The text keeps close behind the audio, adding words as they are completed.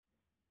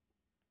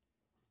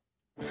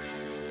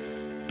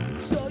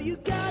So you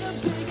got a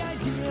big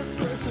idea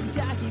for some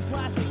tacky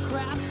plastic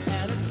crap,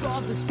 and it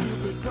solves a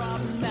stupid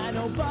problem that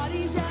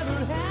nobody's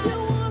ever had. You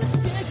wanna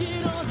stick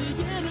it on the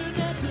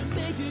internet to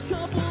make a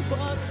couple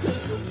bucks,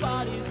 cause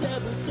nobody's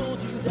ever told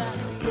you that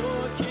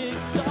your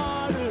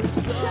Kickstarter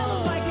sucks. Tell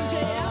them Mike and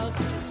JF,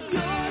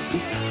 your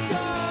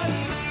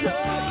Kickstarter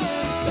sucks.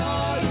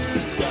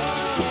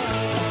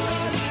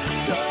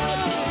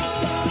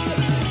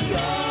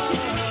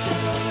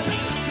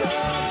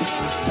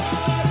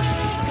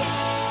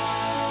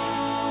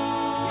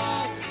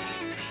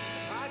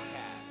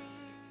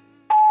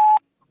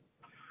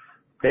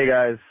 Hey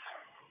guys,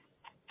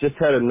 just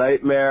had a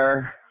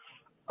nightmare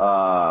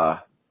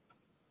that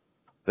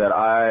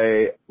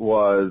I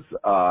was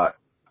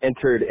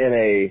entered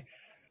in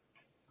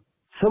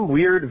some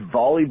weird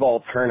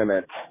volleyball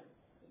tournament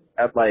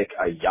at like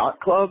a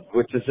yacht club,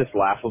 which is just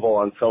laughable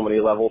on so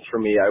many levels for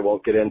me I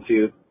won't get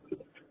into.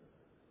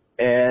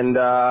 And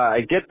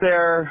I get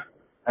there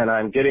and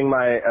I'm getting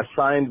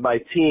assigned my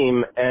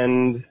team,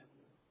 and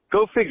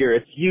go figure,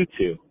 it's you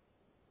two.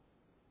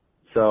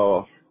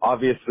 So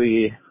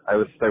obviously I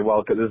was like,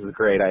 well, this is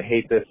great. I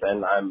hate this,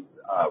 and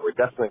we're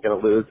definitely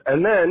going to lose.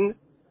 And then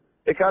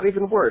it got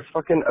even worse.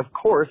 Fucking, of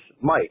course,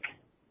 Mike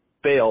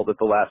bailed at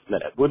the last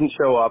minute. Wouldn't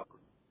show up.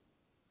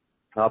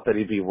 Not that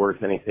he'd be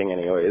worth anything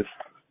anyways.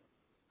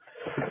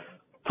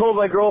 Told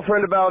my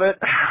girlfriend about it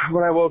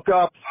when I woke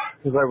up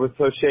because I was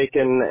so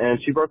shaken, and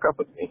she broke up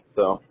with me.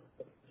 So,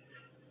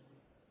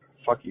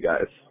 fuck you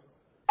guys.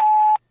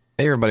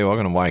 Hey, everybody.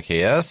 Welcome to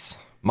YKS.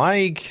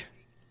 Mike,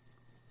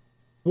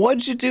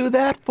 what'd you do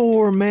that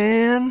for,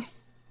 man?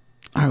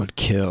 I would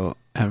kill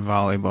at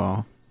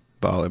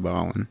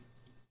volleyballing.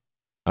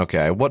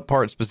 Okay, what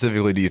part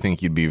specifically do you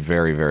think you'd be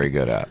very, very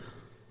good at?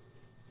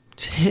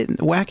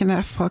 Whacking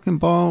that fucking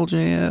ball,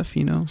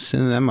 JF,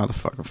 sending that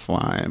motherfucker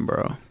flying,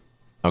 bro.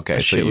 Okay,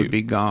 that shit would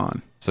be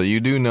gone. So you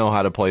do know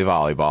how to play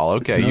volleyball.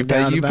 Okay, No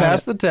you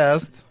passed it. the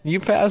test. You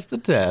passed the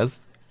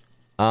test.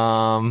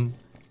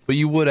 But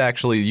you would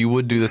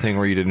do the thing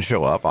where you didn't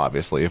show up,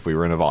 obviously, if we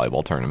were in a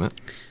volleyball tournament.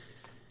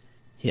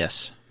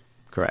 Yes,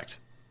 correct.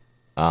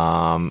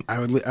 I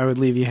would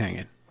leave you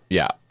hanging.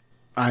 Yeah.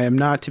 I am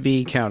not to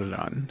be counted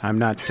on. I'm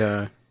not.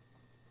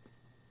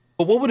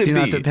 But what would it be? Do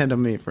not depend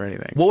on me for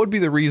anything. What would be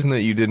the reason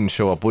that you didn't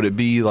show up? Would it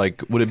be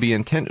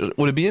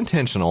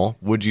intentional?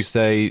 Would you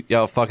say,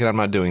 "Yo, fuck it, I'm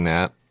not doing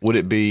that"? Would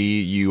it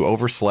be you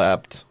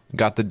overslept,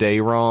 got the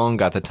day wrong,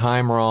 got the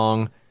time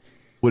wrong?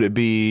 Would it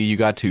be you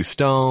got too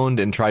stoned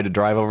and tried to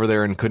drive over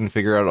there and couldn't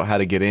figure out how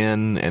to get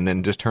in, and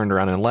then just turned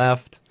around and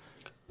left?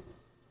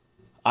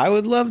 I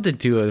would love to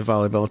do a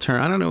volleyball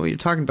tournament. I don't know what you're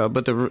talking about,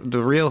 but the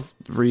real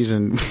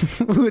reason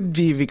would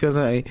be because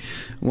I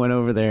went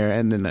over there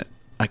and then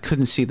I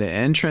couldn't see the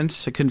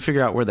entrance. I couldn't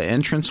figure out where the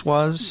entrance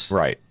was.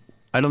 Right.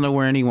 I don't know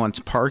where anyone's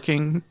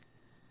parking.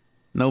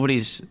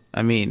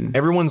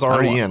 Everyone's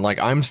already in.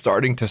 Like, I'm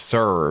starting to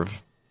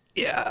serve.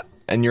 Yeah.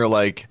 And you're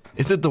like,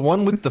 is it the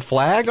one with the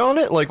flag on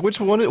it? Like,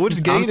 which one?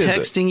 Which gate is it? I'm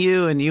texting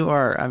you, and you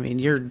are.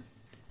 You're.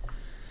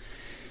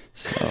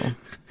 So.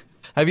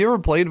 Have you ever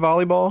played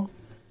volleyball?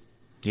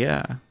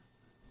 Yeah.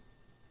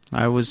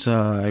 I was.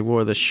 I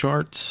wore the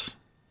shorts.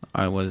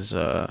 I was.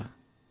 The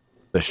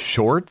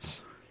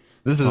shorts?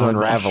 This is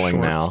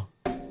unraveling now.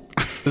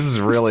 This is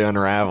really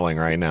unraveling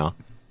right now.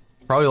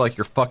 Probably like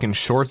your fucking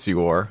shorts you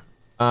wore.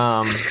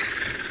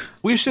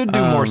 We should do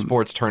more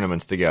sports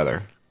tournaments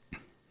together.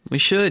 We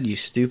should, you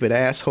stupid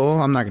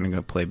asshole. I'm not going to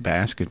go play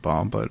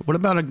basketball, but what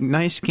about a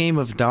nice game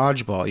of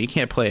dodgeball? You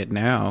can't play it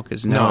now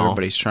because now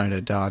everybody's trying to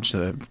dodge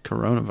the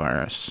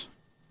coronavirus.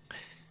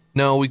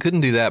 No, we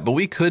couldn't do that, but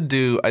we could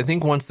do, I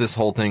think once this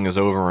whole thing is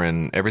over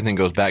and everything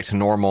goes back to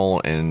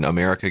normal and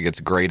America gets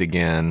great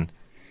again,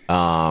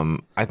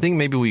 I think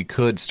maybe we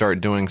could start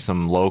doing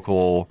some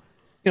local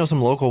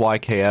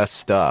YKS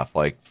stuff.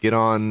 Like get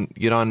on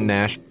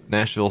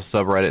Nashville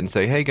subreddit and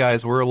say, hey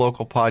guys, we're a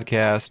local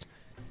podcast.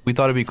 We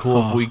thought it'd be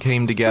cool if we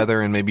came together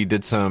and maybe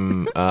did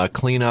some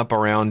cleanup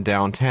around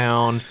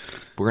downtown.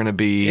 We're going to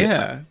be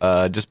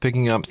just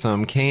picking up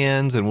some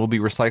cans, and we'll be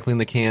recycling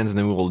the cans, and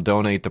then we will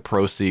donate the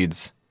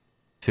proceeds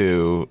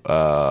to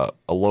a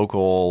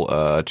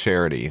local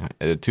charity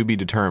to be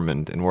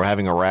determined. And we're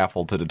having a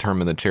raffle to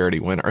determine the charity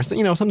winner. Or,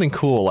 something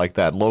cool like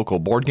that. Local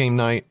board game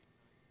night.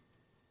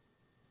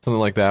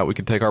 Something like that. We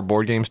could take our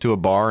board games to a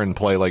bar and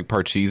play like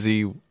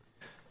Parcheesi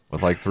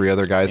with like 3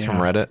 other guys from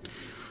Reddit.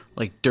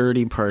 Like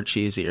Dirty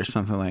Parcheesi or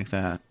something like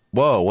that.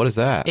 Whoa, what is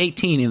that?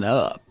 18 and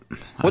up.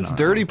 What's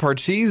Dirty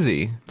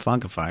Parcheesi?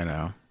 Funkify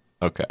now.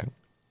 Okay.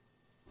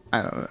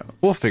 I don't know.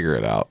 We'll figure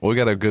it out. We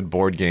got a good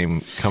board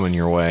game coming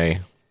your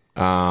way.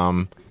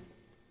 Mike,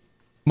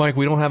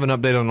 we don't have an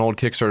update on an old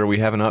Kickstarter. We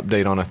have an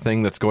update on a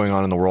thing that's going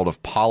on in the world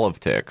of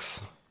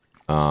politics.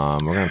 We're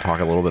going to talk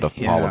a little bit of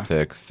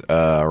politics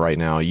right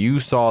now. You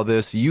saw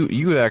this.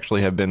 You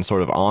actually have been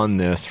sort of on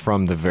this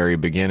from the very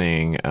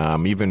beginning.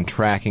 You've been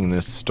tracking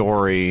this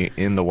story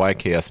in the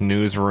YKS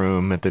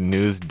newsroom at the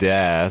news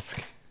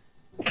desk.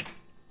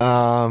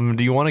 Do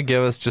you want to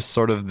give us just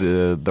sort of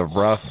the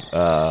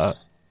rough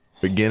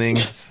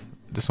beginnings?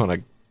 Just want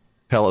to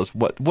tell us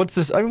what's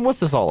this? I mean, what's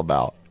this all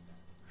about?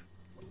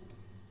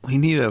 We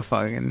need a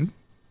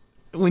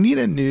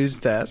news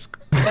desk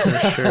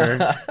for sure.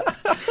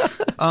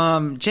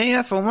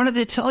 JF, I wanted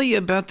to tell you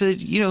about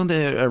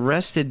the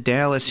arrested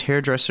Dallas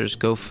hairdresser's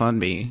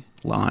GoFundMe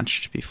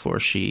launched before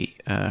she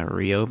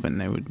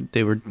reopened.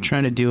 They were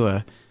trying to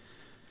do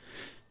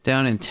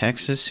down in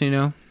Texas,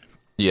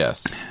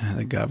 Yes.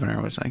 The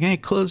governor was like, "Hey,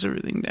 close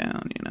everything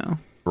down,"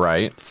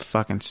 Right.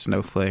 Fucking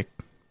snowflake.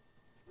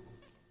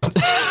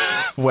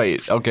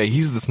 Wait, okay,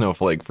 he's the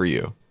snowflake for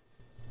you.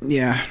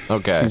 Yeah.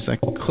 Okay. He's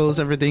like, close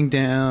everything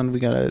down.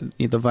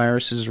 The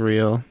virus is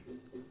real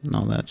and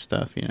all that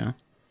stuff,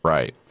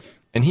 Right.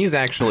 And he's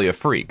actually a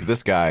freak.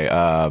 This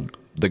guy,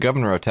 the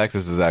governor of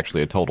Texas is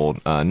actually a total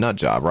nut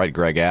job, right?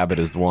 Greg Abbott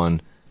is the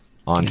one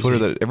on Twitter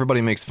that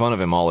everybody makes fun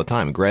of him all the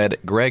time.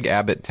 Greg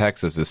Abbott,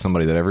 Texas is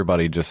somebody that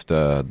everybody just,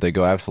 they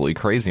go absolutely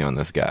crazy on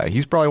this guy.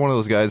 He's probably one of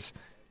those guys,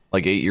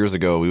 like 8 years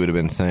ago, we would have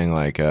been saying,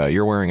 like,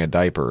 you're wearing a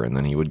diaper, and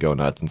then he would go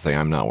nuts and say,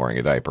 I'm not wearing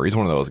a diaper. He's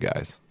one of those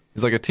guys.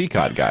 He's like a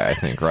T-Cod guy, I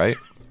think, right?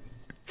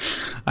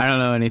 I don't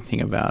know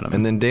anything about him.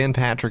 And then Dan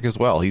Patrick as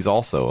well. He's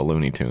also a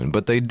Looney Tune.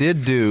 But they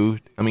did do,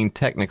 I mean,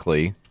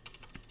 technically,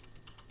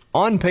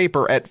 on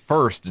paper, at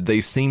first,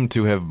 they seem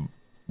to have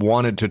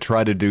wanted to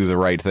try to do the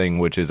right thing,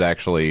 which is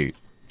actually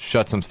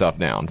shut some stuff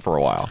down for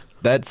a while.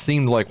 That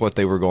seemed like what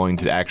they were going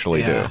to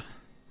actually do.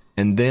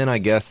 And then I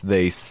guess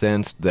they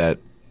sensed that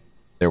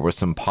there was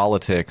some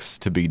politics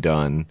to be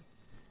done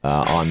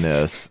on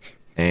this,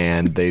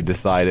 and they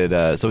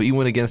decided, so he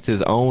went against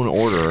his own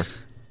order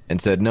and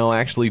said, no,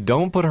 actually,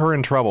 don't put her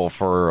in trouble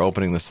for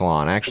opening the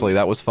salon. Actually,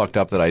 that was fucked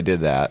up that I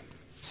did that.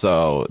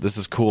 So this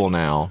is cool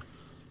now.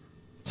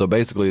 So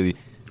basically,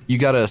 you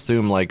got to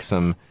assume like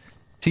some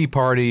Tea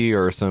Party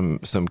or some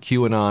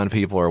QAnon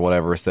people or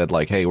whatever said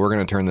like, hey, we're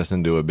going to turn this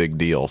into a big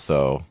deal.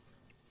 So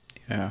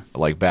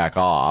like back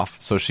off.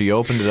 So she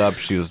opened it up.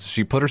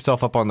 She put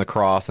herself up on the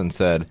cross and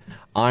said,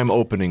 I'm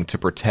opening to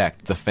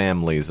protect the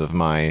families of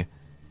my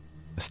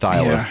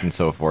stylists and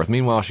so forth.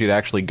 Meanwhile, she'd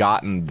actually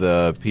gotten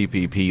the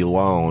PPP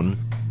loan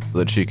so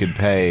that she could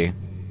pay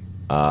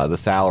the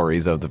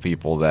salaries of the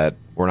people that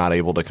were not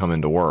able to come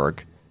into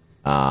work.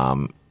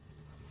 So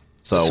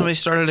somebody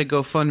started a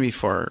GoFundMe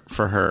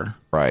for her,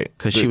 right?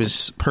 Because she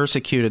was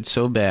persecuted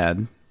so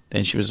bad,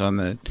 and she was on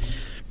the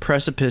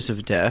precipice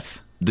of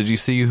death. Did you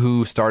see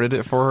who started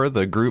it for her?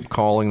 The group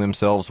calling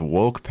themselves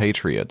Woke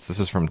Patriots.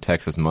 This is from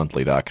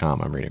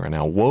TexasMonthly.com. I'm reading right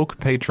now. Woke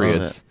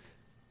Patriots.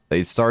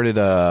 They started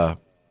on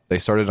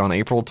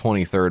April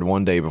 23rd,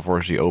 one day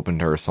before she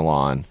opened her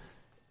salon.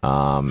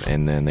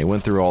 And then they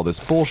went through all this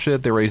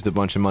bullshit. They raised a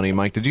bunch of money.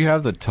 Mike, did you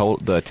have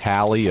the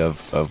tally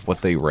of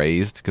what they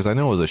raised? Because I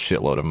know it was a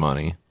shitload of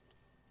money.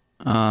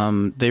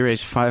 They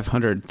raised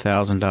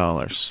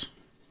 $500,000.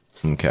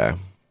 Okay.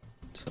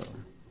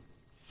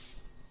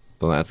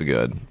 So that's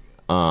good.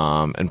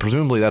 And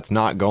presumably that's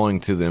not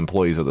going to the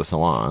employees of the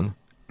salon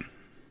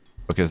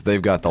because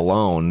they've got the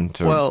loan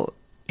to. Well,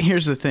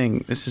 here's the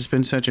thing. This has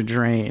been such a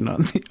drain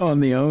on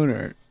the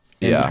owner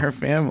and her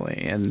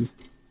family, and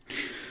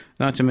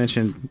not to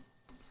mention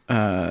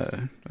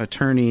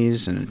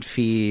attorneys and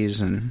fees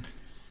and.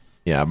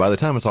 Yeah, by the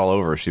time it's all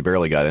over, she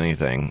barely got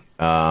anything.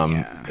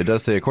 It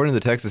does say, according to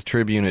the Texas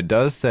Tribune, it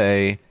does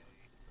say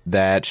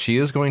that she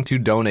is going to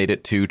donate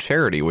it to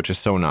charity, which is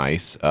so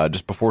nice.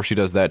 Just before she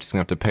does that, she's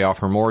going to have to pay off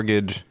her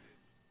mortgage,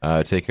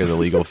 take care of the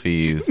legal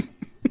fees,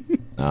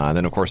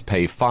 then, of course,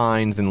 pay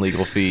fines and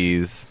legal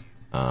fees,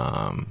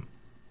 bibs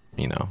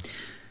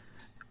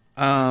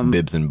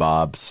and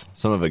bobs.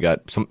 Some of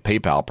it some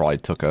PayPal probably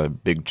took a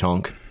big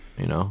chunk,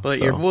 But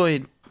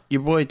so.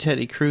 Your boy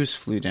Teddy Cruz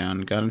flew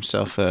down, got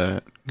himself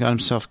cut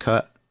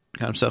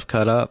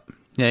up.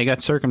 Yeah, he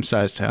got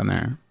circumcised down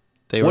there.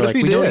 They were like,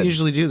 we don't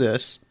usually do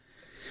this.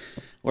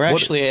 We're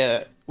actually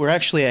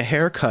a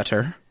hair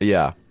cutter.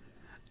 Yeah.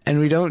 And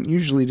we don't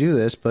usually do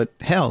this, but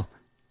hell,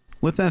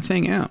 whip that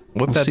thing out.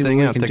 Whip that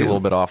thing out, take a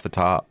little bit off the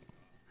top.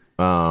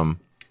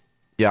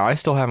 Yeah, I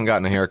still haven't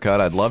gotten a haircut.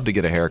 I'd love to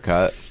get a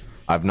haircut.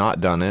 I've not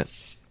done it.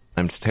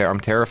 I'm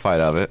terrified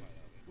of it.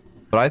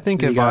 But I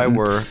think have you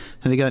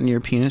gotten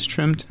your penis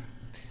trimmed?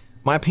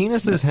 My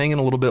penis is hanging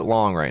a little bit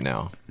long right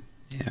now.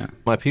 Yeah.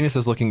 My penis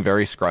is looking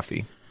very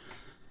scruffy.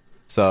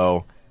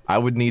 So I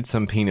would need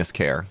some penis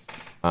care.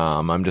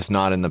 I'm just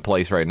not in the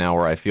place right now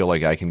where I feel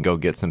like I can go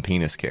get some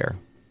penis care.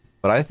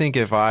 But I think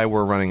if I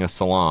were running a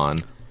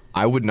salon,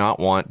 I would not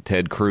want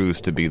Ted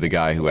Cruz to be the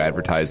guy who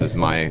advertises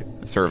my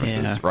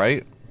services,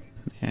 right?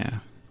 Yeah.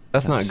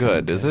 That's not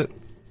good, is it?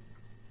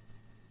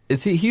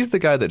 Is he's the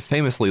guy that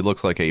famously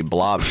looks like a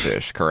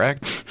blobfish,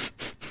 correct?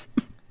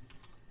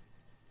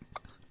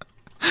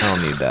 I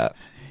don't need that.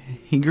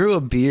 He grew a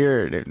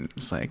beard and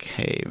was like,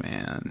 hey,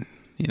 man,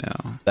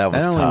 that only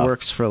tough.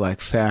 Works for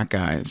like fat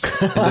guys.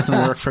 It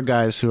doesn't work for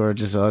guys who are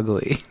just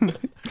ugly.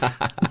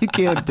 You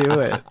can't do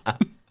it.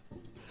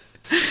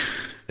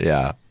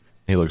 Yeah,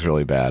 he looks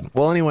really bad.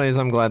 Well, anyways,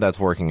 I'm glad that's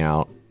working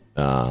out.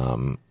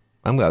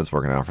 I'm glad it's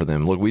working out for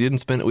them. Look, we didn't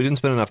spend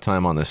enough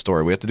time on this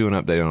story. We have to do an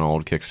update on an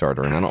old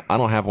Kickstarter, and I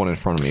don't have one in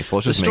front of me. So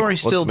let's just the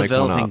story's still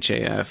developing,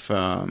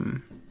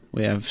 JF.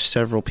 We have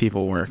several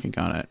people working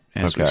on it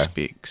as we Okay.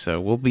 speak.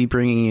 So we'll be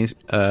bringing you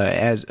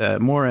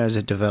more as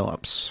it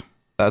develops.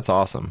 That's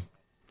awesome.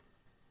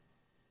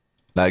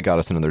 That got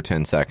us another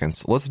 10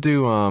 seconds. Let's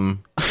do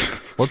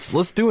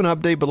let's do an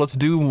update, but let's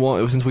do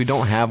one since we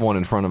don't have one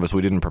in front of us.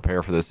 We didn't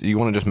prepare for this. You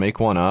want to just make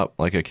one up,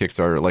 like a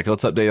Kickstarter? Like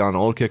let's update on an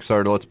old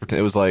Kickstarter. Let's pretend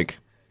it was like,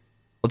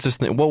 let's just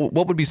think.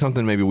 What would be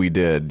something maybe we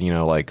did,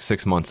 like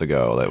 6 months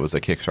ago that was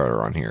a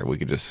Kickstarter on here? We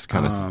could just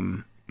kind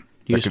of.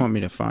 You just want me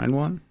to find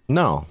one?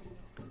 No,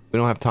 we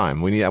don't have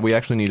time. We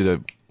actually need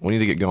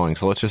to get going.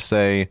 So let's just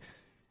say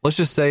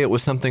it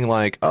was something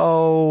like,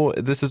 oh,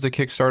 this is a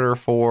Kickstarter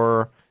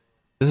for.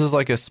 This is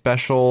like a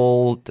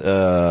special.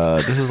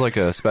 This is like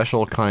a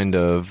special kind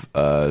of.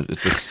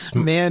 It's a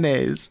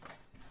Mayonnaise.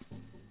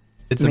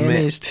 It's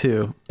mayonnaise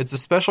too. It's a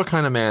special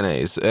kind of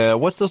mayonnaise.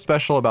 What's so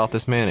special about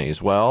this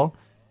mayonnaise? Well,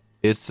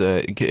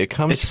 it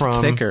comes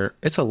from thicker.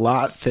 It's a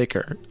lot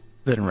thicker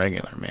than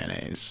regular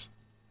mayonnaise.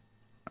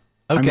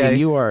 Okay, I mean,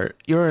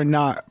 you're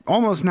not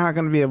almost not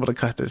going to be able to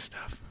cut this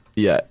stuff.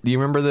 Yeah. Do you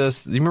remember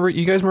this?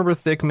 You guys remember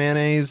thick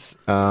mayonnaise?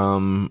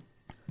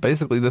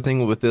 Basically, the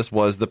thing with this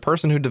was the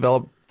person who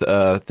developed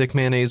thick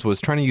mayonnaise was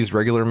trying to use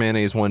regular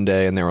mayonnaise one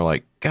day, and they were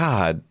like,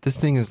 God, this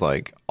thing is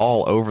like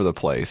all over the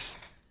place.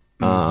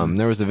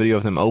 There was a video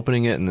of them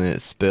opening it, and then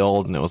it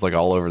spilled, and it was like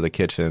all over the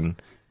kitchen.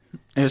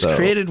 It was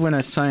created when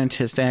a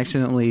scientist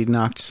accidentally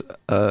knocked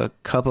a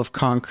cup of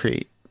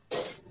concrete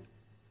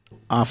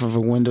off of a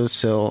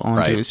windowsill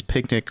onto his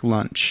picnic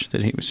lunch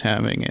that he was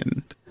having,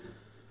 and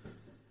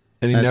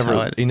he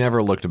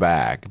never looked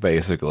back.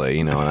 Basically,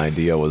 an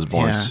idea was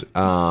born. Yeah.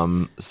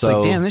 So it's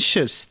like, damn, this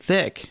shit's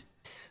thick.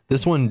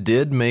 This one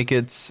did make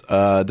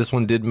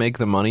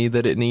the money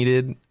that it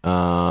needed.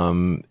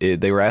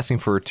 They were asking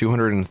for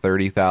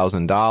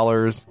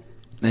 $230,000.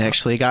 They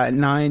actually got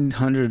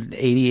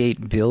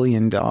 $988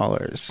 billion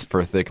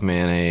for thick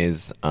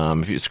mayonnaise.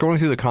 If you're scrolling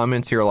through the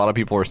comments here, a lot of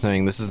people are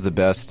saying this is the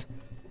best,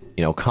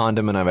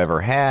 condiment I've ever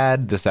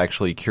had. This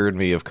actually cured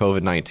me of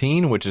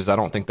COVID-19, which is I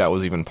don't think that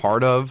was even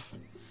part of.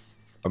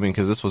 I mean,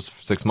 because this was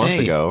 6 months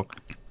ago.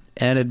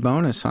 Added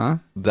bonus, huh?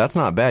 That's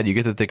not bad. You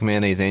get the thick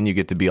mayonnaise and you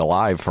get to be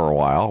alive for a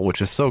while, which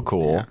is so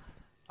cool.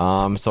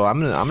 Yeah. So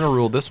I'm gonna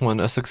rule this one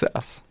a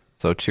success.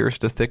 So cheers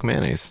to thick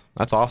mayonnaise.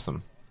 That's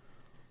awesome.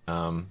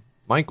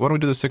 Mike, why don't we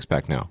do the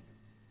 6-pack now?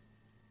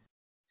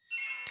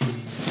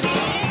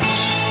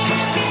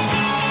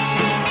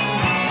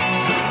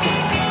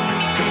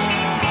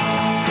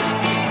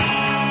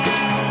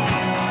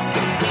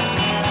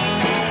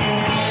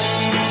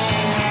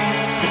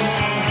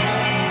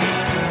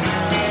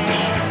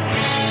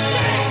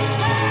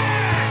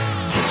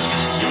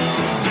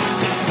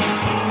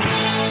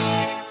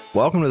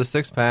 Welcome to the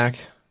 6-pack.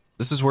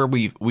 This is where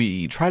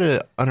we try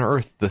to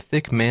unearth the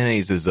thick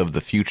mayonnaises of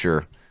the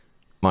future,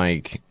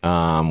 Mike.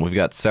 We've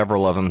got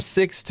several of them,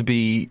 6 to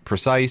be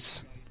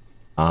precise.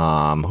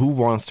 Who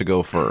wants to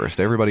go first?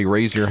 Everybody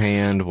raise your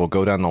hand. We'll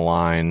go down the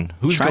line.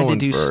 Who's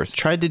going first?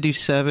 Tried to do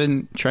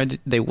 7.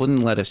 They wouldn't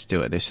let us do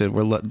it. They said,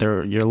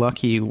 you're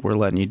lucky we're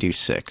letting you do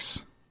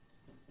 6.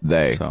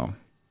 They.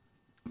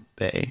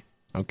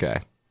 Okay.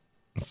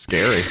 It's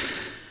scary.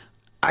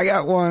 I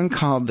got one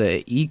called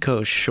the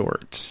Eco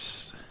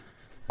Shorts.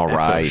 All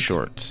right. Eco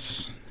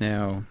Shorts.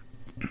 Now,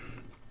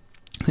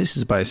 this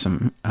is by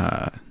some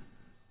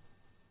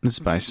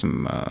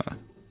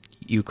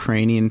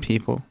Ukrainian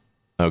people.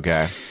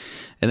 Okay.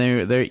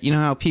 And they're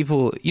how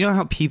people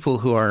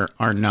who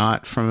are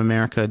not from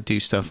America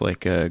do stuff like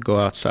go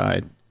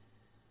outside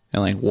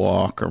and like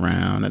walk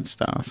around and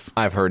stuff.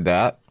 I've heard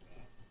that.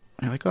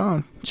 They're like,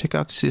 oh, check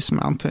out this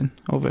mountain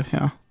over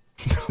here.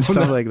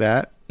 Stuff like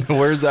that.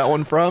 Where's that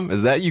one from?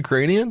 Is that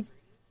Ukrainian?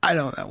 I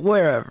don't know.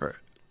 Wherever.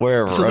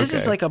 So this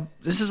is like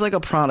a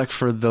product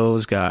for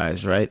those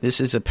guys, right? This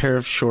is a pair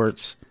of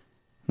shorts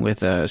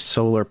with a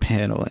solar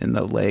panel in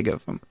the leg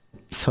of them.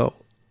 So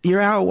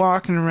you're out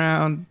walking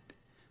around,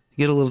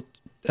 you get a little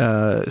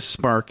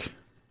spark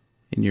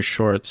in your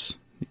shorts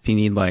if you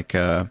need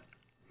to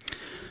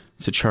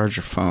charge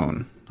your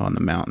phone on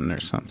the mountain or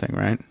something,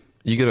 right?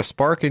 You get a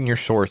spark in your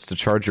shorts to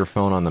charge your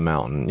phone on the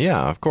mountain.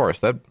 Yeah, of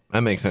course. That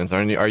makes sense.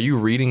 Are you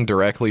reading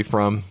directly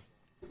from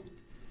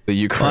the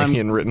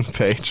Ukrainian written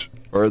page?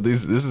 Or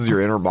this is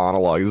your inner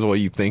monologue? This is what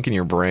you think in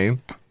your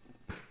brain?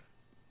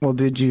 Well,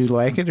 did you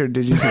like it or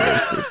did you think it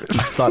was stupid?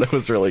 I thought it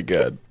was really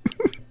good.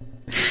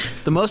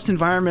 The most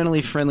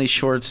environmentally friendly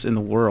shorts in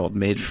the world,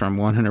 made from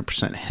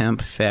 100%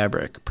 hemp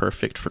fabric,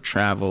 perfect for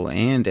travel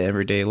and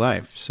everyday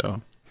life.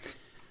 So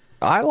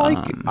I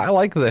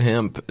like the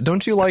hemp.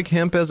 Don't you like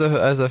hemp as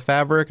a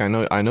fabric? I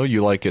know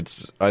you like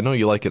its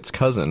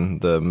cousin,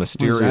 the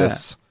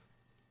mysterious.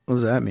 What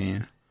does that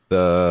mean?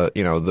 The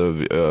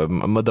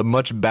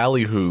much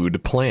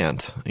ballyhooed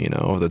plant.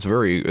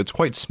 It's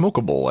quite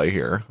smokable. I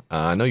hear.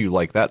 I know you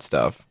like that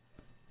stuff.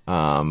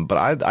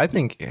 But I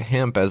think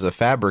hemp as a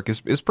fabric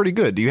is pretty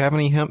good. Do you have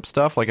any hemp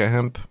stuff, like a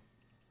hemp?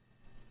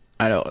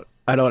 I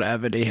don't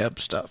have any hemp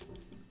stuff.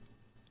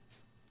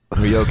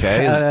 Are you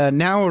okay?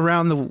 Now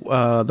around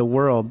the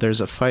world,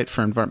 there's a fight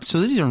for environment. So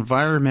these are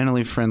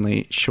environmentally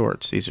friendly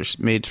shorts. These are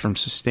made from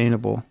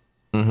sustainable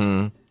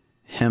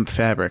hemp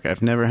fabric.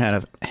 I've never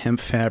had a hemp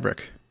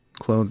fabric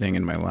clothing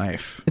in my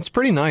life. It's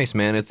pretty nice,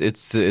 man.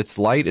 It's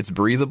light. It's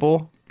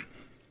breathable.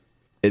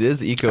 It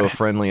is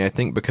eco-friendly, I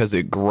think, because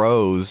it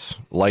grows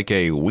like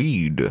a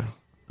weed.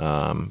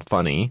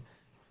 Funny.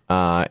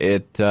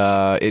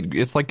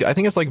 It's like, I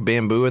think it's like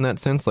bamboo in that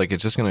sense. Like,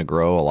 it's just going to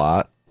grow a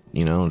lot,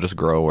 just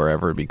grow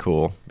wherever. It'd be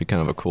cool. Be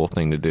kind of a cool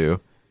thing to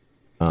do.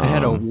 I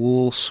had a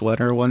wool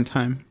sweater one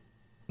time.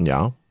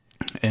 Yeah.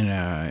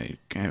 And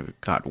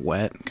it got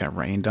wet, got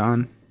rained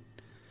on.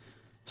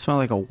 Smelled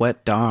like a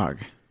wet dog.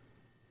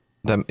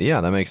 That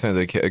makes sense.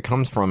 It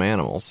comes from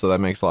animals, so that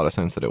makes a lot of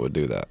sense that it would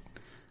do that.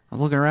 I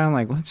was looking around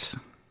like, what's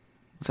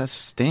that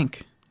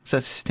stink? What's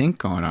that stink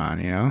going on,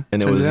 And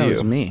it Turns was out you. It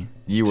was me.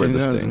 You were the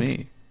Turns out stink. It was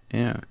me.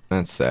 Yeah.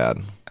 That's sad.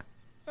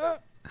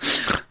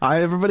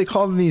 Everybody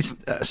called me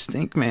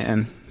Stink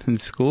Man in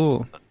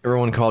school.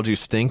 Everyone called you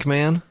Stink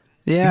Man?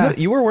 Yeah.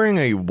 You were wearing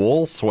a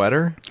wool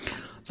sweater?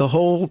 The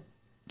whole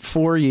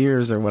 4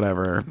 years or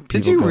whatever.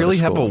 Did you really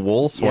have a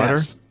wool sweater?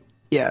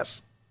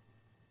 Yes.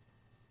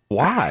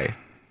 Why?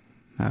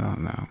 I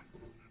don't know.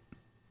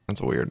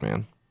 That's weird,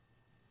 man.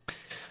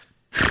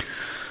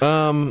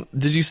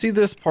 Did you see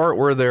this part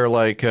where they're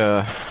like,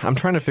 I'm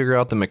trying to figure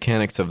out the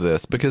mechanics of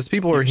this because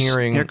people are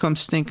hearing... Here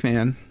comes Stink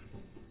Man.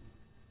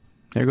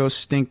 There goes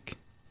Stink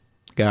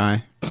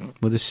Guy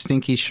with a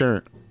stinky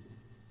shirt.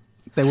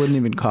 They wouldn't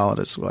even call it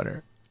a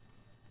sweater.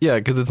 Yeah,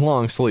 because it's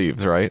long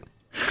sleeves, right?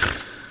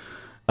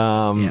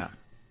 Yeah.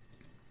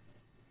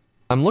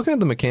 I'm looking at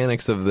the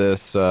mechanics of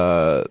this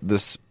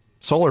this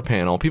solar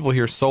panel. People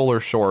hear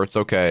solar shorts,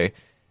 okay.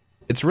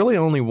 It's really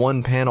only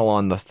one panel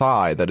on the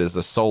thigh that is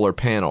a solar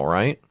panel,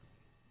 right?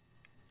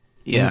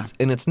 Yeah.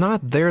 And it's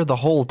not there the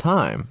whole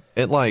time.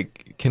 It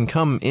like can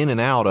come in and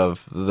out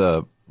of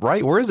the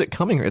right. Where is it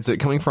coming? Is it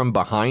coming from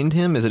behind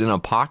him? Is it in a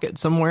pocket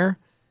somewhere?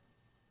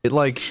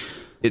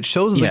 It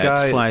shows the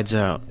guy. It slides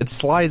out. It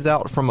slides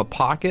out from a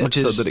pocket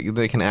so that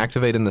they can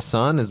activate in the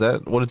sun. Is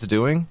that what it's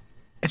doing?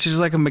 It's just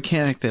like a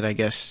mechanic that I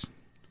guess.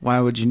 Why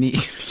would you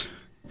need?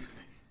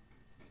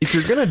 If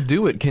you're gonna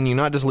do it, can you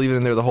not just leave it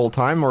in there the whole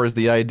time, or is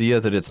the idea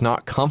that it's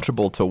not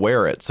comfortable to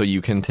wear it, so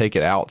you can take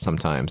it out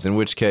sometimes? In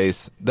which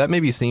case, that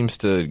maybe seems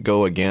to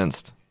go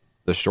against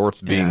the shorts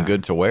being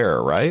good to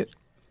wear, right?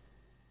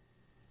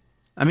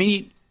 I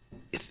mean,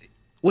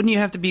 wouldn't you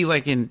have to be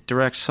like in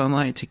direct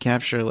sunlight to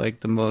capture like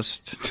the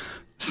most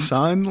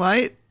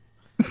sunlight?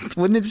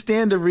 Wouldn't it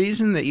stand to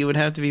reason that you would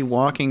have to be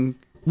walking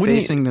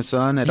facing the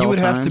sun at all times? You would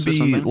have to be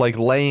something? like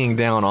laying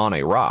down on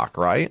a rock,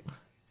 right?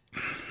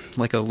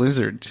 Like a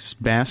lizard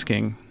just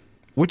basking.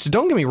 Which,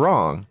 don't get me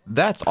wrong,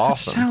 that's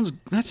awesome.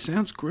 That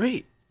sounds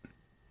great.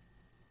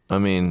 I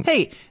mean...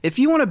 Hey, if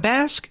you want to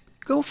bask,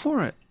 go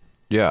for it.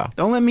 Yeah.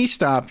 Don't let me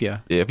stop you.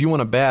 If you want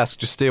to bask,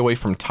 just stay away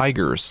from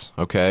tigers,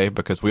 okay?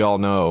 Because we all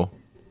know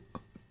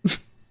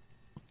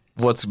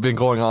what's been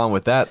going on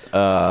with that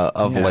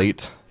of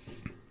late.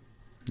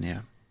 Yeah.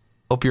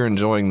 Hope you're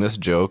enjoying this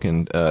joke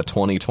in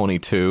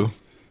 2022.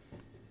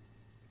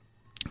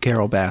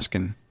 Carol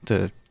Baskin,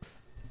 the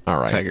all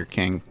right. Tiger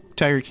King.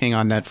 Tiger King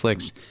on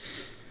Netflix.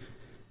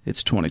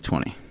 It's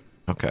 2020.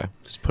 Okay.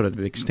 Just put a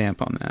big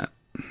stamp on that.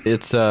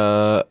 It's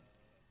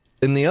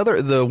in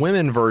the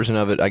women version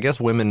of it, I guess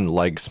women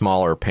like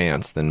smaller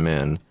pants than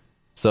men.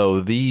 So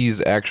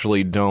these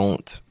actually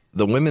don't,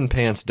 the women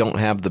pants don't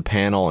have the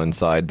panel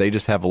inside. They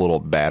just have a little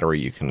battery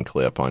you can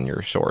clip on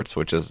your shorts,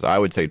 which is, I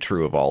would say,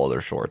 true of all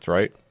other shorts,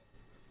 right?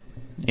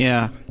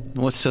 Yeah.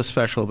 What's so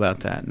special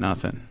about that?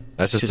 Nothing.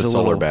 That's just a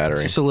solar battery.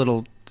 It's just a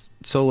little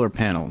solar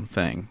panel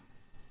thing.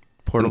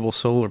 Portable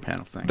solar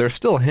panel thing. They're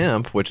still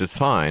hemp, which is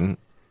fine.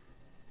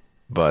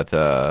 But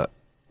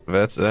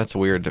that's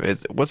weird.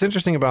 What's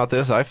interesting about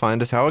this, I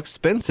find, is how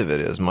expensive it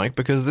is, Mike,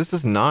 because this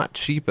is not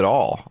cheap at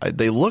all.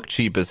 They look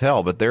cheap as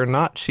hell, but they're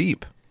not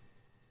cheap.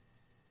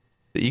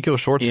 The Eco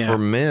Shorts for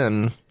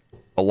men,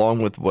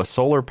 along with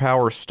solar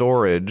power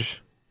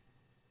storage...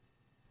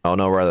 Oh,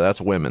 no, rather,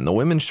 that's women. The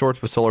women's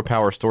shorts with solar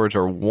power storage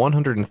are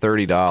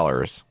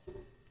 $130.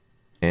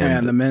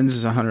 And the men's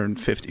is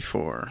 $154.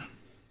 Well,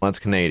 that's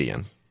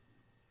Canadian.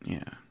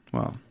 Yeah,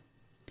 well...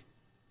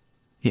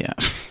 Yeah.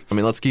 I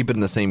mean, let's keep it in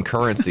the same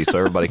currency so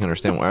everybody can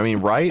understand. I mean,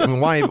 right? I mean,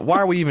 why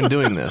are we even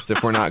doing this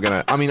if we're not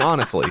going to... I mean,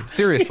 honestly,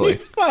 seriously.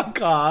 Fuck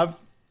off.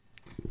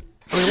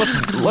 I mean,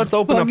 let's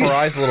open up our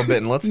eyes a little bit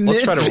and let's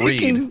try to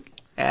read.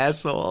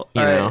 Asshole.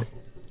 You know?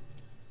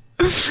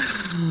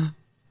 Right.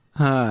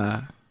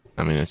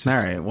 I mean, it's just,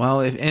 all right.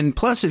 Well, and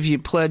plus, if you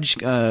pledge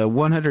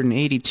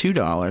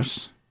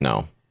 $182...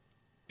 No.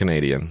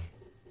 Canadian.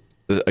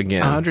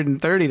 Again.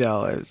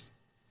 $130.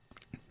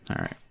 All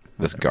right.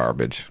 This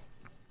garbage.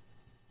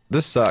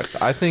 This sucks.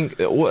 I think,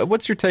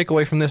 what's your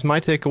takeaway from this? My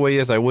takeaway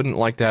is I wouldn't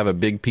like to have a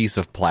big piece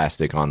of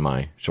plastic on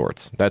my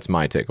shorts. That's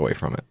my takeaway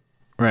from it.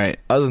 Right.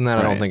 Other than that,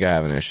 I don't think I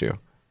have an issue.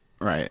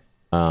 Right.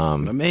 But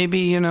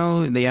maybe, the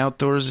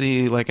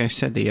outdoorsy, like I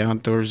said, the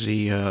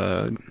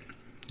outdoorsy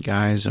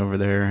guys over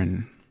there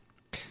and,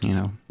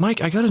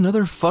 Mike, I got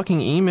another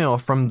fucking email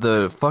from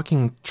the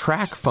fucking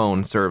track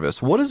phone service.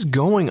 What is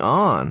going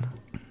on?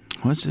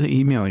 What's the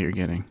email you're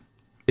getting?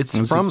 It's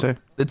What does it say?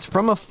 it's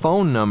from a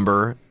phone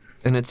number,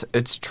 and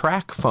it's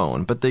track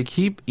phone, but they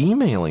keep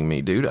emailing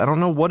me, dude. I don't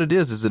know what it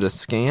is. Is it a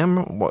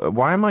scam?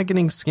 Why am I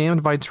getting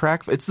scammed by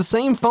track? It's the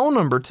same phone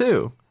number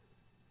too.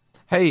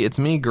 Hey, it's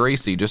me,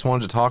 Gracie. Just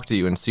wanted to talk to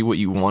you and see what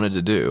you wanted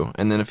to do.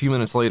 And then a few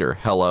minutes later,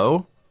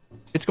 hello?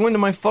 It's going to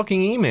my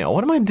fucking email.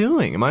 What am I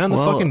doing? Am I on the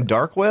fucking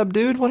dark web,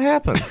 dude? What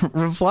happened?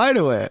 Reply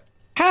to it.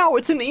 How?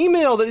 It's an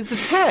email. It's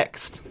a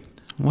text.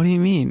 What do you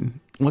mean?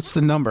 What's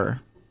the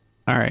number?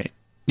 All right.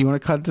 You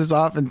want to cut this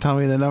off and tell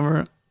me the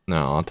number? No,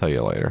 I'll tell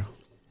you later.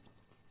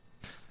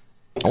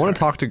 I want to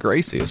talk to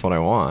Gracie. Is what I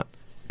want.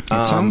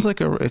 It sounds like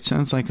a. It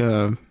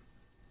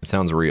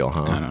sounds real,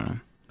 huh? I don't know.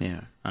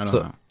 Yeah, I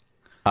don't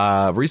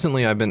know.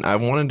 Recently, I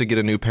wanted to get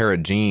a new pair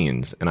of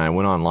jeans, and I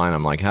went online.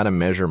 I'm like, how to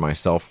measure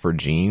myself for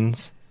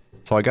jeans.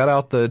 So I got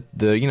out the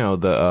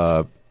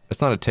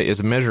it's not a tape, it's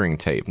a measuring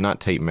tape,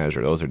 not tape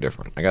measure. Those are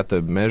different. I got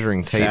the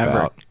measuring tape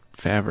out.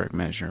 Fabric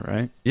measure,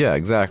 right? Yeah,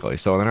 exactly.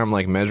 So then I'm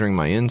like measuring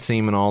my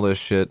inseam and all this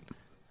shit.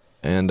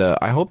 And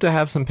I hope to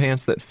have some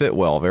pants that fit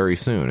well very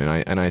soon.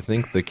 And I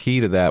think the key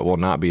to that will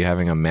not be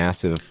having a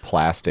massive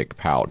plastic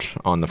pouch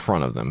on the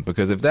front of them.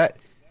 Because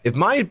if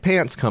my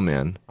pants come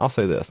in, I'll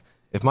say this.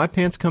 If my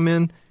pants come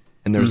in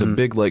and there's a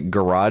big like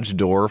garage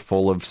door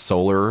full of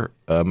solar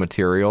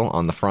material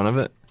on the front of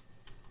it,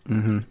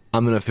 I'm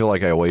going to feel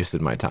like I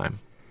wasted my time.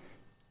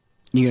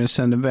 You going to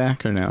send them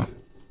back or no?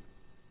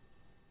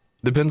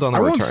 Depends on the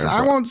return.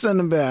 I won't send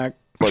them back.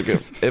 Like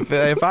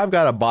if I've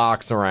got a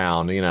box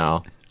around, you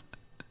know,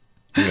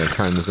 I'm going to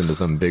turn this into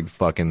some big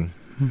fucking...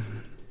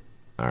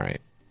 All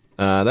right.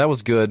 That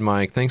was good,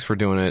 Mike. Thanks for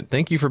doing it.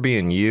 Thank you for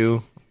being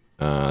you.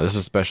 This is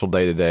a special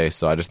day today,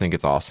 so I just think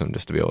it's awesome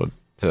just to be able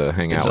to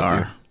hang out with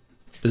you.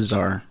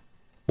 Bizarre.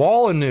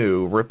 Wall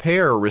anew,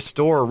 repair,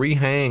 restore,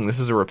 rehang. This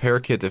is a repair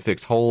kit to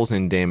fix holes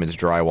in damaged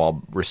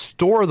drywall,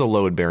 restore the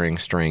load-bearing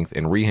strength,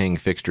 and rehang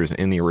fixtures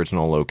in the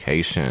original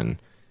location.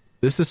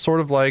 This is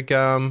sort of like,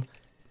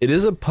 it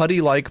is a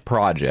putty-like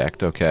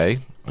project, okay?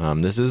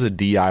 This is a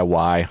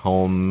DIY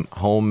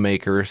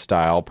homemaker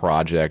style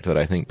project that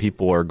I think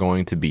people are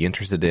going to be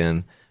interested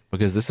in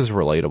because this is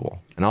relatable.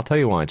 And I'll tell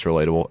you why it's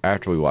relatable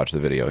after we watch the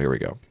video. Here we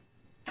go.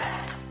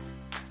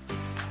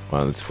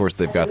 Well, of course,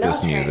 they've got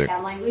this music.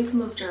 Family, we've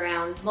moved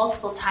around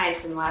multiple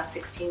times in the last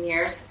 16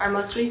 years. Our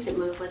most recent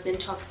move was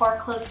into a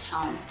foreclosed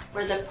home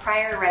where the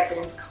prior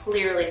residents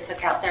clearly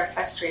took out their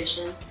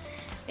frustration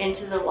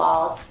into the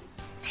walls,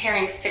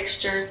 tearing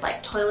fixtures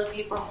like toilet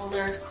paper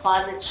holders,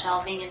 closet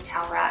shelving, and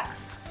towel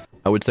racks.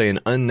 I would say an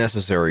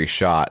unnecessary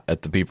shot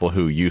at the people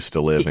who used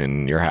to live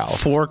in your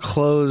house.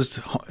 Foreclosed,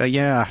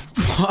 yeah,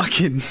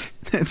 fucking,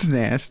 that's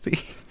nasty.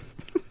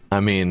 I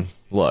mean,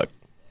 look.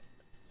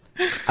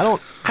 I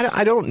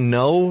don't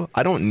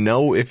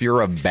know if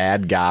you're a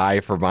bad guy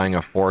for buying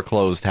a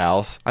foreclosed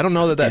house. I don't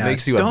know that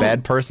makes you a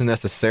bad person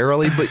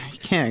necessarily, but you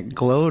can't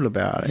gloat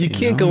about it. You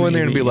can't go in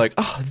there and be like,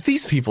 "Oh,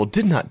 these people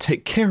did not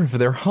take care of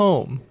their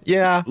home."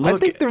 Yeah, I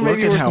think there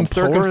maybe were some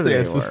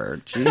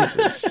circumstances.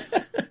 Jesus.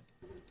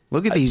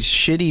 Look at these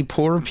shitty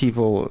poor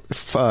people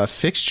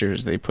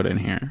fixtures they put in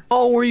here.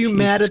 Oh, were you Jesus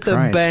mad at the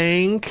Christ.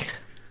 bank?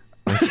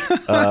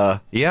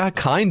 Yeah,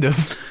 kind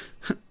of.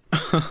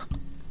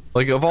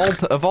 Like of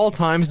all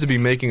times to be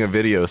making a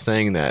video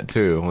saying that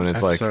too, when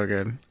it's That's like so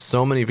good.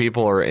 So many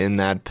people are in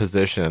that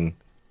position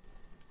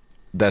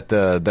that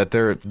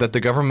the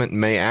government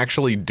may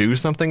actually do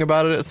something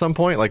about it at some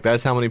point. Like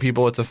that's how many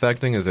people it's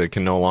affecting, is it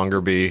can no longer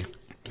be.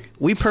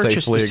 We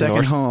purchased the second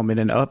ignored. home in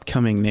an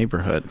upcoming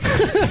neighborhood.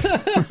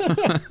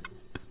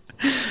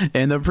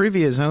 And the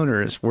previous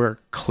owners were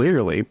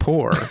clearly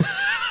poor.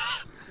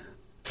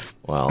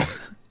 Well,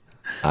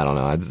 I don't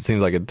know. It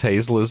seems like a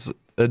tasteless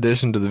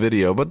addition to the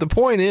video. But the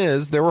point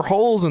is, there were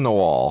holes in the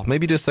wall.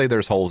 Maybe just say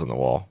there's holes in the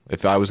wall.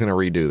 If I was going to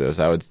redo this,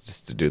 I would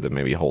just do the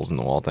maybe holes in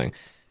the wall thing.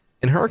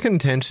 And her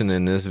contention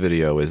in this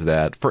video is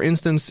that, for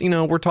instance, you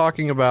know, we're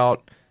talking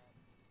about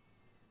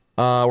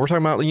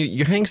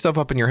you hang stuff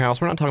up in your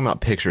house. We're not talking about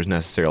pictures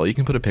necessarily. You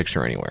can put a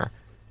picture anywhere.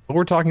 But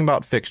we're talking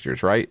about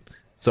fixtures, right?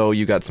 So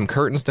you got some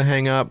curtains to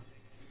hang up.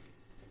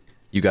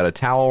 You got a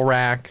towel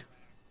rack.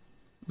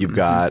 You've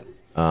got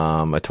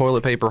a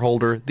toilet paper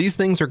holder. These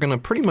things are going to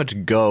pretty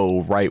much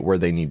go right where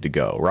they need to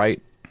go,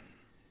 right?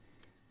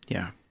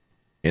 Yeah.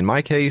 In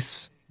my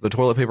case, the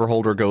toilet paper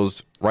holder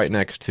goes right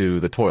next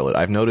to the toilet.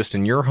 I've noticed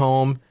in your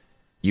home,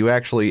 you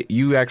actually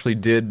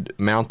did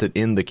mount it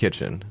in the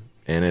kitchen.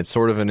 And it's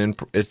sort of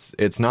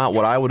it's not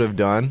what I would have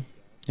done.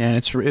 And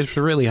it's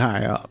really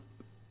high up.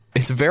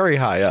 It's very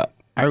high up.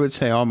 I would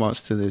say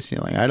almost to the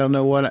ceiling. I don't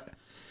know what.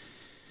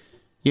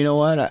 You know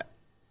what?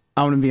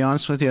 I'm going to be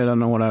honest with you. I don't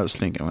know what I was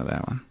thinking with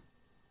that one.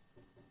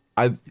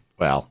 I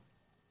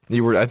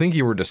think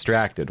you were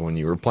distracted when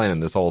you were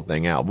planning this whole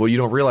thing out. What you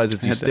don't realize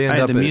is I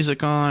had the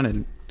music on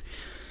and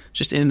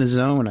just in the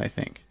zone, I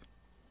think.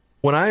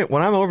 When I'm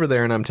over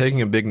there and I'm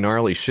taking a big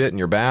gnarly shit in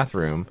your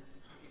bathroom,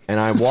 and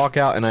I walk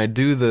out and I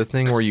do the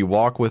thing where you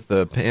walk with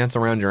the pants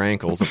around your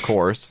ankles, of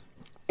course.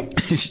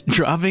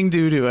 Dropping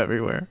doo-doo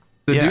everywhere.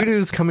 The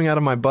doo-doo's coming out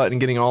of my butt and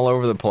getting all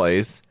over the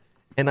place.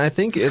 And I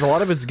think a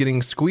lot of it's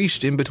getting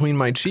squeezed in between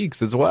my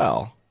cheeks as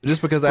well.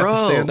 Just because I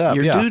have to stand up.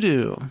 Your yeah.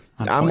 doo-doo.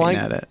 I'm like,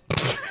 at it.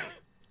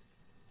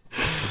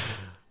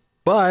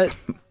 But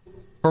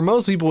for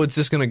most people, it's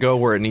just going to go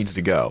where it needs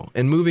to go.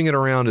 And moving it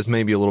around is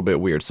maybe a little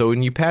bit weird. So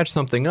when you patch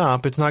something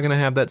up, it's not going to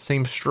have that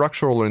same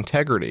structural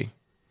integrity.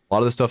 A lot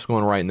of the stuff's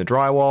going right in the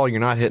drywall. You're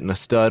not hitting a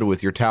stud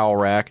with your towel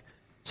rack.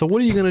 So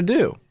what are you going to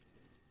do?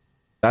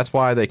 That's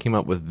why they came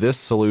up with this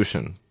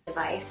solution.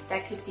 Device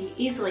that could be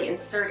easily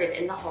inserted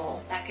in the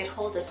hole that could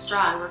hold a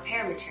strong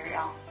repair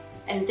material.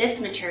 And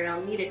this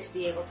material needed to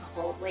be able to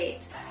hold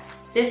weight.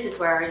 This is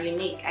where our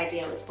unique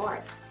idea was born.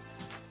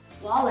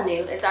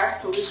 Wall-A-New is our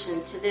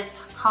solution to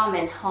this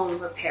common home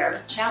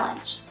repair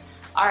challenge.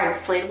 Our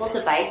inflatable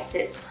device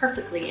sits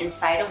perfectly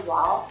inside a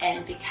wall,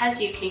 and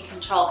because you can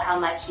control how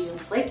much you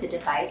inflate the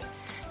device,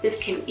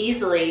 this can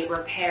easily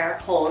repair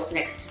holes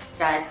next to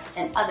studs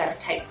and other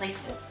tight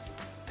places.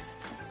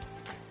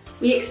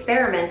 We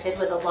experimented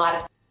with a lot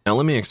of... Now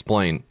let me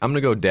explain. I'm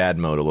going to go dad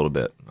mode a little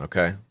bit,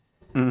 okay?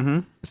 Mm-hmm.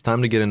 It's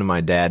time to get into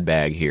my dad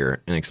bag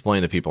here and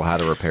explain to people how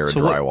to repair a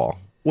drywall.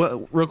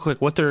 What real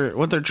quick, what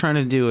they're trying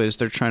to do is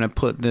they're trying to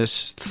put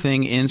this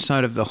thing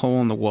inside of the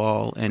hole in the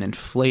wall and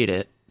inflate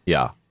it.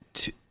 Yeah.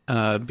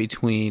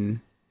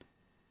 Between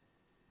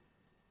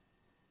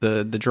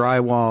the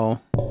drywall.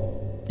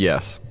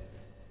 Yes.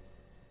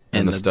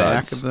 And the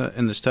studs. back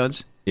of the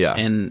studs. Yeah.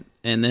 And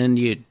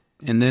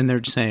then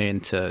they're saying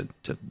to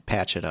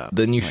patch it up.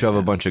 Then you shove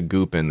a bunch of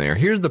goop in there.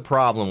 Here's the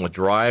problem with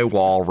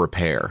drywall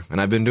repair.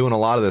 And I've been doing a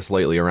lot of this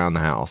lately around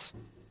the house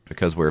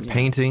because we're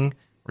painting,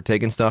 we're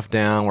taking stuff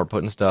down, we're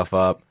putting stuff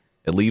up.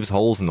 It leaves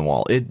holes in the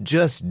wall. It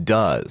just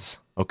does.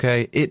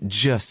 Okay? It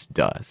just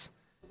does.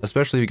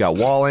 Especially if you got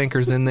wall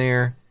anchors in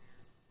there.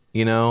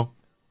 You know,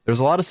 there's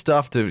a lot of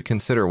stuff to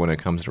consider when it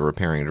comes to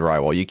repairing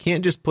drywall. You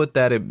can't just put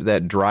that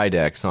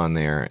Drydex on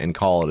there and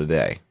call it a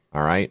day.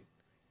 All right?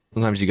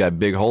 Sometimes you got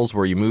big holes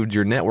where you moved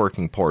your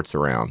networking ports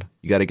around.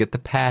 You got to get the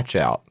patch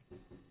out.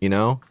 You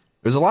know?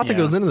 There's a lot that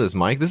goes into this,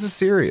 Mike. This is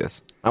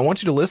serious. I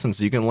want you to listen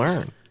so you can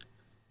learn.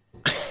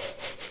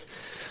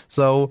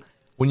 So,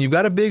 when you've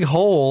got a big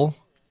hole,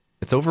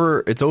 it's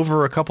over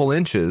a couple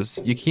inches,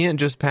 you can't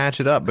just patch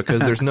it up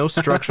because there's no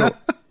structural...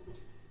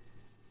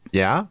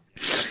 Yeah?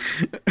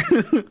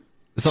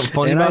 Something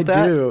funny about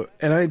that?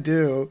 And I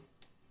do.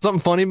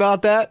 Something funny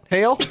about that,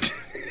 Hale?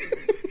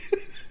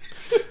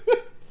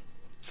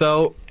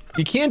 So...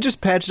 You can't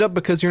just patch it up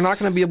because you're not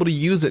going to be able to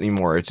use it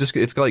anymore.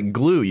 It's like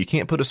glue. You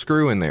can't put a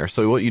screw in there.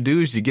 So what you do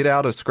is you get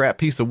out a scrap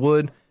piece of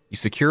wood, you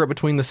secure it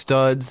between the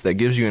studs, that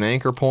gives you an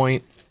anchor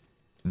point,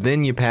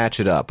 then you patch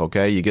it up,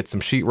 okay? You get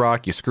some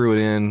sheetrock, you screw it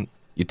in,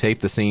 you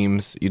tape the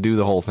seams, you do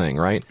the whole thing,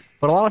 right?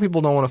 But a lot of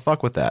people don't want to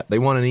fuck with that. They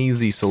want an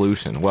easy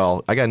solution.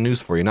 Well, I got news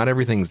for you. Not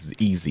everything's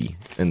easy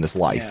in this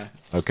life,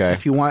 okay?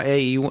 If you want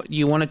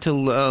you want it to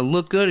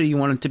look good or you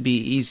want it to be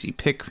easy,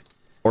 pick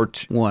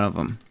one of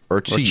them.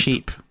 Or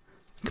cheap.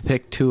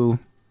 Pick two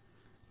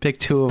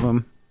of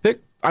them.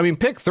 Pick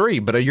three,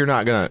 but you're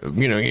not gonna,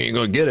 you ain't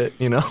gonna get it,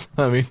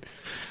 I mean,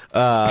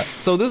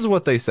 so this is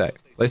what they say.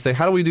 They say,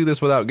 how do we do this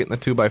without getting the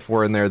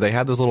 2x4 in there? They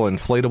have this little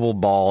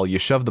inflatable ball. You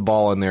shove the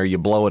ball in there, you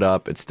blow it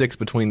up, it sticks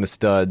between the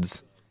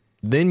studs.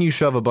 Then you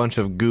shove a bunch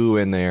of goo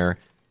in there.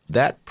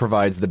 That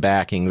provides the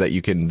backing that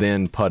you can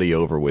then putty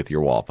over with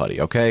your wall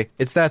putty, okay?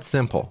 It's that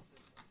simple.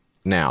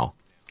 Now,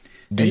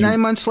 9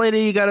 months later,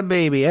 you got a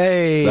baby.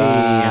 Hey,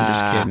 I'm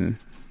just kidding.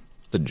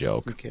 It's a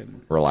joke. I'm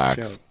kidding. Relax.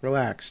 It's a joke.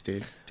 Relax,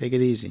 dude. Take it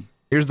easy.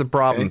 Here's the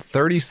problem.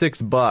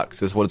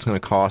 $36 is what it's going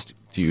to cost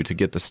you to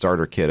get the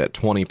starter kit at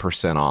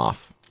 20%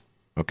 off.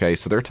 Okay,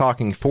 so they're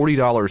talking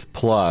 $40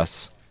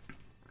 plus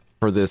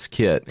for this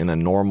kit in a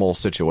normal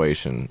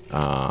situation.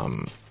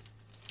 I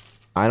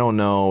don't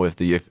know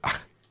if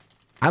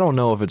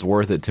it's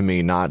worth it to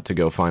me not to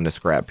go find a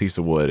scrap piece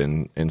of wood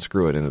and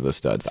screw it into the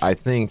studs. I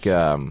think,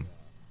 and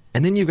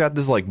then you got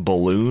this like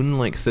balloon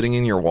like sitting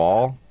in your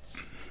wall.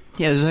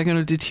 Yeah, is that going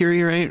to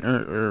deteriorate,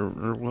 or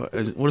what?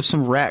 What if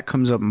some rat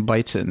comes up and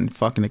bites it and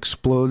fucking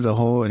explodes a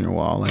hole in your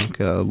wall like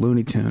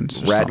Looney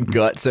Tunes? Rat something?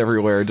 Guts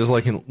everywhere, just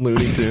like in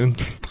Looney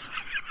Tunes.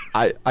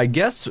 I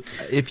guess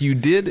if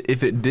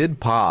it did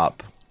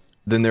pop,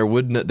 then there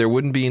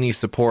wouldn't be any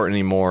support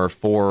anymore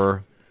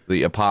for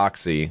the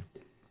epoxy,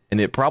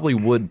 and it probably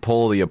would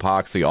pull the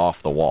epoxy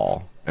off the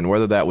wall. And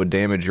whether that would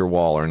damage your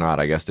wall or not,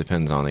 I guess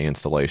depends on the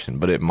installation,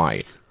 but it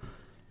might.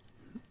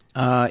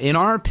 In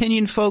our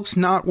opinion, folks,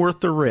 not worth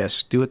the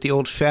risk. Do it the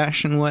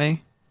old-fashioned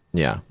way.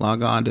 Yeah.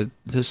 Log on to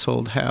This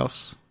Old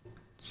House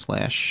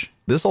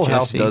 / This Old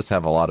House Jesse. does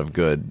have a lot of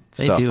good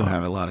stuff. They do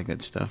have a lot of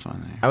good stuff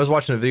on there. I was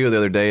watching a video the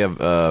other day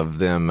of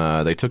them.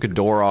 They took a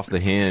door off the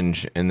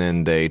hinge and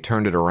then they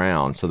turned it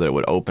around so that it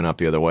would open up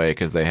the other way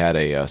because they had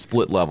a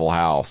split-level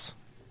house,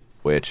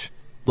 which,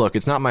 look,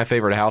 it's not my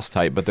favorite house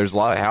type, but there's a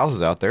lot of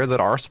houses out there that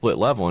are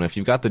split-level, and if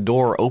you've got the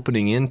door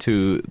opening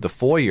into the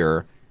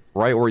foyer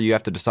right where you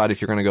have to decide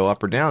if you're going to go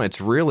up or down, it's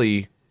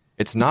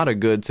not a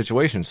good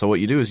situation. So what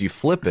you do is you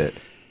flip it,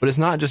 But it's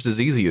not just as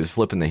easy as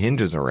flipping the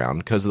hinges around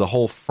because the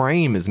whole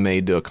frame is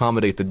made to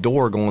accommodate the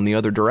door going the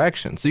other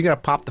direction. So you got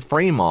to pop the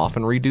frame off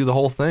and redo the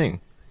whole thing.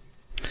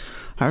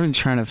 I've been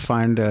trying to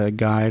find a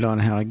guide on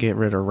how to get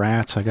rid of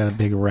rats. I got a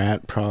big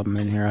rat problem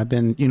in here.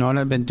 You know what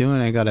I've been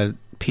doing? I got a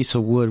piece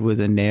of wood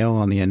with a nail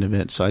on the end of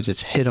it, so I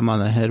just hit them on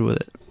the head with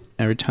it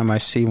every time I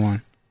see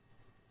one.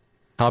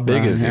 How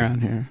big is he?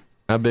 Around here.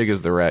 How big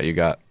is the rat you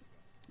got?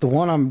 The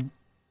one I'm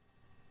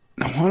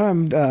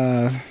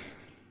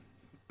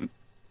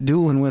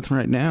dueling with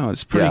right now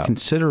is pretty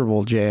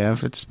considerable,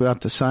 JF. It's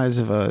about the size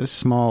of a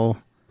small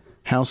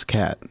house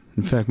cat.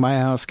 In fact, my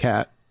house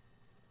cat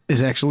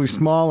is actually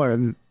smaller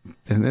than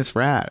this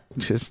rat,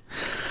 which is...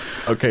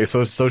 Okay,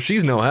 so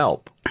she's no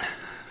help.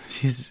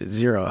 She's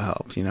zero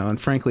help, you know, and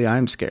frankly,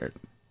 I'm scared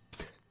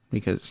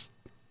because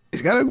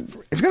he's got a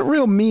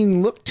real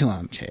mean look to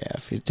him,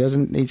 JF.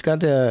 He's got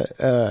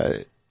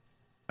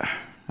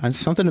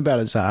something about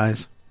his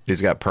eyes.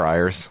 He's got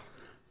priors.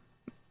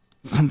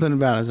 Something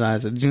about his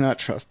eyes. I do not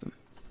trust him.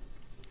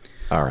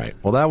 All right.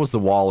 Well, that was the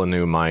wall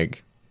anew,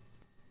 Mike.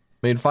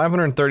 Made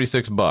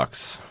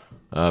 $536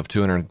 of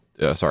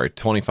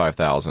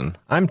 25,000.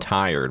 I'm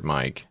tired,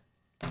 Mike.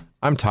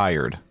 I'm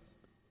tired.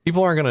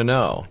 People aren't going to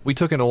know. We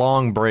took a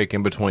long break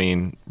in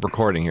between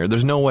recording here.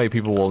 There's no way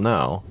people will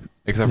know,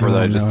 except for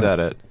that I just said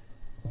it.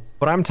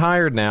 But I'm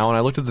tired now, and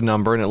I looked at the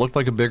number, and it looked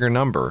like a bigger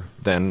number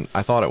than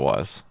I thought it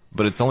was.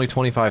 But it's only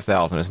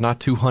 25,000. It's not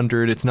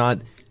 200. It's not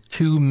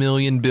 2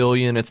 million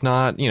billion. It's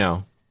not, you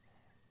know.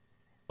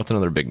 What's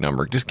another big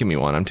number? Just give me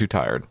one. I'm too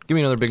tired. Give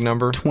me another big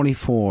number.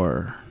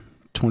 24,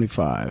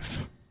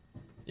 25.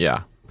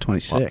 Yeah.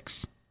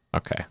 26. Well,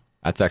 okay.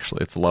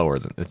 It's lower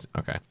than it's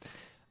okay.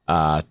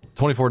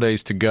 24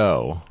 days to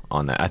go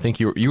on that. I think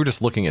you were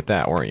just looking at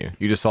that, weren't you?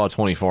 You just saw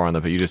 24 on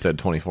the page. You just said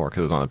 24 because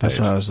it was on the page. That's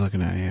what I was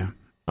looking at, yeah.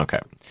 Okay.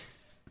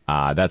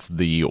 That's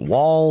the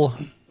wall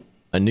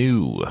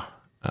anew.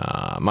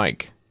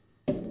 Mike,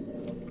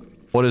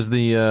 what is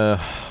the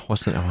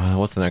what's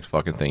the next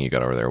fucking thing you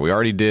got over there?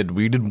 We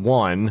did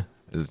one.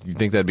 You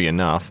think that'd be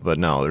enough, but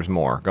no, there's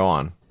more. Go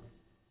on.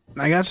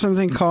 I got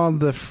something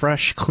called the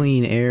Fresh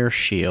Clean Air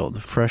Shield.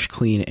 The Fresh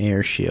Clean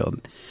Air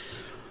Shield.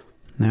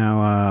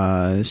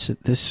 Now, this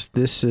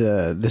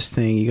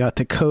thing, you got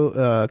the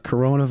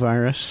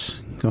coronavirus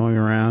going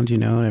around, you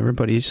know, and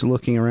everybody's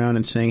looking around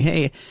and saying,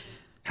 "Hey,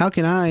 how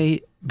can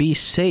I be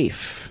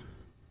safe?"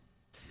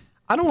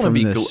 I don't want to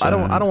be. I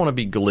don't want to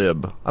be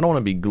glib. I don't want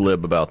to be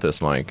glib about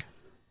this, Mike.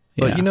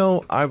 But you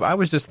know, I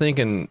was just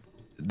thinking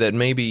that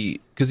maybe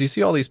because you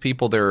see all these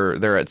people,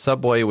 they're at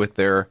Subway with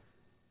their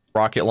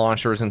rocket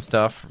launchers and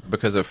stuff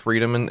because of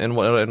freedom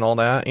and all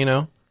that, you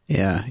know.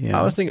 Yeah.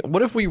 I was thinking,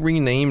 what if we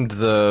renamed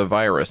the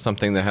virus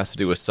something that has to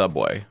do with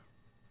Subway?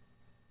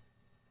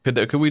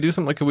 Could we do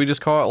something? Like, could we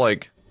just call it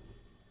like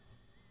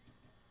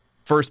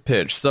first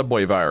pitch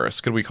Subway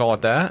virus? Could we call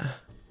it that?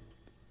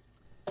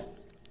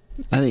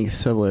 I think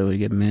Subway would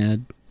get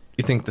mad.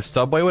 You think the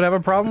Subway would have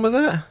a problem with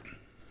that?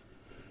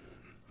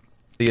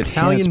 The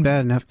Italian... Yeah, it's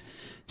bad enough.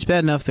 It's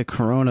bad enough the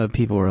Corona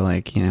people were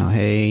like, you know,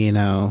 hey, you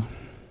know...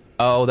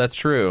 Oh, that's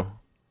true.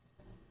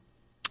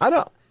 I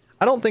don't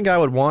think I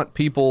would want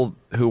people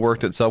who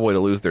worked at Subway to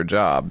lose their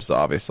jobs,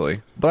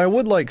 obviously. But I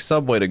would like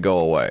Subway to go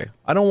away.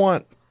 I don't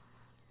want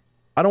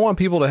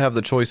people to have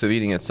the choice of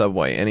eating at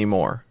Subway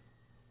anymore.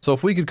 So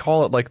if we could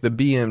call it like the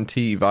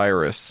BMT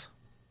virus...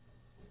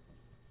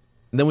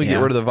 Then we get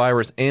rid of the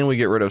virus and we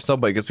get rid of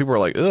Subway because people are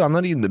like, "Ugh, I'm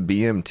not eating the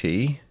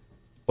BMT.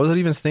 What does that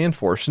even stand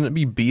for? Shouldn't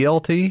it be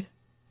BLT?"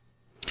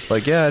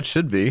 Like, yeah, it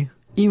should be.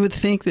 You would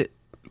think that,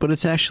 but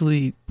it's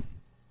actually...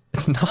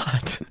 It's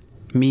not.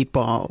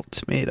 Meatball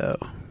tomato,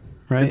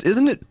 right?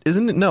 Isn't it?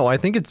 No, I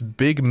think it's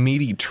Big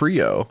Meaty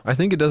Trio. I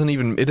think it doesn't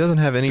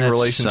have any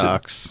relation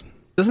sucks.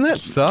 Doesn't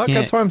that suck?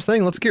 That's why I'm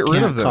saying let's get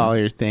rid of them. Call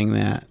your thing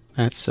that.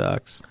 That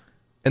sucks.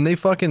 And they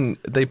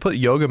put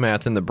yoga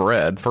mats in the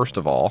bread, first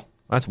of all.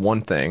 That's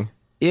one thing.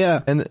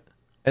 Yeah. And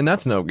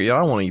that's no good. I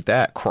don't want to eat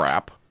that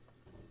crap.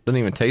 Doesn't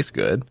even taste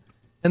good.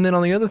 And then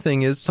on the other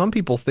thing is some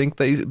people think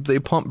they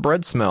pump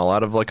bread smell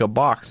out of like a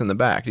box in the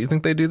back. Do you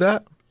think they do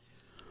that?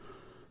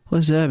 What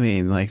does that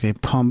mean? Like they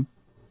pump,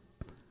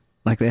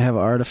 like they have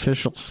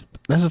artificial...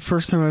 That's the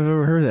first time I've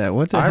ever heard that.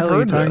 What the hell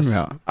are you talking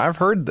about? I've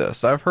heard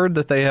this. I've heard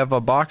that they have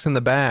a box in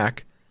the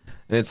back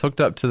and it's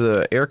hooked up to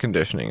the air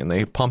conditioning and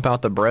they pump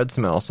out the bread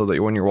smell so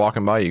that when you're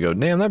walking by you go,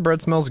 "Damn, that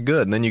bread smells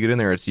good." And then you get in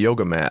there, it's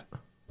yoga mat.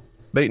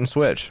 Bait and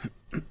switch.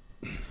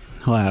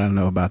 Well, I don't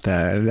know about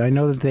that. I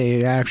know that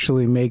they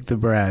actually make the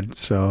bread,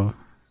 so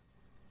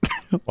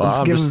well,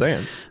 I'm just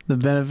saying the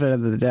benefit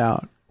of the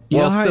doubt. You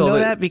well, know how still, I know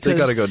that? Because they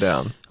got to go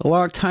down. A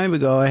long time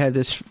ago,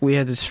 we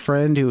had this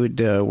friend who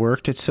had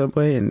worked at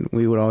Subway, and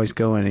we would always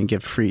go in and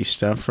get free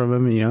stuff from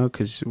him, you know,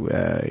 because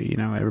you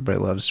know, everybody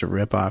loves to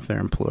rip off their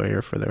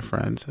employer for their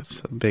friends. It's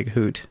a big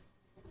hoot.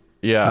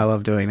 Yeah, I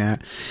love doing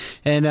that,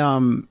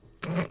 and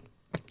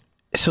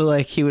so,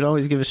 like, he would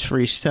always give us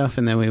free stuff,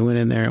 and then we went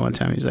in there, and one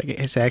time he's like,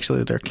 "It's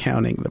actually they're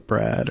counting the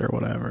bread or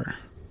whatever."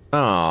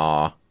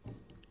 Aw.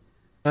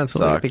 That so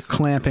sucks. they're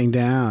clamping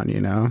down,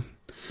 you know?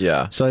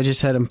 Yeah. So I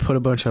just had him put a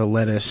bunch of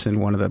lettuce in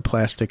one of the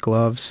plastic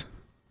gloves.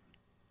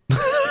 And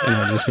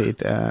I just ate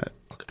that.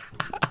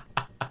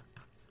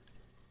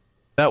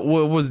 That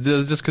was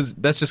just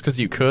because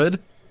you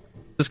could?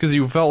 Just because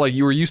you felt like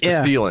you were used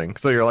to stealing.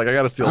 So you're like, I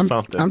got to steal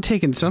something. I'm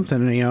taking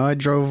something. I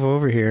drove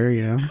over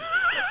here,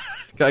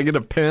 Can I get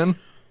a pen?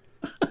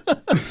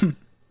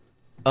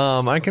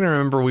 I can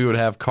remember we would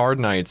have card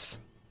nights.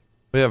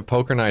 We'd have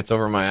poker nights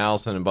over at my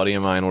house, and a buddy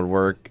of mine would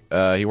work.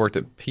 He worked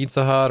at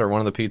Pizza Hut or one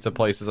of the pizza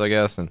places, I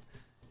guess. And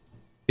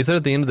he said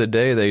at the end of the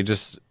day,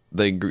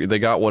 they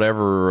got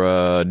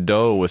whatever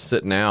dough was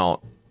sitting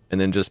out,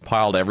 and then just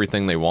piled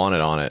everything they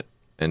wanted on it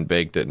and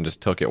baked it and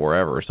just took it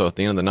wherever. So at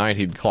the end of the night,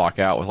 he'd clock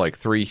out with like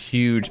 3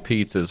 huge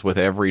pizzas with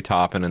every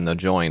topping in the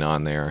joint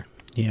on there.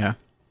 Yeah.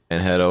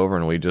 And head over,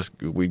 and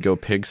we'd go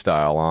pig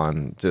style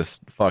on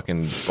just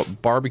fucking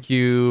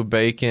barbecue,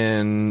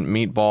 bacon,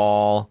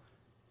 meatball,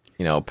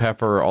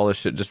 pepper, all this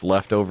shit, just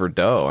leftover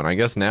dough. And I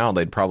guess now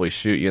they'd probably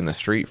shoot you in the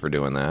street for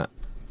doing that.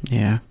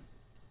 Yeah.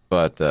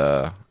 But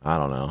I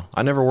don't know.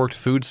 I never worked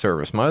food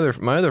service. My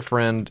other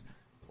friend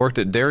worked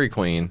at Dairy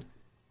Queen,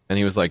 and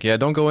he was like, "Yeah,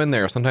 don't go in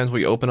there. Sometimes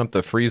we open up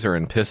the freezer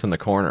and piss in the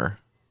corner."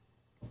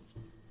 I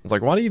was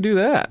like, "Why do you do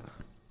that?" I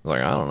was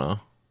like, "I don't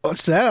know."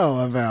 What's that all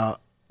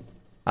about?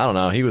 I don't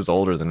know. He was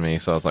older than me,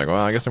 so I was like, well,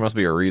 I guess there must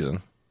be a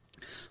reason.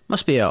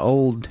 Must be an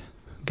old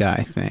guy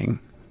thing.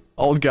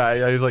 Old guy.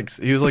 Yeah, he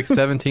was like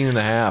 17 and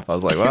a half. I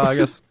was like, well, I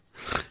guess.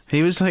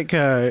 He was like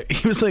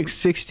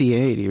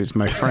 68. He was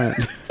my friend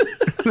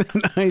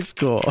in high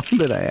school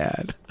that I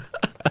had.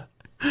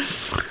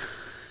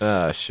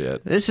 Ah,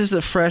 shit. This is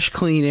the fresh,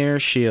 clean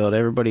air shield.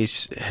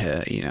 Everybody's,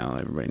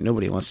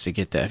 nobody wants to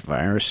get that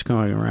virus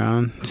going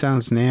around.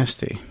 Sounds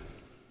nasty.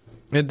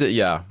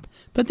 Yeah.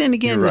 But then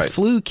again, You're the right.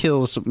 flu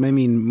kills,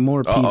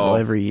 more people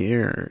every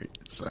year.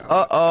 So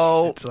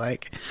It's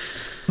like...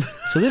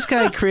 So this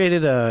guy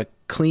created a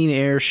clean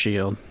air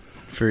shield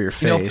for your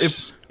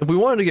face. If we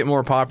wanted to get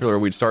more popular,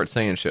 we'd start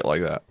saying shit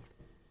like that.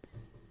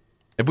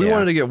 If we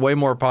wanted to get way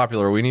more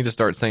popular, we need to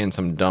start saying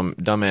some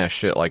dumbass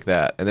shit like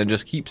that. And then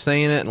just keep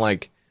saying it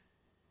and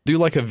do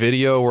like a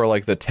video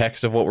where the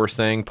text of what we're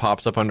saying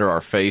pops up under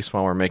our face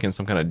while we're making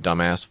some kind of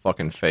dumbass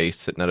fucking face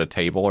sitting at a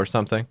table or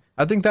something.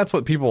 I think that's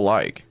what people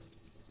like.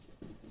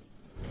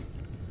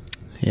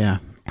 Yeah.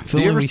 I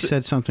feel like we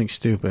said something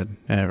stupid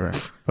ever,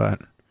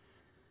 but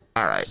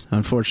all right.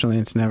 Unfortunately,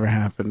 it's never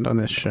happened on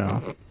this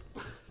show.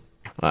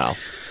 Wow.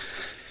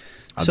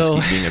 I'll just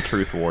keep being a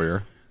truth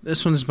warrior.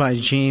 This one's by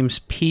James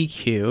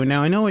PQ.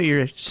 Now, I know what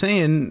you're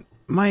saying,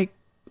 Mike.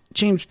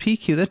 James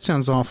PQ, that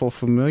sounds awful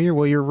familiar.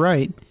 Well, you're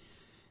right.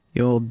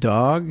 You old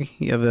dog.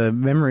 You have a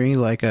memory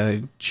like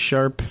a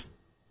sharp,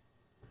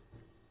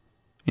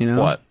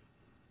 What?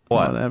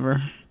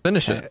 Whatever.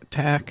 Finish it.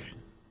 Tack.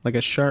 Like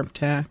a sharp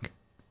tack.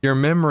 Your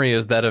memory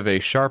is that of a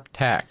sharp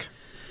tack.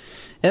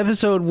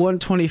 Episode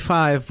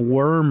 125,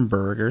 Worm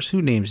Burgers.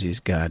 Who names these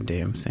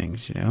goddamn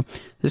things,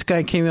 This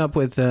guy came up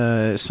with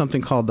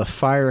something called the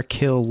Fire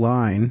Kill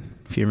Line,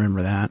 if you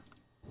remember that.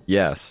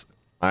 Yes,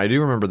 I do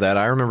remember that.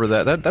 I remember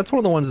that. That's one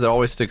of the ones that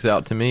always sticks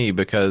out to me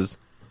because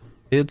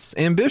it's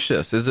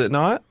ambitious, is it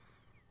not?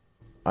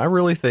 I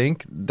really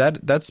think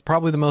that's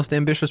probably the most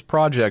ambitious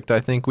project I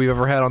think we've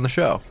ever had on the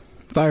show.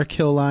 Fire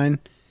Kill Line.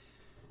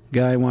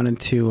 Guy wanted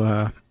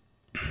to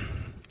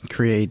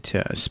create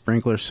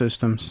sprinkler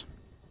systems.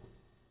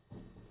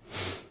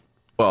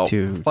 Well,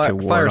 to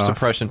fire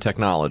suppression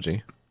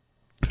technology.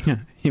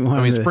 He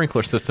wanted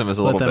sprinkler system is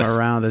a little bit let them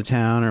around the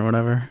town or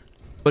whatever.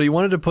 But he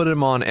wanted to put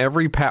them on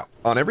every power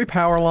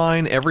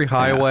line, every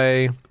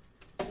highway,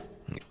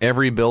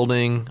 every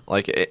building,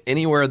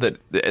 anywhere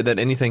that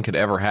anything could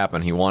ever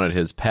happen. He wanted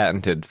his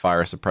patented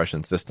fire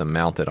suppression system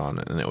mounted on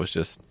it, and it was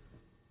just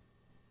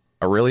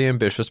a really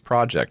ambitious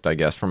project, I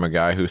guess, from a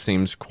guy who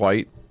seems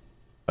quite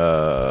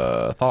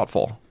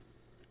thoughtful.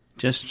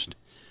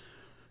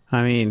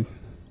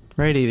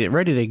 Ready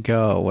to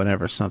go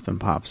whenever something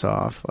pops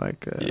off.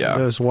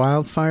 Those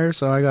wildfires.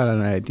 So I got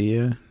an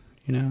idea,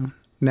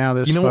 Now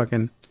this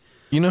fucking...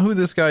 You know who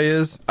this guy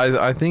is?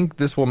 I think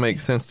this will make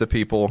sense to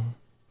people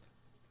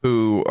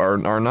who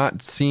are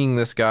not seeing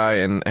this guy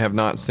and have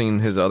not seen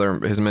his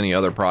many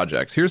other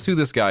projects. Here's who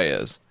this guy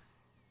is.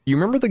 You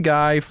remember the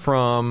guy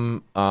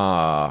from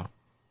what's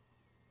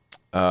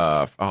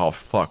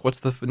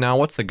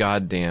the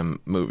goddamn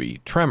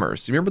movie?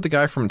 Tremors. You remember the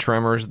guy from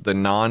Tremors, the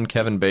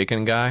non-Kevin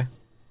Bacon guy?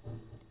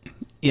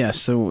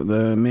 Yes, so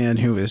the man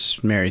who is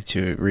married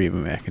to Reba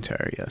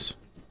McEntire, yes.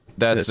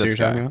 That's this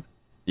guy.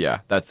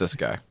 Yeah, that's this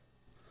guy.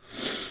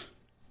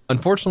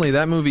 Unfortunately,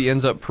 that movie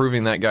ends up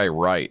proving that guy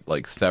right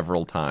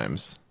several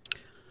times.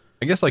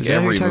 I guess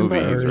every movie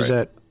he's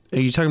right. Are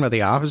you talking about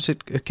the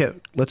opposite? Okay,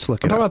 let's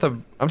look at it.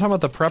 I'm talking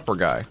about the prepper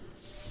guy.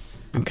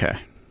 Okay.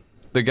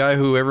 The guy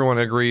who everyone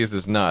agrees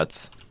is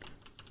nuts.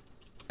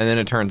 And then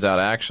it turns out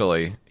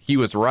actually he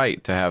was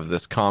right to have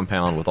this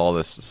compound with all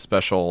this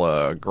special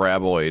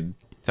graboid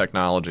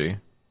technology,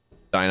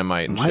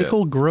 dynamite and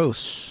Michael shit.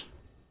 Gross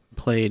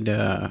played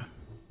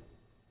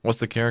what's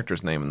the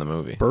character's name in the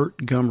movie? Burt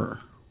Gummer.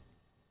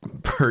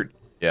 Burt.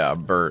 Yeah,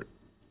 Burt.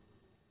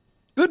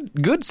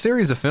 Good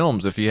series of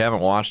films if you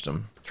haven't watched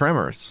them.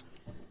 Tremors.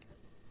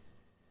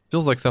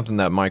 Feels like something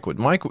that Mike would.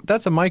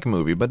 That's a Mike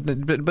movie,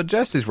 but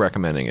Jesse's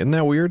recommending it. Isn't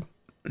that weird?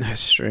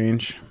 That's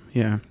strange.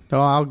 Yeah. Oh,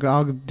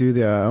 I'll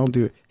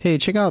do. Hey,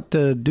 check out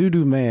the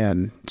Doo-Doo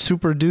Man,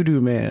 Super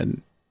Doo-Doo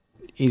Man.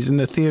 He's in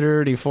the theater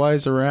and he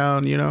flies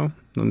around. You know,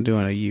 I'm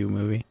doing a You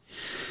movie.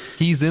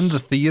 He's in the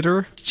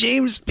theater.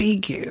 James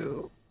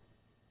PQ.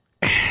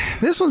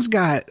 This one's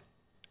got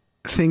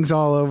things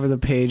all over the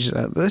page.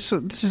 This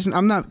is.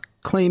 I'm not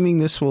claiming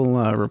this will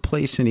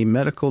replace any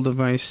medical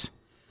device.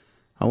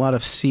 A lot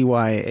of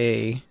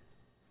CYA,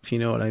 if you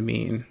know what I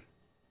mean.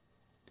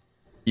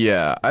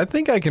 Yeah, I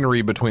think I can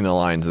read between the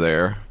lines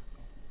there.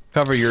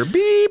 Cover your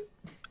beep.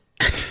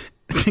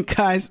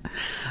 Guys,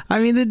 I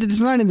mean, the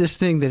design of this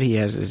thing that he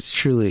has is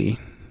truly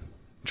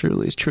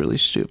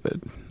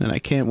stupid, and I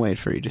can't wait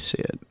for you to see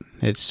it.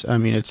 It's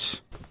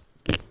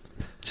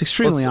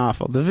extremely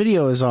awful. The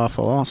video is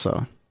awful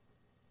also.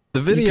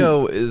 The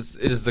video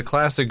is the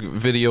classic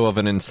video of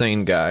an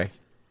insane guy.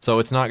 So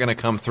it's not going to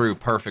come through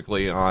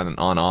perfectly on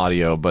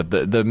audio, but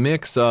the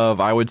mix of,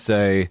 I would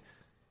say,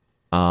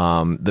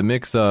 the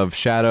mix of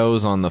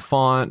shadows on the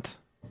font,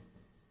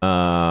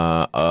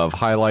 of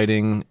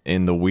highlighting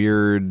in the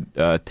weird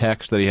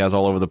text that he has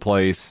all over the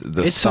place,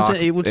 the stock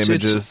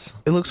images.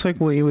 It looks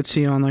like what you would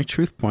see on like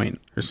Truth Point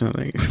or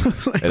something.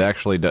 It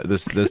actually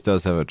does. This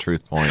does have a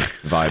Truth Point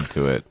vibe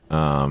to it.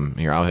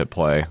 Here, I'll hit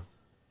play.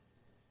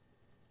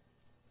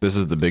 This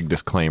is the big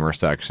disclaimer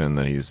section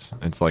that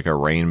it's like a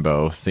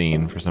rainbow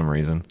scene for some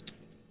reason.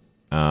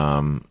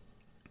 And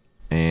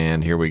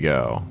here we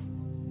go.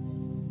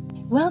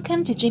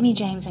 Welcome to Jimmy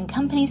James and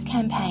Company's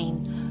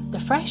campaign, the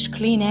Fresh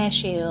Clean Air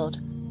Shield.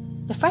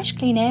 The Fresh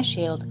Clean Air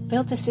Shield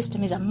filter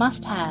system is a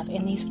must-have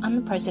in these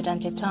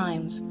unprecedented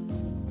times.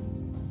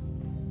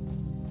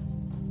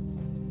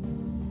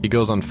 He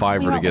goes on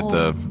Fiverr to get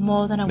the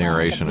more than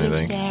narration, I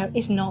think. Air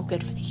is not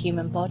good for the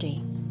human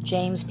body.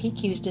 James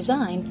PQ's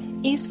design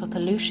is for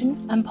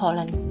pollution and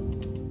pollen.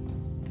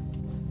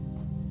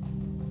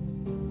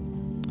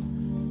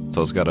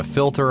 So it's got a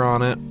filter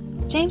on it.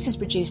 James has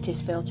produced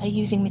his filter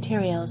using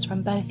materials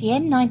from both the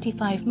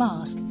N95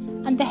 mask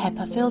and the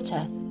HEPA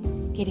filter,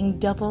 getting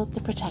double the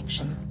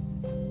protection.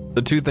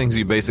 The two things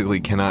you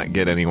basically cannot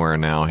get anywhere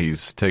now,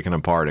 he's taken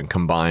apart and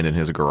combined in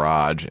his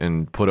garage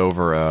and put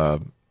over a...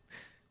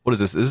 What is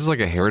this? This is like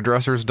a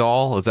hairdresser's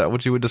doll? Is that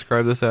what you would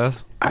describe this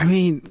as? I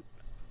mean...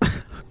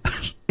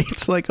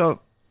 It's like a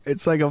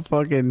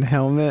fucking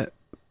helmet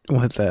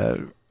with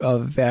a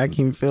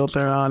vacuum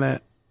filter on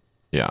it.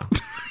 Yeah.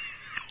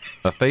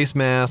 A face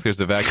mask, there's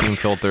a vacuum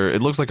filter.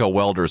 It looks like a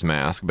welder's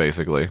mask,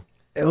 basically.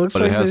 It looks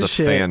but like it has a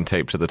shit. fan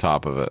taped to the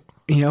top of it.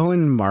 You know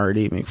when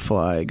Marty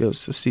McFly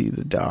goes to see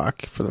the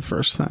doc for the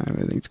first time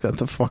and he's got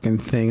the fucking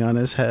thing on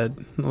his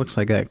head? It looks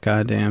like that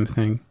goddamn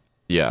thing.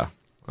 Yeah.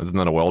 Isn't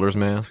that a welder's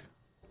mask?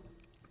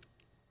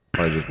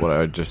 What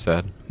I just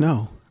said?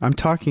 No. I'm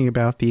talking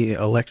about the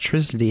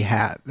electricity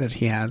hat that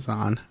he has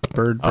on.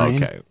 Bird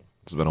brain. Okay.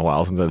 It's been a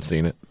while since I've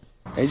seen it.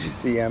 As you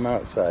see, I'm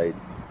outside.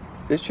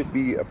 This should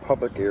be a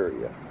public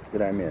area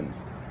that I'm in.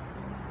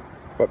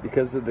 But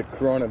because of the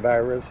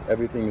coronavirus,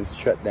 everything is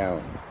shut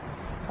down.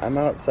 I'm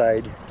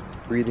outside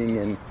breathing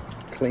in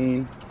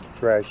clean,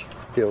 fresh,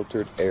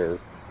 filtered air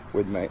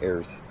with my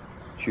air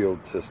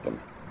shield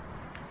system.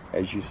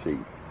 As you see.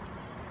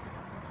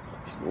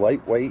 It's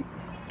lightweight,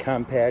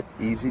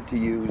 compact, easy to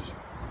use.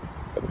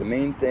 But the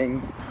main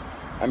thing,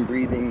 I'm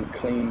breathing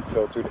clean,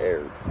 filtered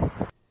air.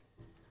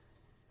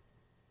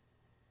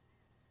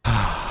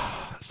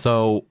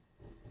 So,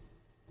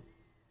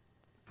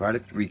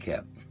 product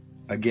recap.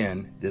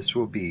 Again, this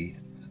will be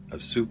a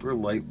super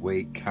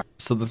lightweight.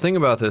 So the thing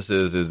about this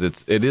is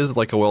it is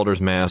like a welder's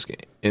mask,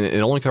 and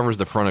it only covers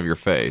the front of your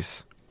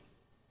face.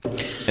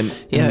 And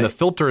the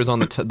filter is on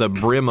the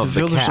brim of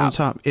the cap. The filter's on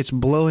top. It's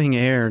blowing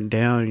air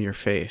down your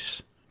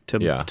face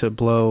to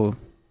blow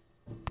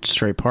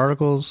stray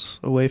particles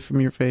away from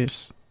your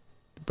face,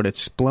 but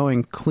it's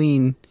blowing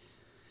clean,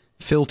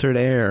 filtered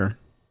air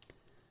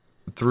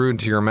through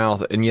into your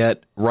mouth, and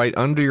yet right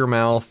under your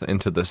mouth and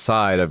to the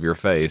side of your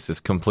face is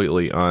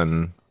completely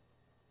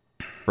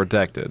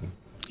unprotected.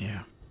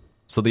 Yeah.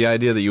 So the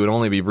idea that you would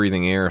only be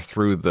breathing air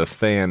through the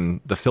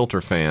fan, the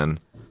filter fan,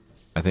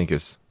 I think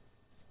is...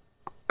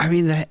 I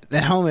mean,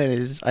 the helmet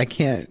is, I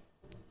can't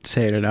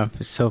say it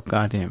enough, it's so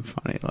goddamn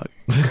funny looking.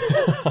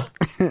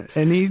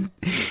 And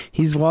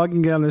he's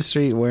walking down the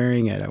street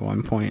wearing it at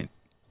one point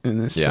in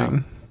this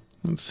thing.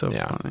 It's so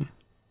funny.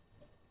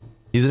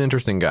 He's an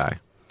interesting guy.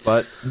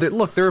 But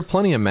look, there are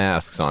plenty of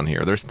masks on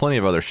here. There's plenty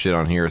of other shit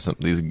on here.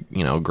 These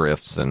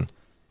grifts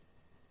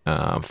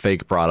and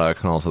fake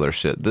products and all this other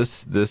shit.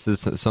 This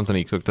is something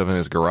he cooked up in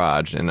his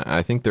garage, and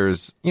I think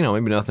there's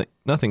maybe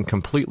nothing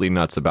completely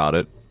nuts about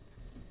it,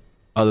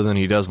 other than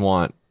he does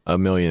want $1.5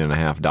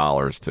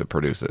 million to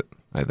produce it.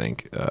 I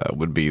think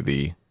would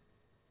be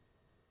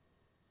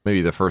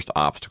maybe the first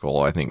obstacle,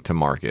 I think, to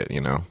market.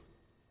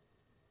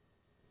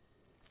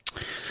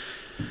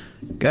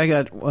 Guy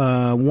got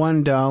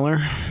 $1,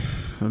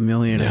 $1.5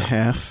 million.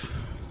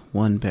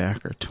 one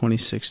backer,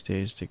 26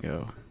 days to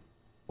go.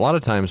 A lot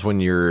of times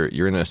when you're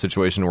in a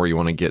situation where you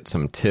want to get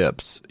some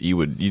tips,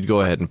 you'd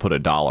go ahead and put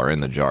 $1 in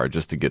the jar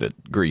just to get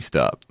it greased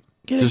up,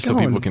 just so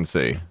people can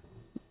see.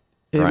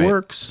 It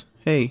works.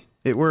 Hey,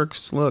 it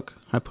works. Look,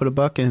 I put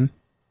 $1 in.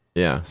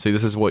 Yeah. See,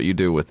 this is what you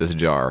do with this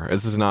jar.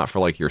 This is not for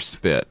like your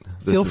spit.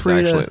 This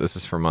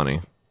is for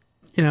money.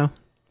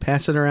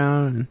 Pass it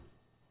around. And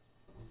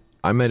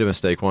I made a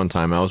mistake one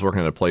time. I was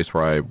working at a place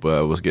where I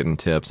was getting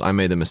tips. I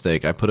made the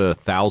mistake. I put a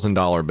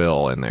 $1,000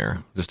 bill in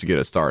there just to get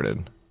it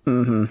started.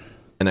 Mm-hmm.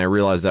 And I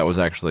realized that was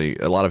actually,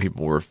 a lot of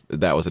people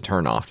that was a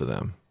turn off to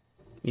them.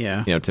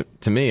 Yeah.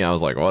 To me, I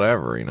was like,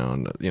 whatever,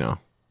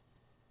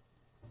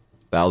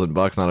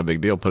 $1,000, not a big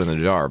deal, put it in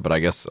the jar. But I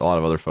guess a lot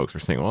of other folks are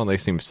saying, well, they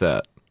seem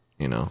set,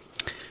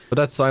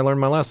 But I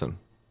learned my lesson.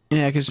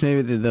 Yeah, because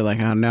maybe they're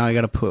like, oh, now I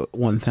got to put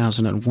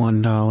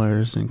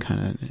 $1,001 and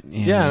kind of...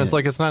 Yeah, and it's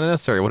like, it's not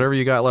necessary. Whatever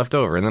you got left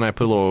over. And then I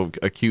put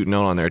a cute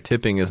note on there.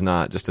 Tipping is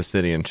not just a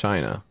city in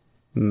China.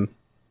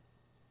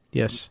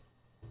 Yes.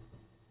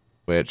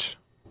 Which...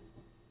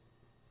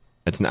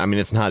 It's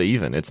not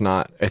even that.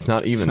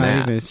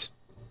 It's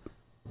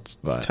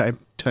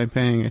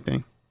Taiping, I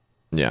think.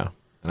 Yeah,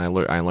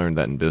 and I learned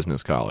that in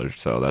business college,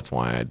 so that's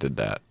why I did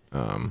that.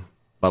 But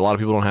a lot of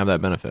people don't have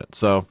that benefit.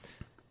 So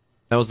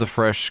that was the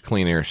fresh,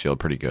 clean air shield,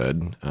 pretty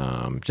good.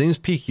 James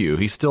PQ,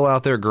 he's still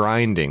out there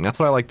grinding. That's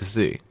what I like to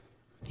see.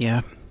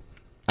 Yeah,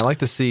 I like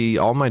to see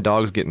all my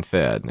dogs getting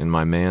fed, and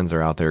my mans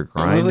are out there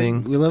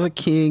grinding. We love a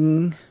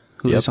king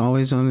who is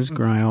always on his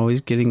grind,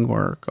 always getting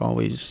work,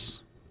 always.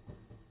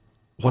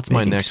 What's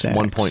my next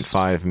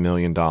 $1.5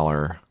 million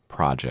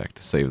project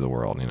to save the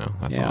world?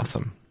 That's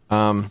awesome.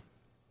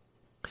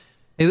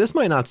 Hey, this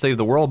might not save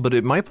the world, but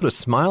it might put a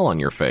smile on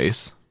your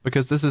face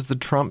because this is the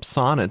Trump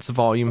Sonnets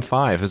Volume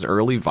 5, his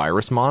early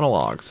virus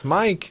monologues.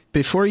 Mike,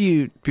 before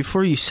you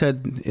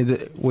said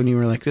it, when you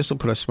were like, "This will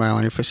put a smile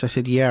on your face," I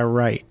said, "Yeah,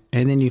 right,"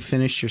 and then you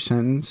finished your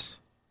sentence,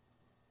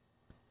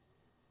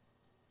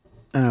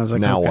 and I was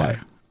like, "Now okay. what?"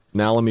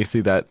 Now let me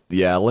see that.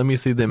 Yeah, let me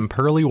see them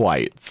pearly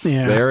whites.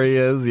 Yeah. There he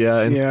is.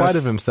 Yeah, in spite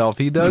of himself,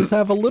 he does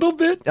have a little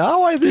bit.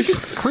 Oh, I think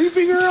it's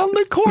creeping around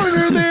the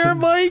corner there,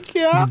 Mike.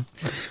 Yeah.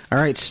 All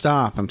right,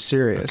 stop. I'm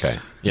serious. Okay.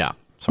 Yeah.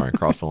 Sorry,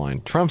 cross the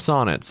line. Trump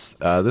Sonnets.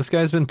 This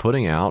guy's been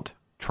putting out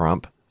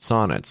Trump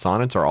Sonnets.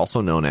 Sonnets are also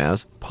known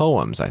as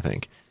poems, I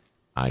think.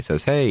 He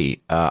says, hey,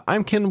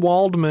 I'm Ken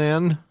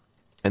Waldman.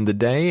 And the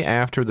day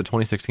after the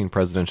 2016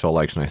 presidential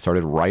election, I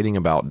started writing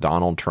about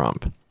Donald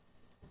Trump.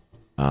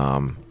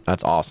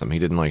 That's awesome. He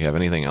didn't have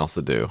anything else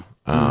to do.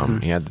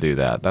 He had to do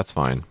that. That's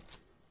fine.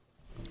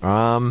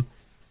 A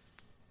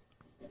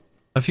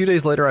few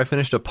days later, I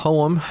finished a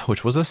poem,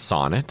 which was a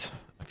sonnet.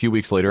 A few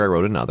weeks later, I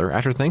wrote another.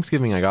 After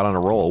Thanksgiving, I got on a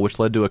roll, which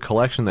led to a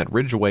collection that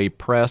Ridgeway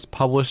Press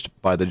published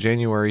by the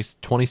January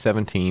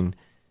 2017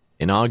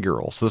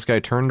 inaugural. So this guy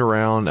turned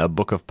around a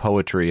book of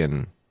poetry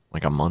in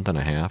a month and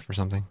a half or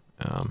something.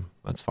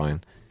 That's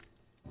fine.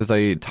 Because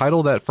they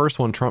titled that first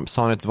one Trump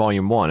Sonnets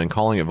Volume 1, and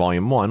calling it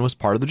Volume 1 was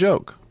part of the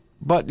joke.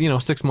 But,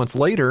 6 months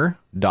later,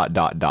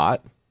 I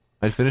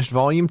finished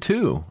Volume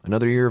 2.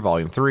 Another year,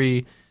 Volume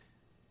 3.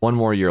 One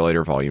more year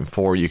later, Volume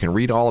 4. You can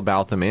read all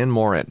about them and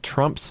more at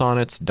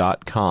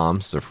trumpsonnets.com.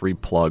 It's a free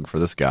plug for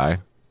this guy.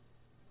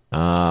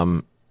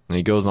 And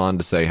he goes on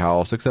to say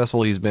how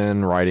successful he's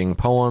been writing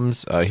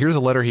poems. Here's a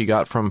letter he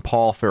got from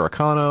Paul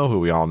Farrakano, who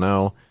we all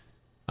know.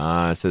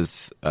 It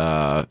says,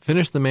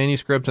 finished the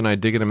manuscript and I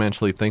dig it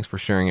immensely. Thanks for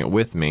sharing it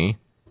with me.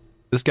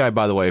 This guy,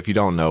 by the way, if you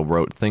don't know,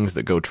 wrote Things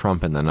That Go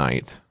Trump in the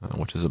Night,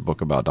 which is a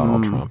book about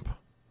Donald Trump.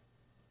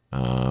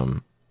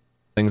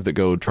 Things That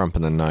Go Trump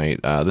in the Night.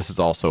 This is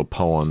also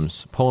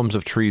poems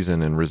of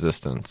treason and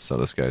resistance.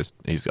 So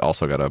he's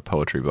also got a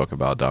poetry book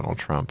about Donald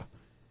Trump.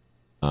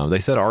 They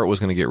said art was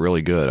going to get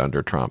really good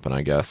under Trump, and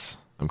I guess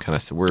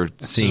we're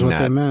seeing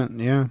that they meant,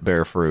 yeah.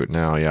 bear fruit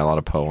now. Yeah, a lot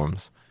of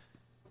poems.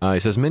 He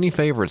says, many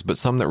favorites, but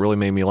some that really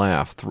made me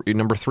laugh.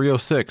 Number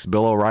 306,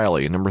 Bill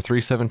O'Reilly. Number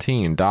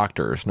 317,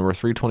 Doctors. Number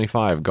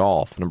 325,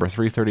 Golf. Number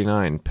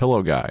 339,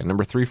 Pillow Guy.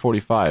 Number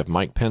 345,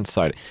 Mike Pence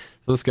side.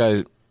 So this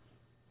guy,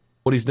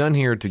 what he's done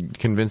here to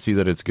convince you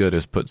that it's good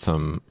is put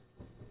some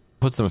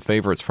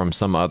favorites from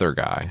some other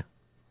guy,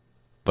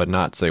 but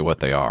not say what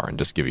they are and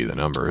just give you the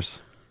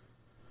numbers.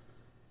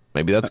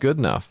 Maybe that's good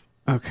enough.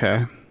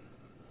 Okay.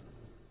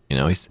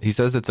 He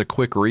says it's a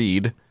quick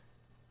read,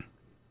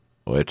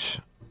 which...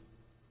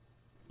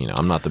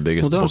 I'm not the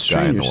biggest book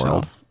guy in the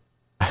world.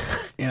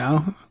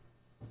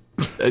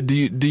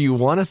 Do you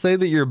want to say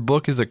that your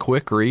book is a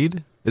quick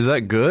read? Is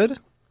that good?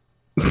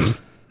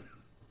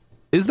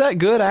 Is that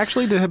good,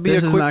 actually, to be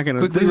this a is quick not gonna,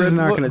 quickly This is read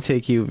not book? going to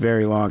take you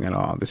very long at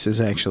all. This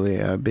is actually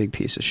a big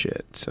piece of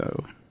shit.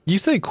 So you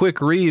say quick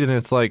read, and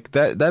it's like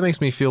that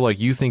makes me feel like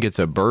you think it's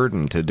a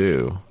burden to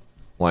do.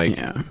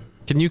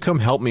 Can you come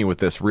help me with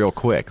this real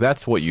quick?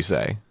 That's what you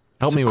say.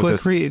 Help me with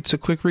this. It's a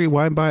quick read.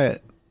 Why buy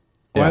it?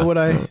 Why would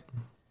I?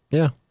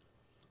 Yeah.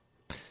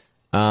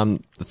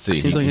 Let's see.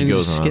 Seems like I need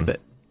to skip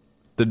it.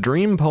 The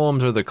dream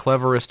poems are the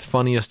cleverest,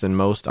 funniest, and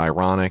most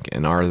ironic,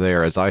 and are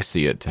there, as I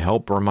see it, to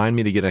help remind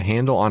me to get a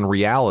handle on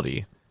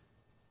reality.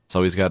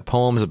 So he's got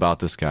poems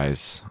about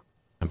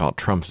about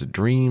Trump's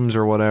dreams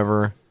or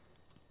whatever.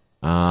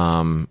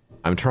 I'm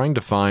trying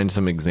to find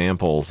some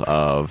examples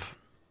of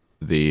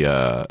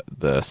the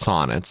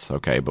sonnets.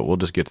 Okay, but we'll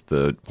just get to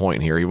the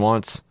point here. He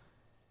wants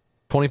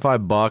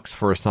 $25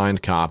 for a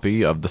signed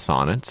copy of the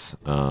sonnets.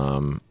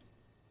 And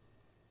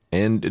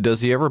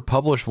does he ever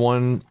publish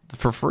one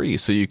for free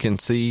so you can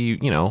see,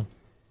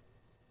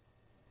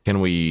 can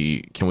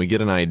we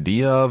get an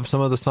idea of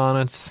some of the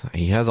sonnets?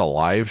 He has a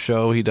live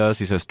show he does.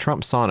 He says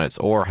Trump Sonnets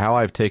or How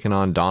I've Taken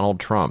on Donald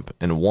Trump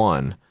and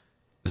Won.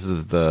 This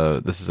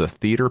is a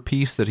theater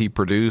piece that he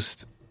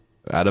produced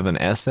out of an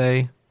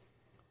essay.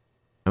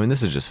 I mean,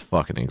 this is just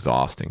fucking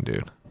exhausting,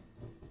 dude.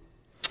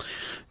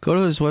 Go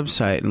to his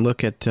website and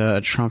look at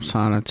Trump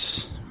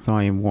Sonnets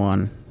Volume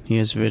 1. He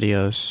has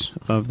videos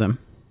of them.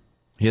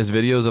 He has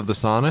videos of the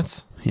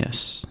sonnets?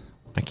 Yes.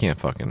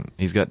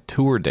 He's got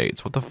tour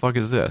dates. What the fuck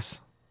is this?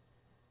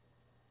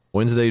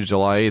 Wednesday,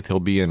 July 8th, he'll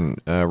be in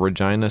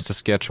Regina,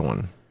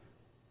 Saskatchewan.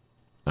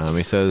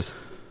 He says,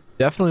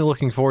 definitely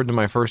looking forward to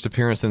my first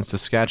appearance in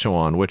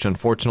Saskatchewan, which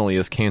unfortunately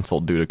is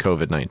canceled due to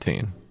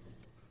COVID-19.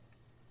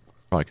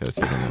 Probably could have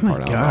taken that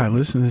part out. God,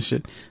 listen to this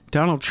shit.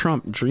 Donald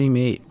Trump, Dream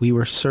 8. We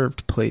were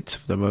served plates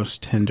of the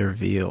most tender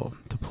veal.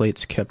 The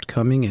plates kept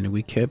coming and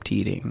we kept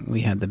eating.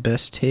 We had the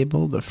best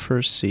table, the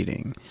first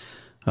seating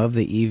of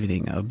the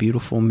evening, a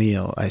beautiful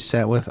meal. I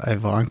sat with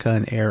Ivanka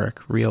and Eric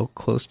real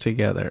close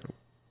together.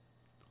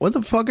 What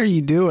the fuck are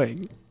you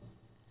doing?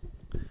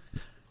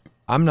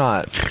 I'm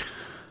not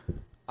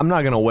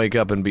going to wake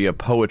up and be a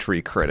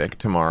poetry critic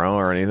tomorrow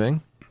or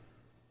anything.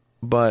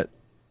 But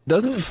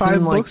doesn't it seem like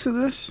 5 books of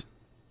this?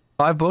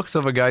 5 books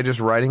of a guy just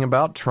writing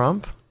about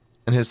Trump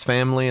and his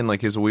family and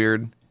like his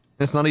weird...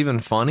 It's not even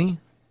funny.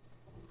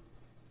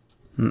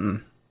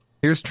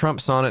 Here's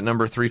Trump sonnet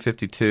number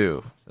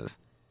 352. It says,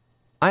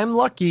 I am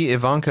lucky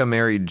Ivanka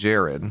married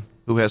Jared,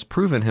 who has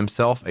proven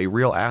himself a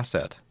real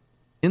asset.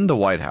 In the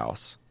White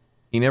House,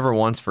 he never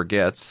once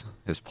forgets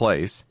his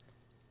place,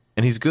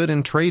 and he's good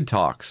in trade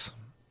talks.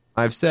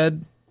 I've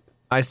said,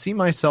 I see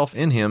myself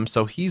in him,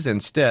 so he's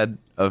instead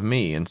of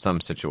me in some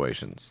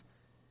situations.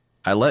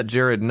 I let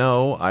Jared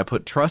know I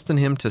put trust in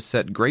him to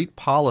set great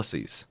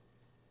policies.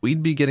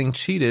 We'd be getting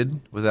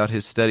cheated without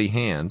his steady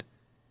hand,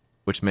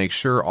 which makes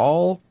sure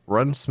all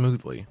runs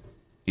smoothly.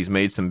 He's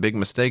made some big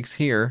mistakes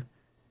here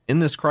in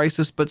this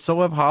crisis, but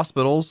so have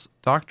hospitals,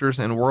 doctors,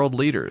 and world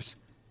leaders.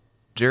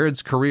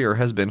 Jared's career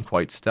has been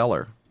quite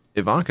stellar.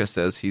 Ivanka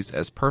says he's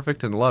as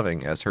perfect and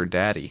loving as her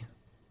daddy.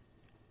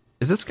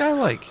 Is this guy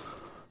like...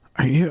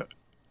 Are you...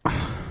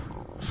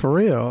 For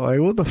real? Like,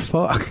 what the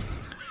fuck?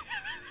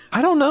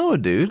 I don't know,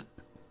 dude.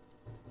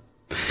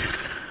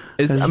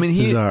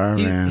 Bizarre,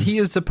 man. He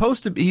is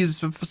he's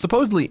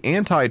supposedly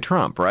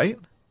anti-Trump, right?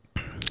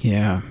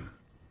 Yeah.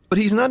 But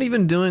he's not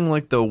even doing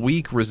like the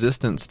weak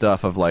resistant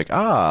stuff of like,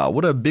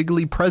 what a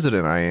bigly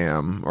president I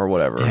am or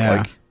whatever. Yeah.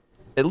 Like,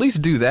 at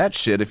least do that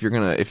shit if you're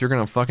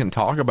gonna fucking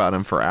talk about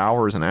him for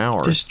hours and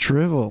hours. Just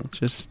drivel.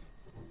 This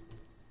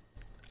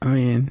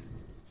might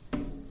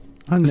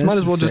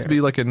as well just be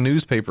like a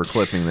newspaper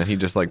clipping that he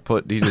just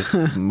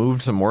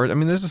moved some words. I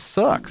mean, this just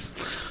sucks.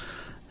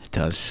 It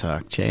does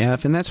suck,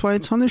 JF, and that's why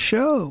it's on the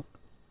show.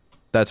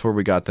 That's where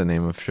we got the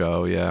name of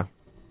show, yeah.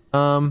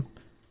 I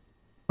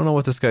don't know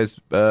what this guy's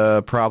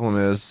problem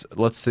is.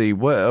 Let's see.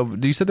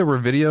 What you said there were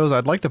videos?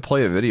 I'd like to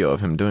play a video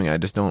of him doing it. I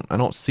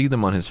don't see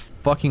them on his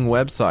fucking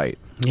website.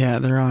 Yeah,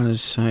 they're on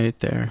his site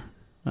there.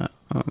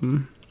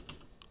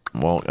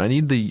 Well, I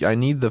need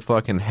the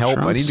fucking help.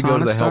 I need to go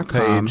to the help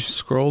page.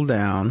 Scroll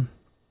down.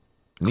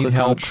 Need Click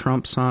help. on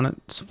Trump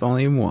Sonnets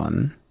Volume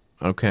 1.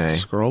 Okay.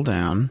 Scroll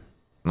down.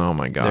 Oh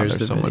my God,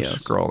 there's so much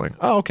scrolling.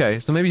 Oh, okay.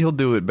 So maybe he'll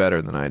do it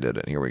better than I did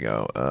it. Here we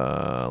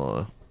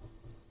go.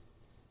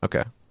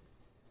 Okay.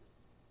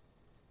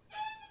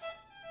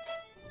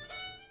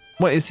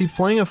 What, is he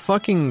playing a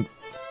fucking...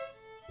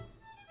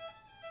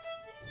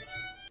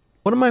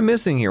 What am I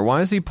missing here?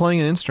 Why is he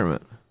playing an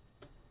instrument?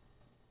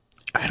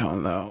 I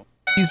don't know.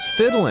 He's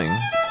fiddling.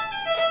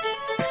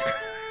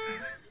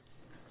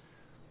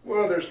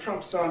 Well, there's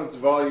Trump Sonnets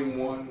Volume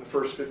 1, the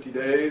first 50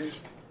 days.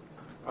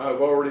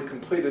 I've already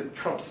completed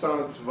Trump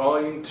Sonnets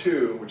Volume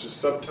 2, which is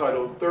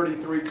subtitled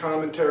 33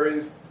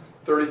 Commentaries,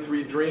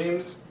 33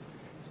 Dreams.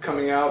 It's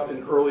coming out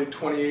in early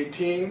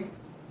 2018,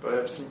 but I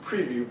have some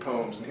preview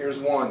poems, and here's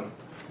one.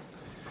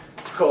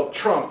 It's called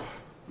Trump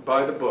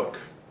by the Book.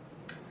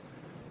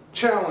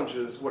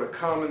 Challenges what a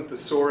common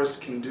thesaurus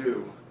can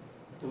do.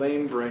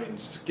 Lame-brained,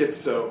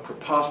 schizo,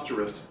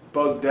 preposterous,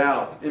 bugged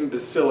out,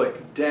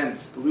 imbecilic,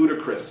 dense,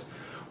 ludicrous,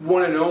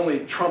 one and only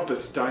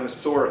Trumpus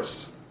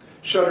dinosaurus.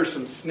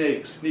 Shuddersome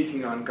snake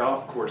sneaking on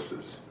golf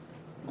courses.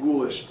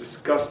 Ghoulish,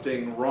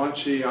 disgusting,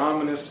 raunchy,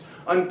 ominous,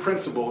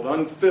 unprincipled,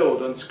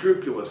 unfilled,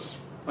 unscrupulous,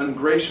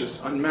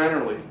 ungracious,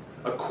 unmannerly,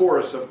 a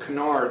chorus of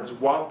canards,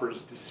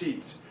 whoppers,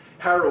 deceits,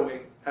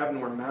 harrowing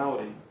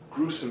abnormality,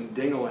 gruesome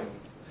dingling.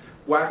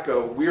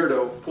 Wacko,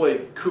 weirdo,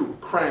 flake,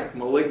 kook, crank,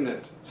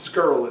 malignant,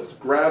 scurrilous,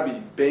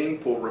 grabby,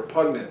 baneful,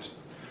 repugnant.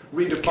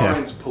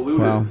 Redefines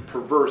polluted,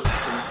 perverse,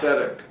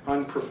 synthetic,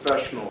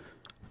 unprofessional.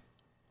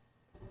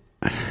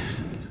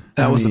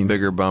 That was a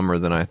bigger bummer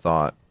than I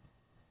thought.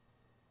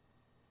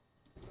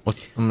 I'm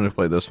going to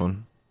play this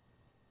one.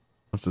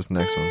 What's this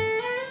next one?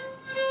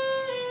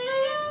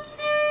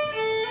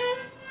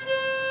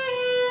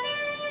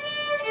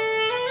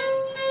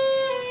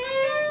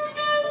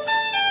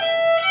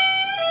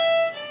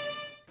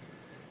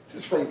 This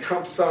is from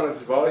Trump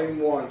Sonnets, Volume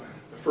 1,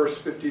 The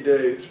First 50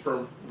 Days,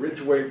 from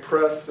Ridgeway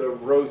Press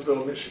of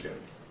Roseville, Michigan.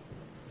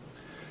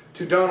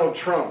 To Donald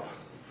Trump,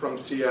 from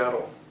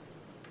Seattle.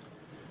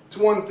 It's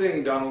one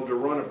thing, Donald, to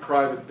run a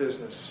private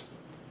business.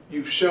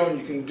 You've shown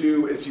you can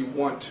do as you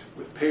want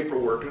with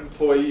paperwork and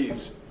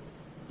employees.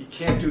 You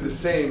can't do the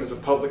same as a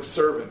public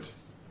servant.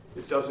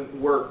 It doesn't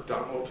work,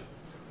 Donald.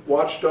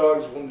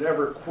 Watchdogs will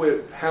never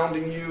quit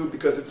hounding you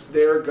because it's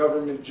their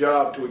government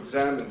job to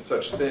examine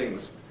such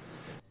things.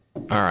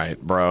 All right,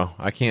 bro.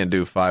 I can't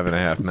do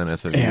 5.5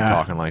 minutes of you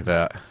talking like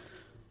that.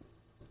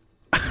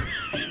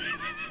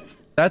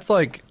 That's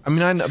like, I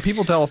mean,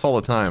 people tell us all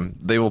the time,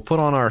 they will put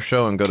on our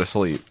show and go to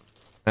sleep.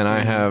 And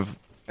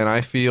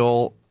I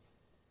feel,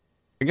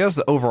 I guess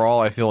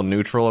overall I feel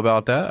neutral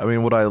about that. I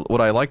mean, would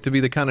I like to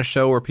be the kind of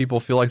show where people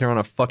feel like they're on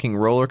a fucking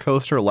roller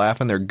coaster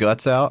laughing their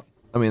guts out?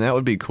 I mean, that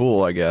would be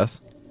cool, I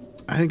guess.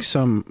 I think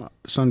some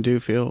do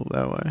feel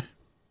that way.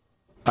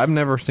 I've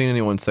never seen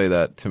anyone say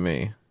that to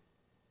me.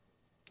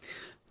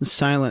 The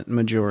silent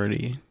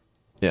majority.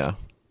 Yeah.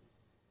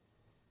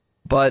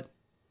 But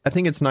I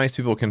think it's nice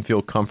people can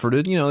feel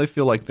comforted. You know, they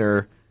feel like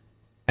they're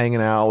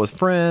hanging out with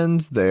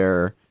friends.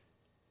 They're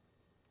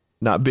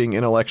not being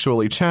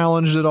intellectually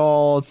challenged at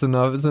all. It's a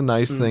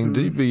nice thing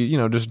to be, you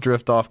know, just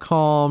drift off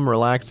calm,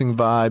 relaxing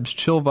vibes,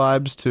 chill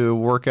vibes to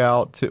work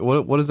out.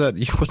 What is that?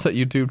 What's that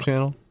YouTube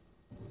channel?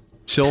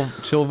 Chill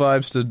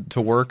vibes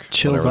to work.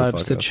 Chill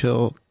vibes to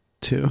chill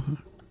too.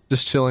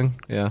 Just chilling.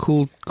 Yeah.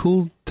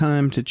 Cool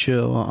time to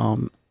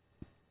chill.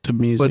 To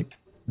music. But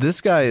this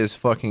guy is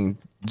fucking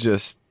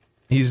just.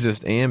 He's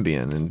just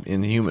Ambien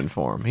in human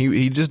form.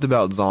 He just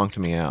about zonked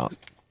me out.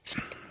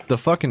 The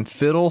fucking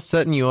fiddle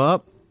setting you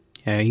up.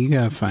 Yeah, you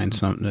gotta find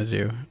something to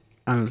do.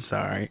 I'm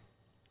sorry.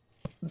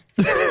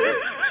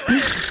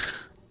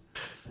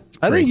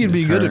 I think you'd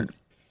be good at.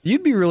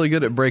 You'd be really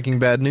good at breaking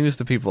bad news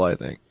to people, I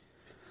think.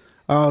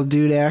 Oh,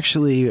 dude,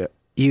 actually,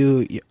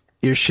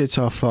 your shit's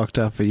all fucked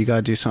up, but you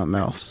gotta do something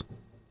else.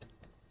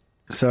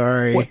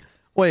 Sorry.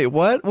 Wait,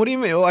 what? What do you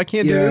mean? Oh, I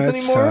can't do this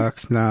anymore? It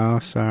sucks. No,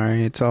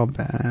 sorry. It's all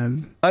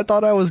bad. I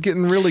thought I was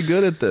getting really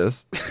good at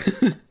this.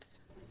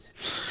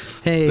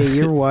 Hey,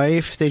 your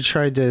wife, they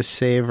tried to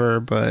save her,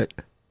 but,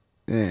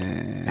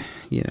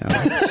 you know,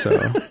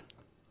 so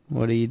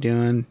what are you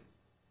doing?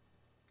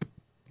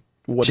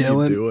 What are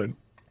you doing?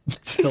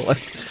 Chilling.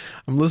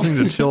 I'm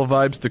listening to chill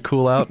vibes to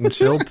cool out and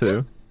chill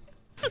to.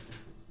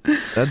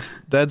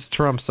 That's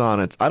Trump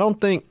Sonnets. I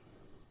don't think,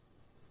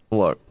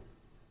 look,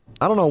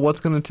 I don't know what's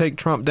going to take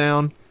Trump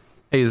down.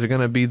 Hey, is it going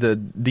to be the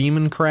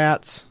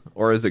Democrats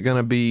or is it going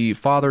to be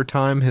Father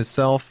Time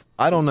himself?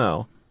 I don't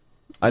know.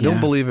 I don't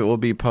believe it will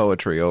be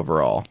poetry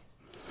overall.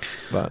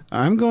 But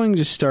I'm going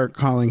to start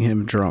calling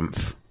him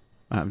Drumpf.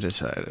 I've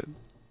decided.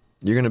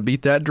 You're going to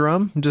beat that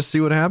drum and just see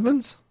what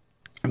happens?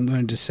 I'm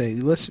going to say,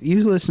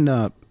 listen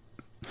up.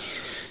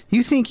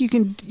 You think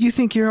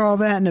you're all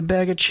that in a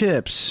bag of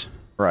chips.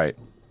 Right.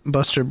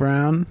 Buster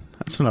Brown.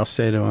 That's what I'll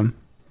say to him.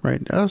 Right.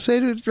 I'll say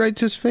it right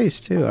to his face,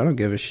 too. I don't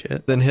give a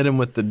shit. Then hit him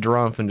with the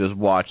drum and just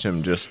watch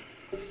him just...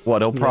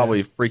 He'll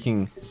probably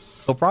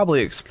He'll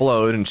probably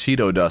explode and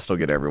Cheeto dust will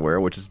get everywhere,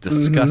 which is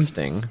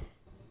disgusting.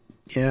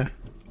 Yeah.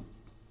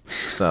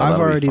 So I've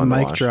already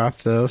mic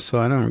dropped, though, so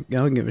I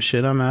don't give a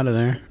shit. I'm out of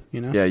there,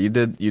 you know? Yeah, you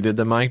did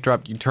the mic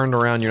drop. You turned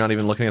around. You're not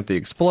even looking at the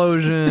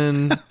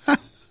explosion.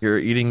 You're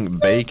eating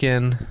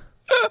bacon.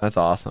 That's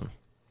awesome.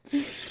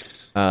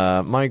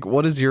 Mike,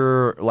 what is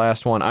your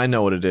last one? I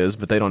know what it is,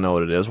 but they don't know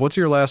what it is. What's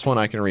your last one?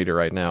 I can read it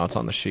right now. It's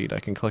on the sheet. I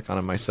can click on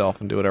it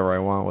myself and do whatever I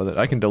want with it.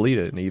 I can delete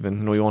it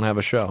and we won't have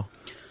a show.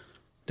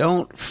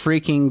 Don't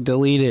freaking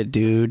delete it,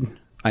 dude.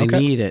 I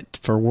need it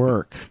for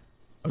work.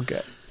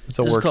 Okay. It's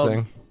a work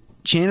thing.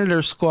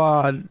 Janitor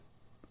Squad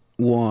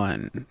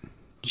 1.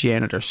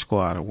 Janitor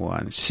Squad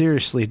 1.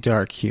 Seriously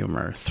dark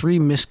humor. 3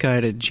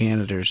 misguided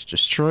janitors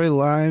destroy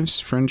lives,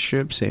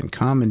 friendships, and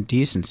common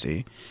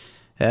decency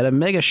at a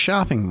mega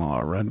shopping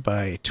mall run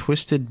by a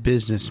twisted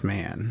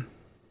businessman.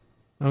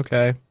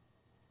 Okay.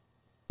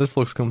 This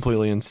looks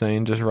completely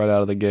insane just right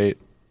out of the gate.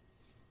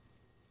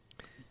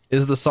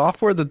 Is the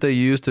software that they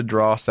use to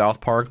draw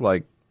South Park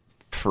like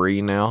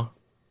free now?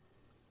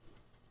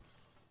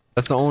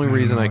 That's the only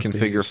reason I can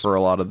figure for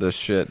a lot of this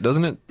shit.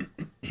 Doesn't it?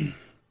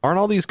 Aren't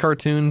all these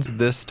cartoons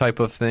this type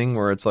of thing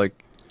where it's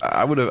like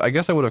I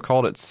guess I would have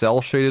called it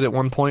cell shaded at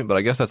one point, but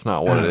I guess that's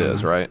not what it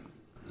is, right?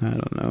 I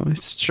don't know.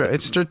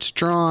 It's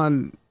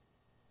drawn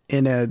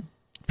in a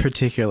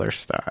particular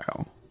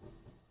style.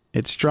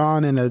 It's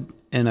drawn in a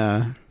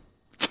kind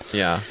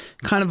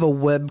of a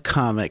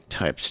webcomic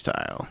type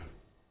style.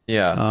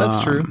 Yeah,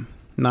 that's true.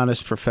 Not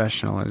as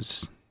professional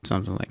as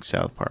something like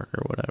South Park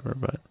or whatever,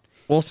 but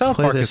South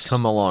Park has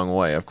come a long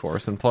way, of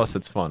course, and plus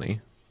it's funny.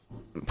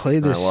 Play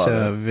this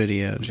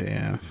video,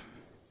 JF.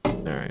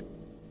 All right.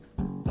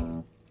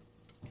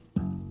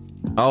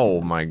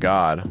 Oh my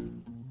god.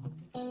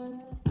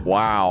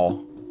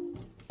 Wow.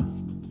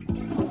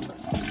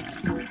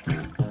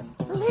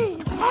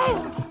 Please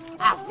help!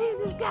 I see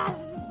this guy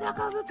stuck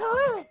on the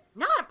toilet.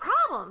 Not a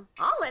problem.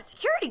 I'll let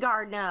security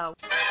guard know.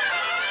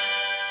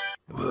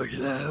 Well,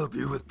 can I help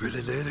you with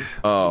pretty lady?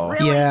 Oh.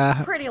 Really?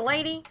 Yeah. Pretty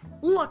lady?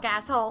 Look,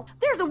 asshole.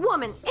 There's a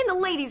woman in the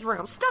ladies'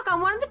 room stuck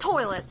on one of the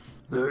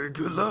toilets. Good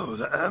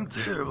lord, I'm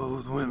terrible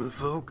with women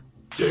folk.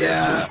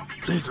 Yeah.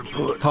 Please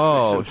report to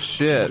Oh,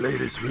 section shit.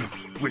 ladies' room.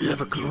 We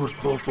have a code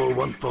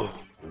 4414.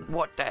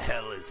 What the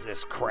hell is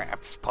this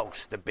crap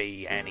supposed to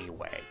be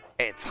anyway?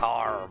 It's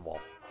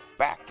horrible.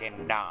 Back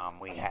in Nam,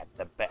 we had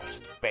the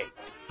best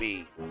baked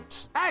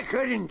beans. I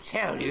couldn't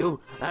tell you.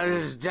 I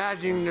was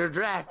dodging the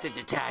draft at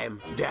the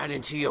time, down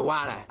in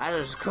Tijuana. I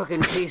was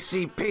cooking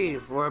TCP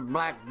for a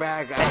black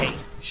bag of... Hey,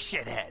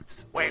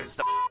 shitheads, where's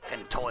the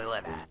fucking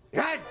toilet at?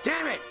 God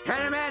damn it!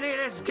 Can a man eat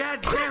his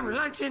goddamn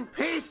lunch in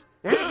peace?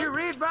 Did you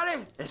read,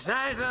 buddy? The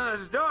signs on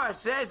the door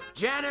says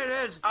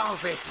janitor's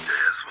office.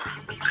 There's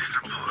one. Please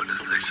report to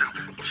section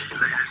G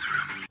ladies'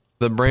 room.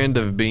 The brand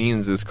of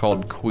beans is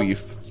called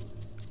queef.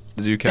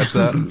 Did you catch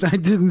that? I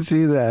didn't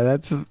see that.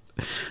 That's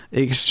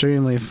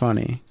extremely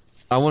funny.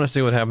 I want to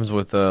see what happens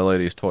with the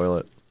lady's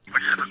toilet. We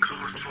have a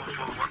code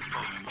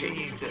 4414.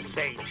 Jesus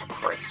H.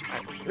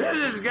 Christmas.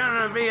 This is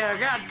gonna be a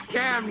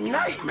goddamn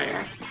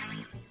nightmare.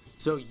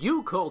 So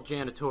you called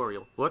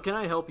janitorial. What can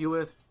I help you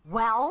with?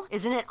 Well,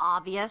 isn't it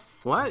obvious?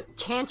 What?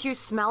 Can't you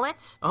smell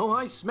it? Oh,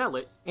 I smell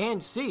it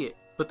and see it.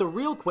 But the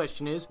real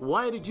question is,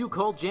 why did you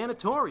call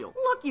janitorial?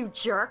 Look, you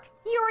jerk.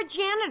 You're a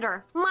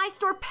janitor. My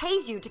store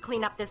pays you to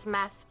clean up this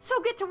mess,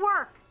 so get to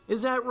work.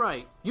 Is that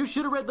right? You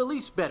should have read the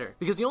lease better,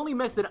 because the only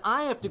mess that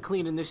I have to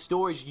clean in this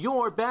store is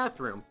your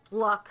bathroom.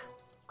 Look,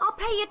 I'll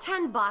pay you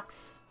 $10.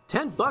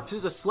 $10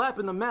 is a slap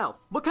in the mouth.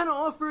 What kind of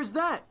offer is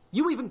that?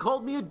 You even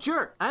called me a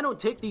jerk. I don't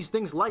take these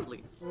things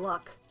lightly.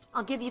 Look,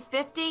 I'll give you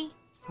 50.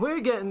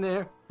 We're getting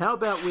there. How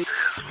about we...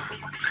 There's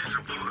one. Please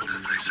report to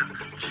section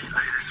G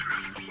ladies'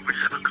 room. We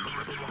have a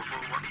code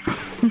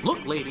 4414.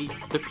 Look, lady,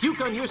 the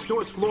puke on your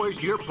store's floor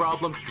is your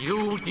problem.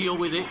 You deal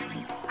with it.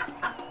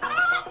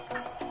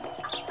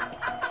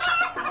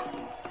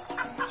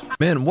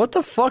 Man, what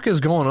the fuck is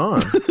going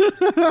on?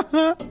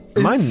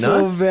 Am I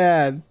nuts? So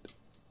bad.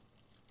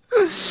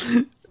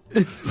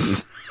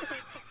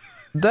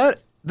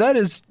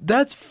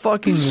 That's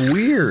fucking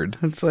weird.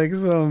 It's like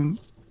some,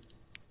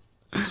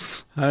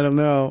 I don't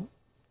know,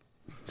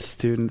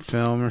 student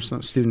film or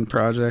some student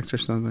project or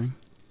something.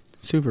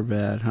 Super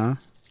bad, huh?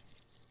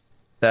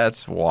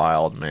 That's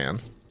wild, man.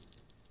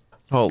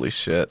 Holy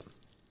shit.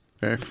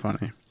 Very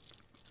funny.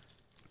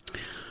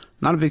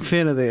 Not a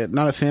fan of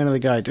the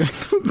guy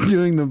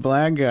doing the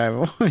black guy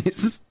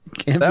voice.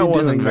 That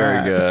wasn't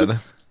very good.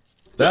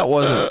 That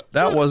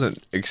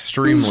wasn't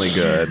extremely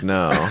good.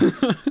 No.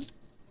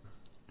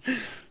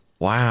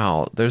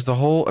 Wow. There's the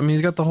whole. I mean,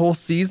 he's got the whole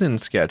season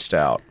sketched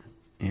out.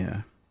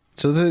 Yeah.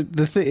 So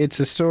it's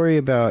a story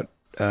about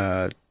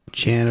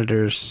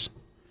janitors.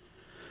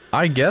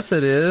 I guess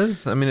it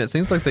is. I mean, it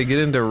seems like they get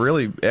into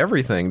really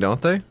everything,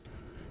 don't they?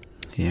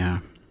 Yeah.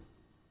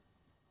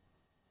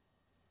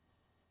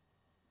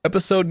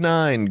 Episode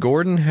 9,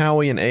 Gordon,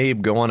 Howie, and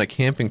Abe go on a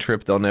camping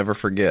trip they'll never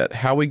forget.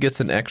 Howie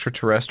gets an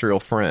extraterrestrial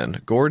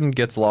friend. Gordon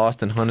gets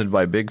lost and hunted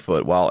by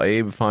Bigfoot, while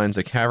Abe finds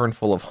a cavern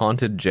full of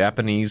haunted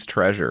Japanese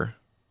treasure.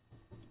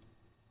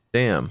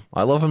 Damn,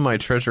 I love when my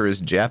treasure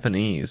is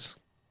Japanese.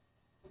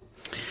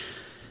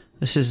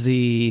 This is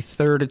the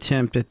third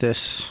attempt at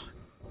this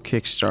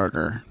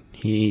Kickstarter.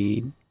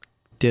 He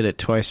did it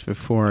twice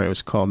before. It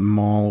was called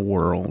Mall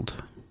World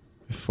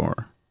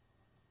before.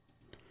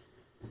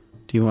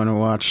 Do you want to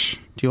watch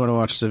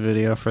the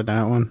video for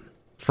that one?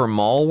 For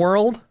Mall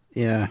World?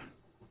 Yeah.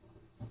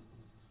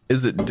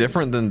 Is it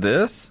different than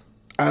this?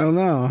 I don't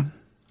know.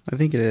 I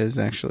think it is,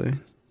 actually.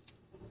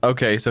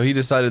 Okay, so he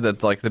decided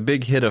that like the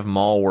big hit of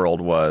Mall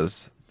World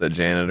was the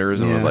janitors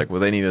and was like,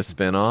 well, they need a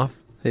spin-off.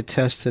 They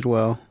tested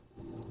well.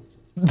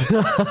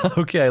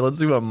 Okay, let's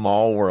see what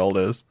Mall World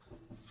is.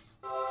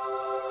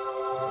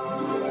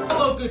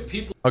 Hello, good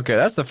people. Okay,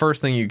 that's the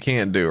first thing you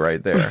can't do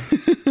right there.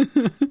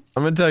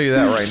 I'm going to tell you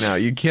that right now.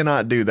 You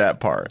cannot do that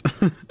part.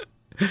 Of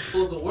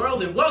the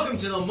world, and welcome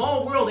to the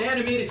Mall World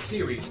animated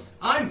series.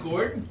 I'm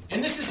Gordon,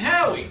 and this is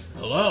Howie.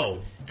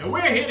 Hello. And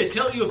we're here to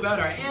tell you about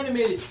our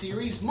animated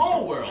series,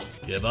 Mall World.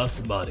 Give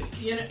us money.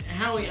 You know,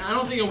 Howie, I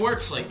don't think it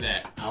works like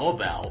that. How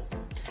about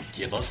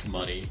give us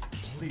money,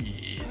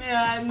 please?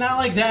 Yeah, not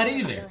like that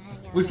either.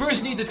 We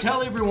first need to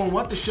tell everyone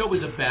what the show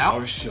is about.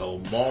 Our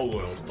show, Mall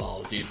World,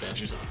 follows the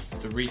adventures of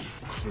 3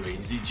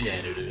 crazy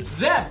janitors.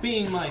 That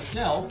being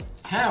myself,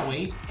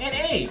 Howie, and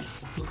Abe,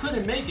 who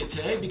couldn't make it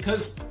today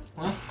because,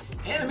 well,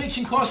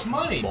 animation costs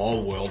money.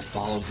 Mall World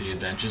follows the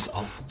adventures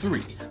of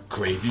 3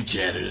 crazy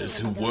janitors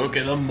who work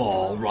at a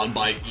mall run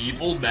by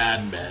evil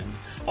madmen.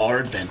 Our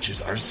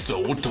adventures are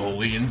so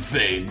totally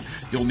insane,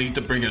 you'll need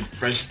to bring a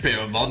fresh pair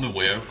of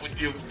underwear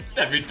with you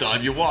every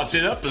time you watch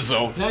an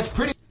episode. That's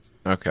pretty...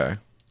 Okay.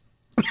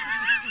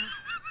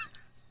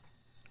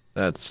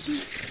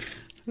 That's...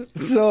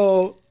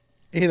 So,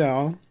 you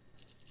know,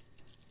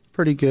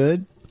 pretty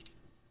good.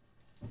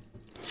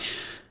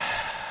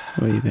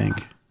 What do you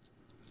think?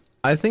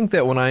 I think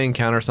that when I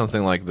encounter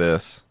something like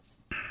this,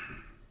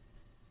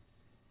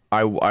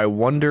 I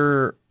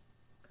wonder,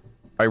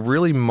 I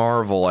really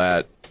marvel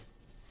at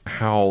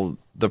how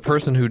the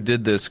person who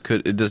did this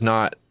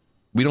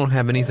we don't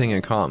have anything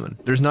in common.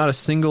 There's not a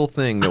single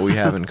thing that we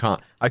have in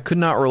common. I could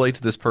not relate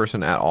to this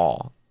person at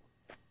all.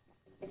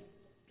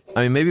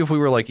 I mean, maybe if we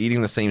were like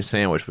eating the same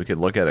sandwich, we could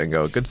look at it and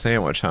go, good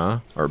sandwich, huh?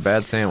 Or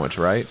bad sandwich,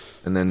 right?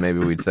 And then maybe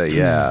we'd say,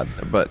 yeah,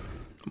 but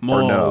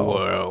Mall no.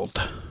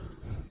 world.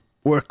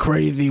 We're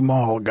crazy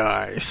mall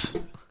guys.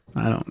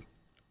 I don't.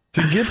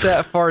 To get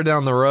that far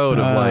down the road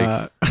of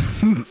like,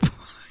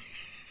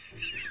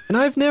 and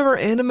I've never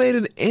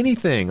animated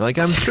anything. Like,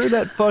 I'm sure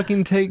that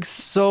fucking takes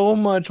so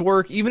much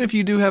work. Even if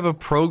you do have a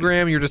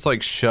program, you're just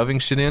like shoving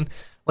shit in.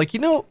 Like, you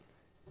know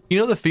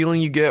the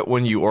feeling you get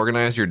when you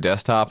organize your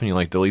desktop and you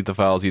like delete the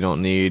files you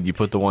don't need. You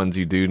put the ones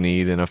you do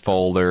need in a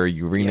folder.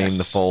 You rename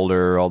the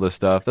folder. All this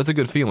stuff. That's a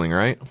good feeling,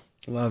 right?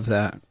 Love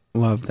that.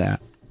 Love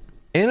that.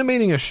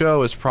 Animating a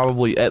show is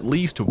probably at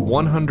least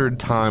 100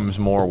 times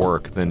more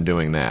work than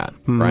doing that,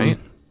 right?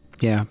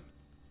 Yeah.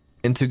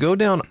 And to go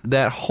down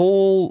that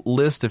whole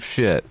list of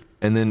shit,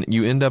 and then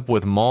you end up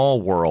with Mall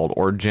World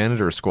or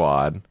Janitor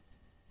Squad.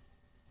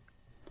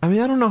 I mean,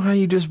 I don't know how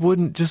you just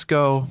wouldn't just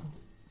go,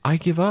 I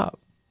give up.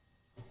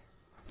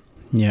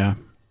 Yeah.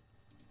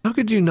 How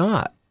could you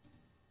not?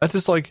 That's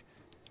just like,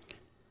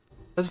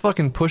 that's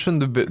fucking pushing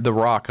the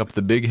rock up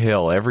the big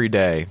hill every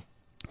day.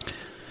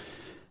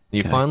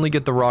 You finally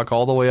get the rock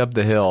all the way up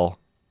the hill,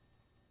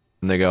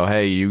 and they go,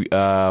 "Hey, you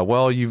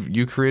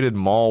created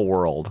Mall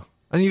World,"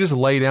 and you just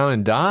lay down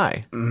and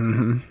die.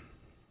 Mm-hmm.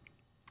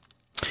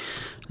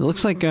 It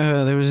looks like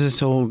there was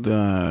this old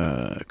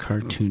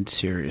cartoon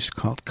series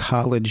called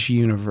College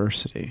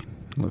University.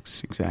 It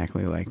looks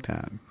exactly like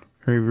that.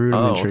 Very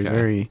rudimentary.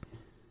 Very.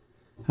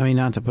 I mean,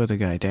 not to put the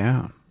guy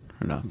down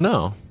or nothing.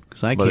 No,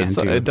 because I but can't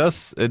do it.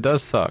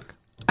 Does suck.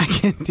 I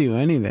can't do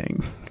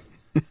anything.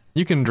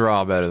 You can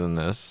draw better than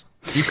this.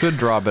 You could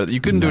draw better. You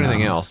couldn't do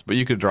anything else, but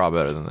you could draw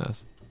better than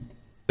this.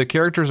 The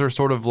characters are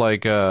sort of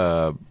like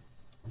a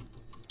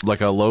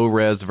low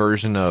res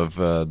version of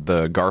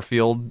the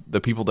Garfield,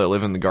 the people that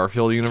live in the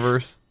Garfield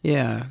universe.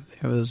 Yeah, they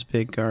have those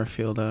big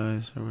Garfield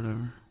eyes or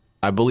whatever.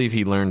 I believe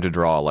he learned to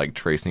draw like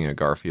tracing a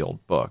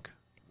Garfield book,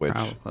 which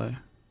probably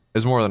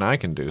is more than I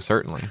can do,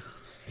 certainly.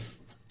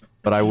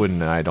 But I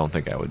wouldn't. I don't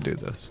think I would do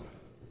this.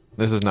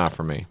 This is not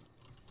for me.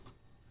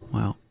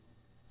 Well,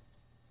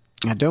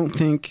 I don't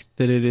think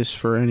that it is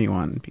for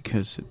anyone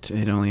because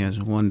it only has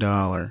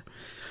 $1,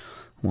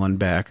 one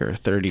backer,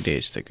 30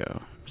 days to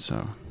go.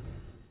 So,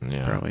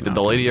 yeah. Did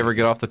the lady ever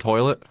get off the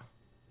toilet?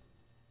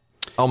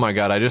 Oh my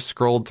god! I just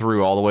scrolled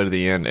through all the way to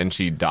the end, and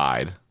she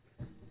died.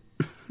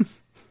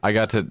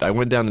 I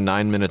went down to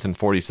 9 minutes and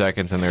 40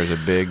 seconds, and there's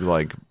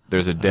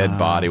a dead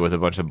body with a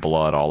bunch of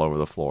blood all over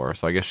the floor.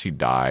 So I guess she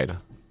died.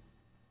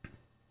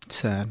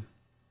 Sad.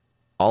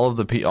 All of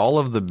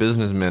the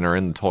businessmen are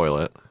in the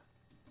toilet.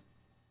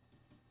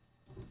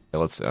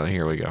 Let's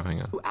here we go.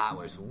 Hang on. 2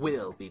 hours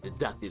will be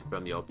deducted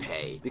from your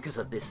pay because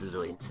of this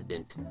little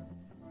incident.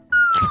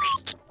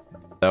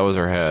 That was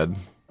her head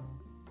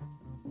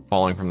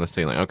falling from the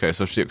ceiling. Okay,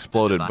 so she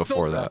exploded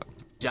before that.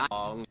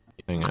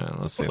 Hang on,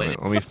 let's see.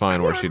 Let me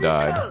find where she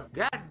died.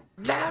 God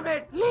damn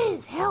it!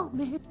 Please help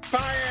me.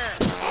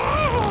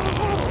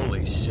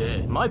 Holy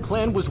shit. My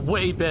plan was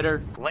way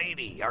better.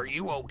 Lady, are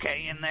you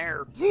okay in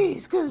there?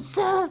 Please, good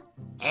sir.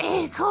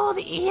 Call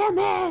the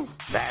EMS.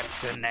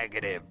 That's a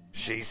negative.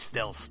 She's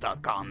still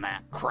stuck on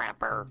that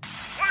crapper.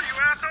 What are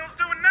you assholes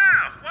doing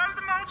now? Why did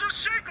the mall just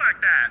shake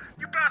like that?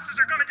 You bastards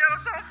are gonna get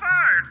us all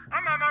fired.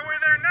 I'm on my way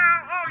there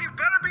now. Oh, you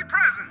better be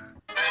present.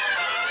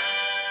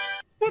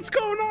 What's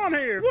going on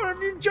here? What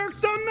have you jerks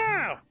done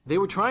now? They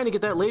were trying to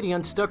get that lady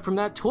unstuck from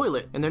that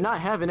toilet, and they're not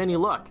having any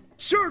luck.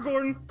 Sure,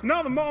 Gordon.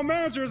 Now the mall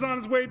manager is on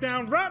his way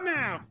down right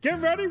now. Get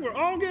ready, we're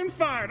all getting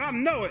fired. I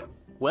know it.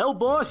 Well,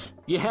 boss,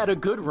 you had a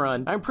good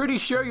run. I'm pretty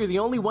sure you're the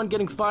only one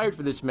getting fired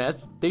for this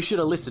mess. They should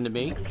have listened to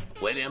me.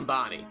 William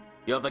Barney,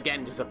 you've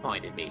again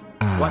disappointed me.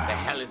 What the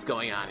hell is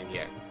going on in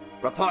here?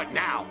 Report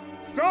now.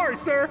 Sorry,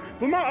 sir,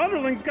 but my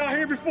underlings got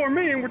here before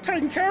me and were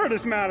taking care of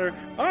this matter.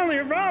 I only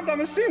arrived on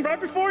the scene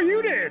right before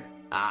you did.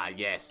 Ah,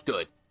 yes,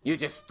 good. You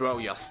just throw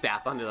your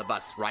staff under the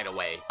bus right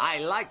away. I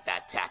like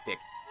that tactic.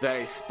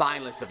 Very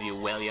spineless of you,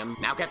 William.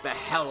 Now get the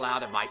hell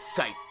out of my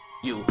sight,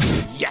 you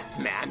yes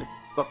man.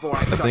 Before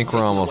I start think we're taking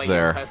almost away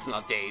there. Your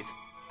personal days,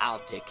 I'll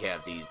take care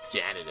of these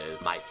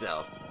janitors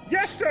myself.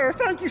 Yes, sir.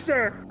 Thank you,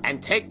 sir.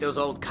 And take those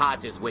old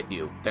codgers with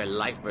you. They're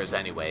lifers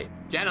anyway.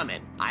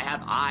 Gentlemen, I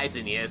have eyes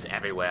and ears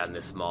everywhere in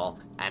this mall,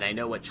 and I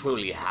know what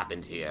truly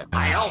happened here.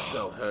 I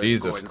also heard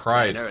Jesus Gordon's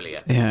Christ. plan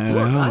earlier. Yeah,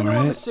 Look, I know I'm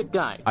a right? sick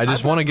guy. I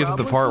just want to get to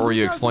the part where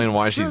you explain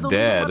why she's the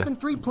dead. Weapon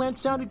 3 plant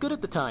sounded good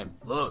at the time.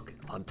 Look,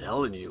 I'm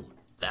telling you,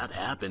 that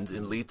happens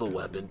in Lethal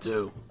Weapon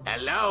too.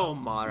 Hello,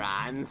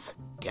 morons.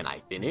 Can I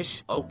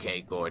finish?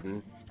 Okay,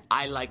 Gordon.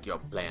 I like your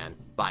plan.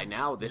 By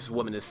now, this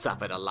woman has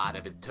suffered a lot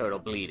of internal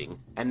bleeding,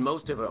 and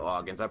most of her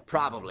organs are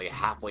probably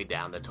halfway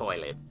down the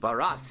toilet.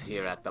 For us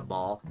here at the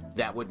mall,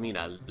 that would mean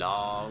a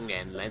long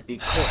and lengthy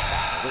court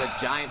battle with a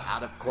giant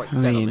out-of-court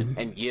settlement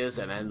and years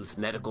of endless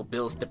medical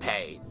bills to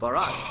pay. For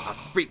us, a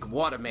freak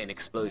water main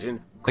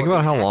explosion. Think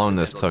about how long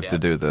this took to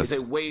do this.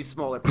 Is a way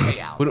smaller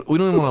payout. We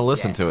don't even want to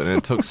listen to it, and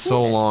it took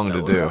so long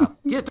to do.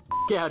 Get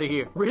the out of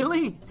here.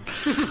 Really?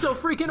 This is so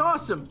freaking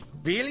awesome.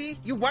 Really?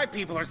 You white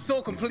people are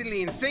so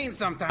completely insane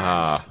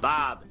sometimes.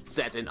 Bob,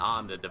 set and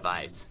arm the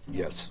device.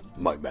 Yes,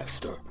 my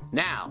master.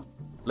 Now,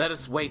 let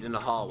us wait in the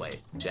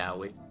hallway, shall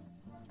we?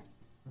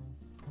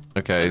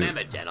 Okay.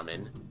 Remember,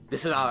 gentlemen,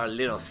 this is our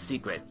little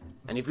secret.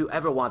 And if you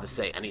ever want to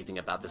say anything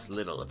about this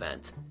little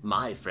event,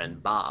 my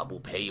friend Bob will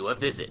pay you a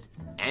visit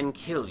and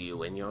kill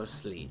you in your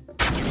sleep.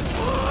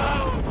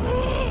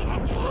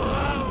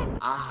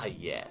 Ah,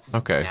 yes.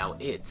 Okay. Now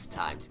it's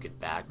time to get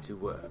back to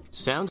work.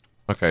 Sounds...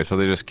 Okay, so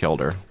they just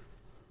killed her.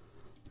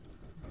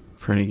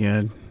 Pretty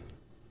good.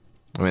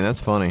 I mean, that's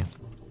funny.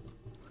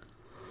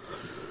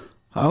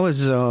 I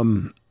was,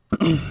 you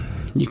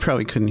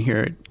probably couldn't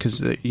hear it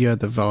because you had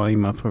the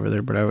volume up over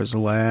there, but I was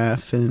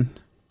laughing.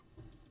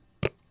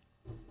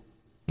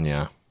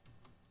 Yeah.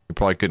 You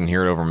probably couldn't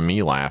hear it over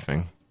me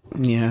laughing.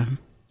 Yeah.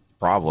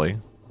 Probably.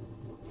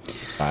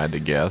 I had to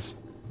guess.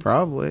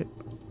 Probably.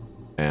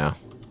 Yeah,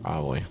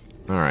 probably.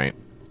 All right.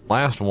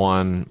 Last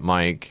one,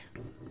 Mike.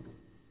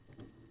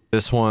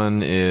 This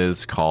one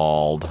is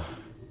called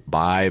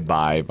Bye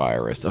Bye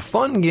Virus. A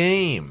fun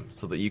game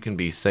so that you can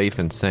be safe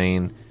and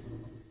sane.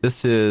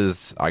 This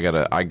is, I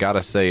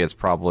gotta say, it's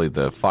probably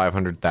the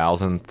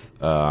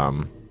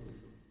 500,000th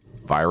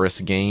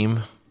virus game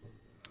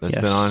that's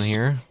been on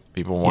here.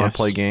 People want to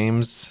play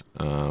games.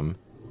 You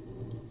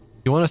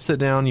want to sit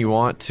down. You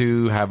want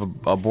to have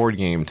a board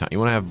game time. You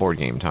want to have board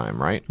game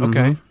time, right? Mm-hmm.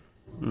 Okay,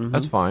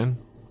 that's fine.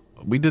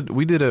 We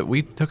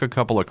took a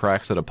couple of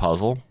cracks at a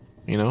puzzle.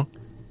 You know,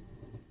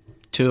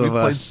 Two of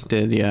us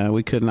did. Yeah,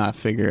 we could not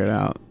figure it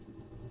out.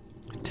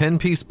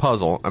 10-piece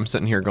puzzle. I'm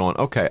sitting here going,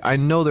 okay, I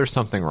know there's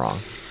something wrong.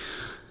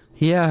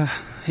 Yeah,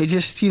 it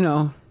just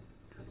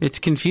it's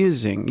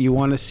confusing. You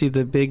want to see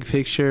the big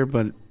picture,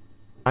 but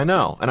I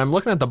know, and I'm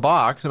looking at the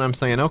box, and I'm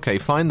saying, okay,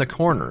 find the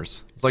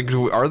corners. It's like,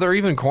 are there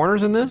even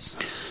corners in this?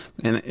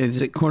 And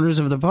is it corners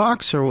of the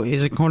box, or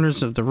is it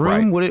corners of the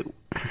room? Right.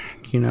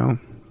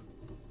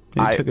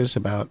 It took us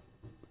about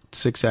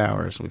 6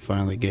 hours. We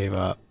finally gave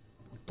up.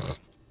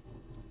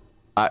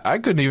 I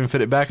couldn't even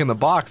fit it back in the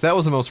box. That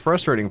was the most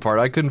frustrating part.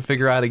 I couldn't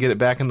figure out how to get it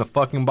back in the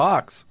fucking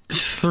box.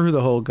 Threw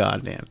the whole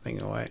goddamn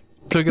thing away.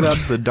 Took it out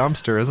to the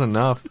dumpster is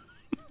enough.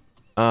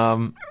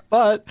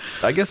 But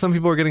I guess some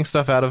people are getting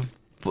stuff out of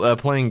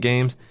playing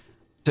games.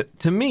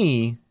 To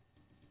me,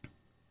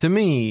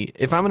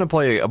 if I'm going to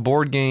play a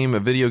board game, a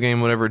video game,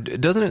 whatever,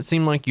 doesn't it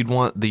seem like you'd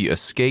want the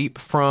escape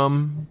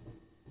from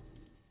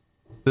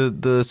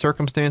the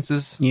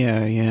circumstances?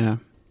 Yeah.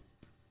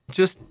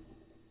 Just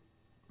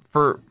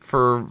for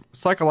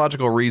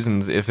psychological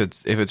reasons, if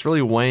it's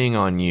really weighing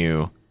on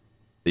you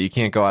that you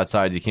can't go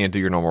outside, you can't do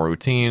your normal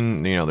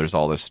routine, there's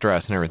all this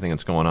stress and everything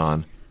that's going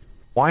on,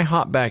 why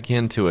hop back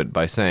into it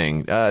by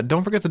saying,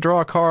 don't forget to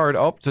draw a card.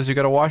 Oh, it says you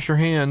got to wash your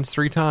hands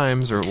 3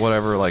 times or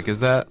whatever. Like, is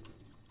that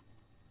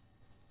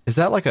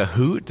like a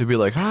hoot to be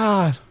like,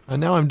 now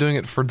I'm doing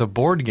it for the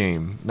board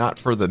game, not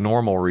for the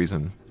normal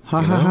reason?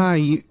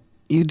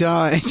 You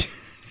died.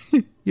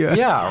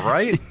 Yeah,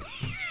 right?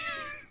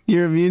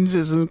 Your immune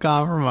system's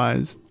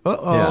compromised.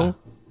 Uh-oh. Yeah.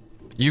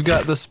 You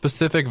got the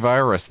specific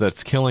virus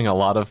that's killing a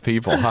lot of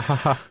people.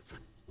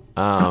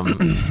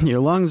 Your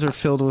lungs are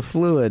filled with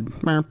fluid.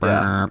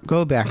 Yeah.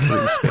 Go back to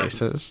these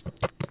spaces.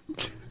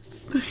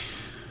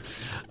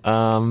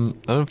 I'm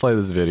gonna play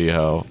this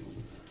video.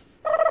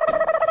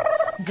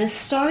 The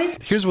stories.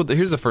 Here's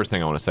the first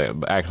thing I want to say.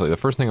 Actually, the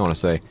first thing I want to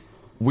say,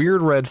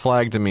 weird red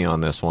flag to me on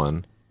this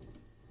one.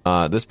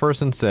 This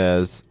person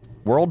says,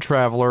 world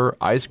traveler,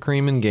 ice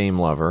cream and game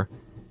lover,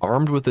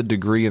 armed with a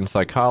degree in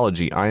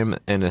psychology, I am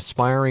an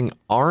aspiring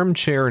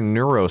armchair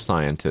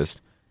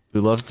neuroscientist who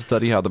loves to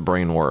study how the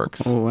brain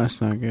works. Oh,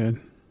 that's not good.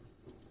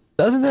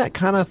 Doesn't that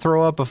kind of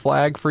throw up a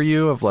flag for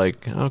you of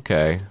like,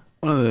 okay.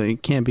 Well,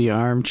 it can't be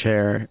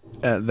armchair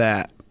at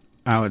that,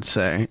 I would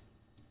say.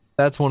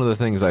 That's one of the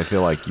things I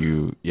feel like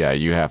you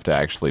have to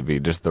actually be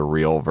just the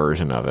real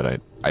version of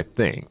it, I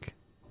think.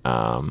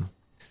 But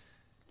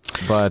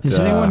is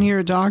anyone here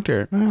a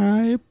doctor?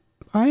 I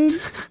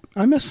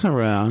mess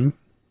around.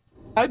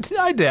 I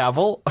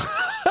dabble.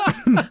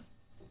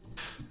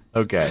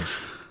 Okay.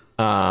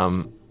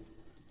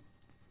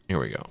 Here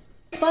we go.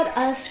 But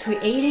us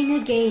creating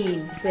a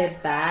game,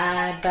 said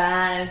bye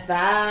bye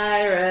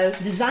virus,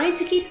 designed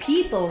to keep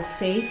people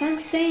safe and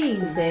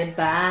sane, said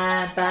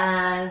bye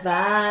bye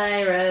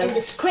virus. In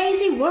this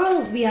crazy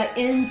world we are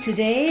in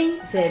today,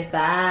 said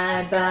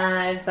bye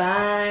bye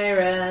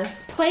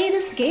virus. Play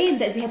this game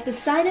that we have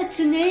decided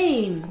to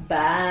name,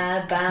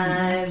 bye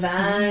bye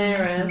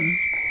virus.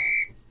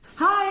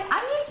 Hi,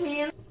 I'm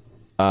Yasmin.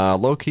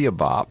 Low-key a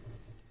bop.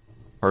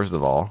 First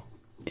of all.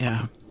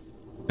 Yeah.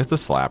 It's a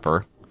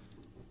slapper.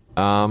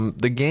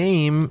 The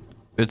game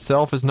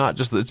itself is not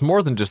just, it's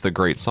more than just a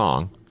great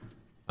song.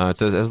 It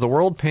says, as the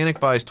world panic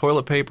buys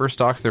toilet paper,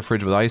 stocks their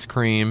fridge with ice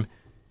cream,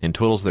 and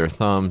twiddles their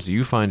thumbs,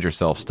 you find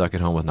yourself stuck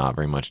at home with not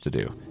very much to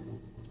do.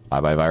 Bye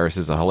Bye Virus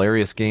is a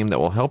hilarious game that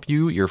will help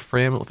you, your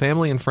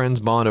family, and friends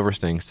bond over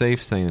staying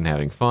safe, sane, and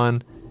having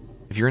fun.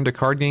 If you're into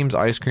card games,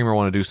 ice cream, or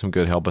want to do some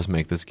good, help us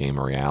make this game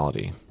a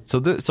reality.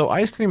 So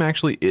ice cream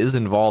actually is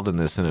involved in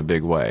this in a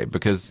big way,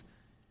 because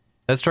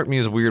that struck me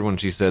as weird when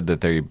she said that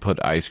they put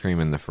ice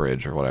cream in the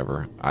fridge or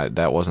whatever.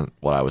 That wasn't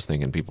what I was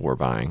thinking people were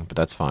buying, but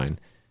that's fine.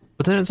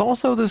 But then it's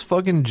also this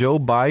fucking Joe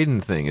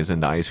Biden thing is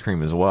into ice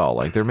cream as well.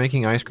 Like, they're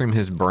making ice cream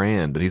his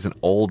brand, that he's an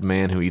old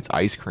man who eats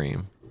ice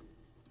cream.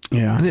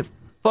 Yeah. And it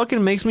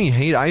fucking makes me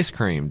hate ice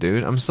cream,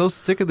 dude. I'm so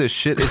sick of this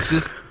shit. It's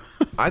just,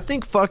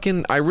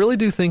 I really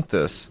do think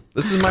this.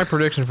 This is my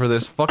prediction for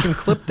this. Fucking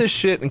clip this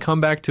shit and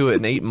come back to it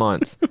in 8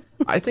 months.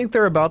 I think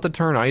they're about to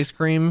turn ice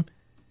cream,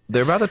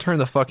 they're about to turn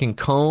the fucking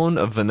cone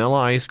of vanilla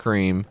ice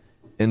cream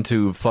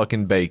into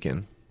fucking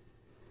bacon.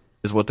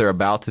 Is what they're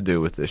about to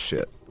do with this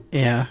shit.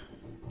 Yeah.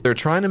 They're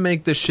trying to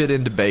make this shit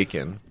into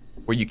bacon,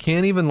 where you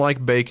can't even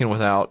like bacon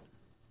without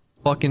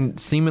fucking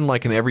seeming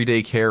like an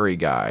everyday carry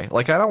guy.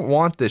 Like, I don't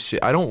want this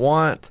shit. I don't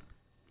want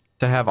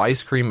to have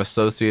ice cream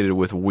associated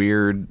with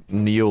weird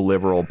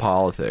neoliberal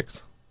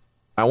politics.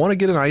 I want to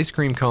get an ice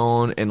cream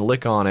cone and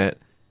lick on it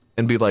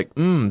and be like,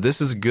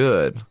 this is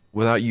good,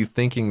 without you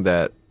thinking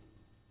that,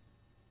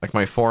 like,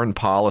 my foreign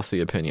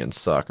policy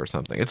opinions suck or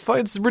something.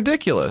 It's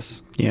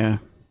ridiculous. Yeah.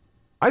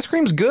 Ice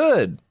cream's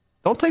good.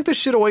 Don't take this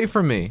shit away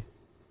from me.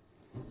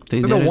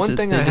 They They're the one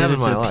thing I have in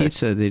my life.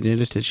 Pizza. They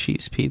did it to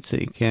cheese pizza.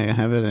 You can't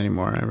have it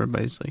anymore.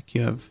 Everybody's like,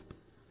 you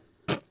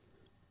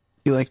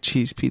like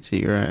cheese pizza.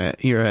 You're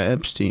a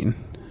Epstein.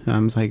 And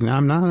I'm like, no,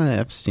 I'm not an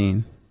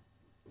Epstein.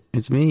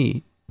 It's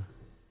me.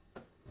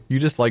 You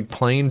just like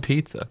plain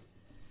pizza.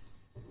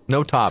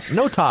 No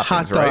toppings,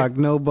 hot dog, right?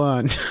 no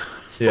bun.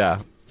 Yeah,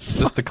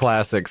 just the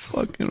classics.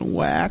 Fucking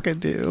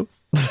wackadoo.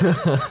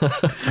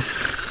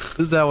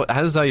 This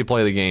is how you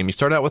play the game. You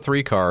start out with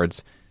 3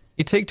 cards.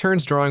 You take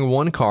turns drawing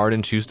 1 card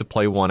and choose to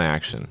play 1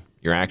 action.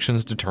 Your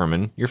actions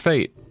determine your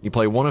fate. You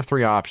play 1 of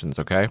 3 options,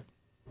 okay?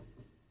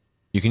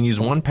 You can use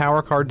 1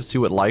 power card to see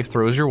what life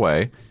throws your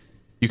way.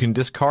 You can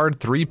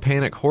discard 3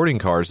 panic hoarding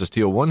cards to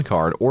steal 1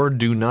 card, or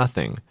do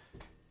nothing.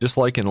 Just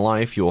like in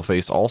life, you will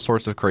face all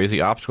sorts of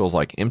crazy obstacles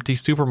like empty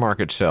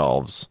supermarket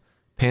shelves,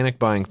 panic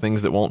buying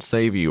things that won't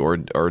save you,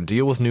 or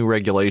deal with new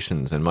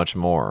regulations, and much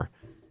more.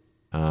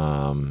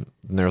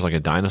 There's like a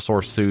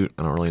dinosaur suit.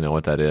 I don't really know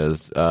what that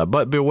is.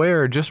 But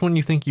beware, just when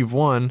you think you've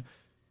won,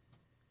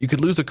 you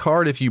could lose a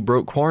card if you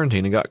broke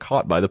quarantine and got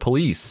caught by the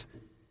police.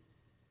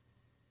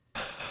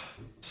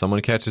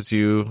 Someone catches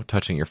you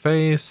touching your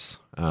face.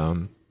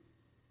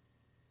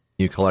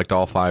 You collect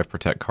all 5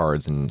 protect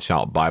cards and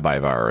shout bye bye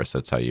virus.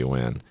 That's how you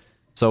win.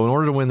 So in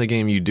order to win the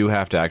game, you do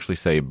have to actually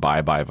say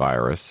bye bye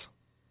virus,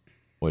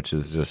 which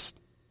is just,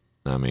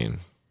 I mean,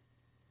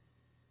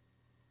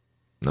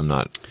 I don't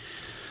know.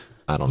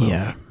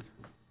 Yeah.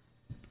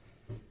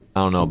 I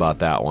don't know about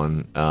that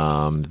one.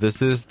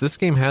 This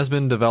game has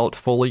been developed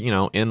fully, in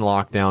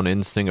lockdown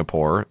in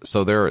Singapore.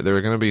 So there are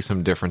going to be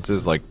some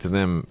differences. Like, to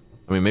them,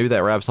 I mean, maybe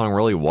that rap song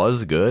really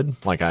was good.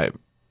 Like,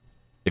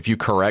 if you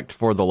correct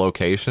for the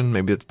location,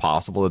 maybe it's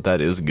possible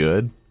that is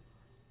good.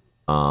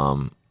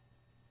 Maybe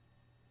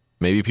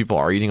people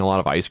are eating a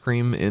lot of ice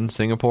cream in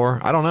Singapore.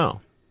 I don't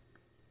know.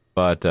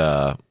 But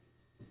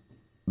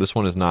this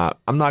one is not.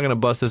 I'm not going to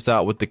bust this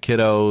out with the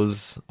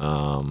kiddos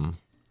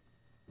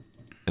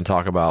and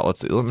talk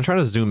about. I'm trying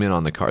to zoom in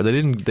on the card. They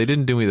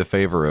didn't do me the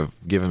favor of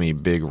giving me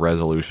big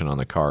resolution on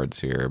the cards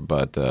here.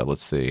 But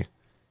let's see.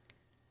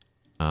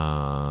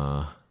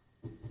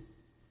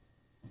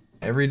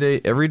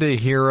 Everyday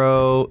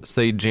hero.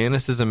 Say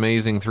Janice is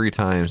amazing 3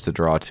 times to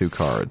draw 2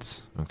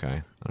 cards. Okay,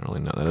 I don't really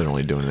know. That doesn't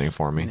really do anything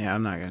for me. Yeah,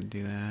 I'm not gonna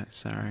do that.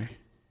 Sorry.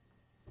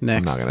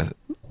 Next.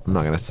 I'm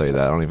not gonna say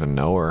that. I don't even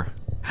know her.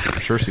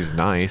 I'm sure she's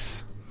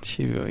nice.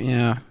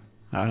 Yeah,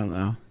 I don't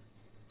know.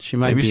 She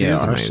might Maybe be she an is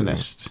arsonist.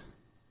 Amazing.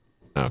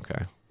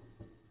 Okay.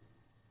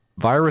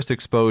 Virus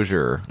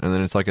exposure, and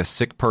then it's like a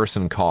sick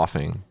person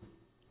coughing.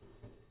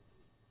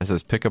 It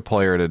says pick a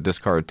player to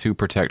discard 2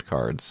 protect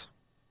cards.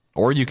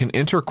 Or you can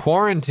enter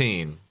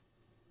quarantine.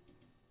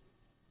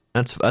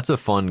 That's a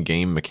fun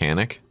game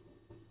mechanic.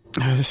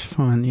 That's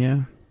fun,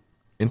 yeah.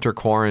 Enter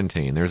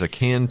quarantine. There's a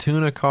canned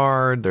tuna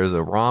card. There's a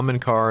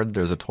ramen card.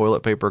 There's a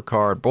toilet paper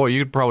card. Boy,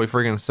 you could probably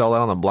freaking sell that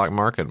on the black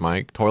market,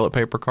 Mike. Toilet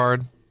paper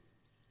card.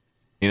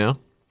 You know?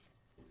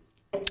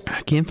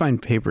 I can't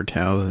find paper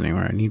towels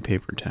anywhere. I need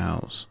paper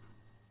towels.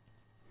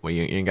 Well,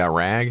 you ain't got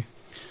rag?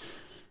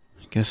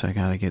 I guess I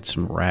gotta get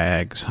some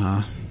rags,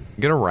 huh?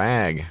 Get a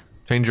rag.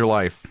 Change your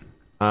life.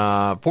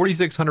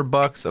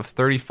 $4,600 of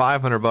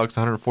 $3,500,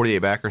 148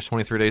 backers,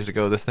 23 days to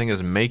go. This thing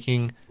is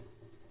making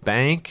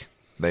bank.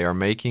 They are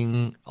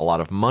making a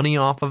lot of money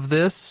off of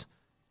this.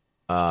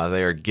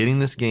 They are getting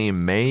this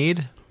game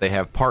made. They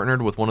have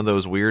partnered with one of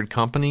those weird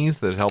companies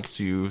that helps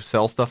you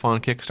sell stuff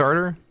on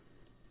Kickstarter.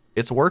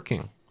 It's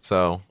working.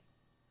 So,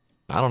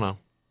 I don't know.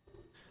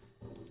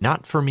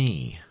 Not for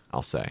me,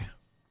 I'll say.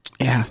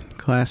 Yeah,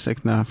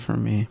 classic not for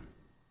me.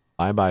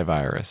 Bye-bye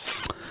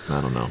virus. I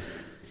don't know.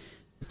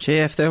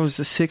 JF, that was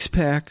the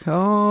 6-pack.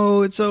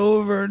 Oh, it's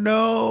over.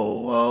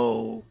 No.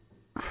 Oh.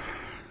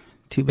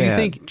 Too bad. Do you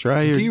think,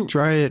 dry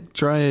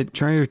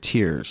your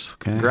tears,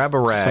 okay? Grab a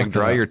rag, Suck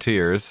dry it your up.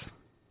 tears.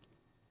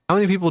 How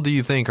many people do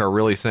you think are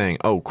really saying,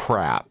 "Oh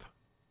crap.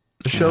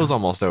 The show's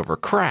almost over.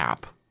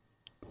 Crap."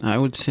 I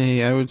would say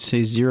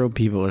 0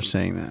 people are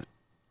saying that.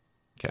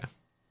 Okay.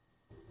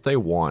 Say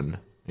 1,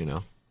 you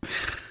know. Can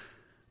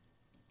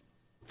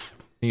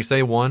you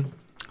say 1?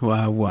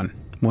 Well, 1.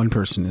 1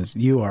 person is.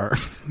 You are.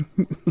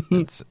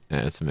 It's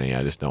me.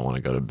 I just don't want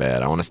to go to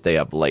bed. I want to stay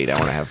up late. I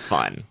want to have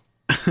fun.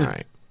 All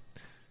right.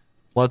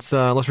 Let's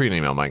read an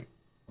email, Mike.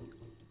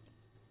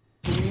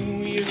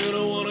 You're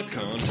gonna wanna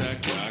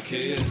contact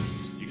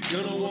YKS.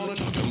 You're gonna wanna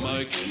talk to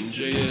Mike and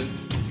JF.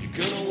 You're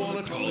gonna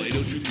wanna call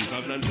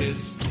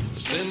 802-259-KISS.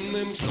 Send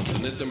them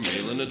something at their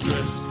mailing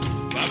address.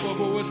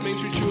 544 West Main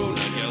Street,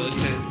 209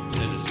 Gallatin,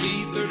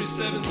 Tennessee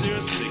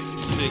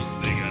 37066.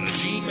 They got a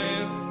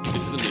Gmail.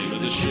 It's the name of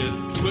the ship.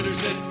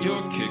 Twitter's at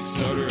your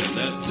Kickstarter, and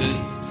that's it.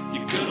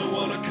 You're gonna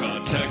wanna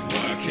contact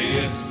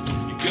YKS.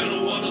 You're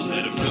gonna wanna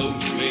let them know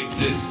you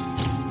exist.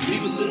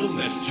 Leave a little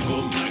message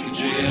for Mike and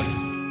JF.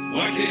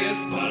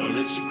 YKS Pod on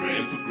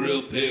Instagram for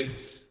grill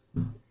pics.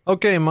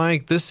 Okay,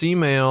 Mike, this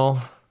email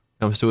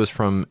comes to us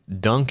from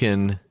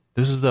Duncan.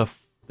 This is a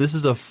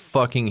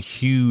fucking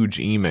huge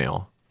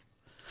email.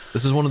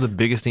 This is one of the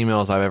biggest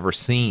emails I've ever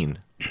seen.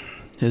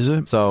 Is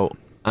it? So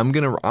I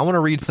want to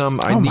read some.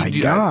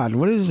 God,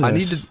 what is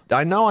this?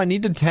 I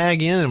need to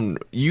tag in, and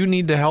you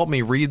need to help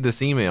me read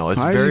this email.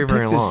 It's very,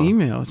 very long. This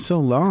email, it's so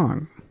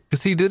long.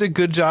 Because he did a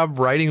good job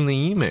writing the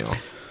email.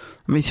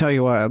 Let me tell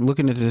you what. I'm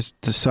looking at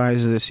the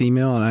size of this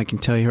email, and I can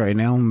tell you right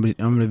now, I'm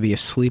going to be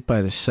asleep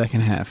by the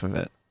second half of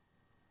it.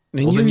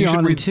 And Well, you're then you should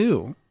yawning read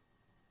too.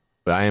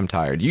 But I am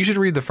tired. You should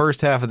read the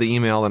first half of the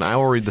email, and I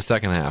will read the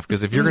second half.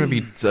 Because if you're going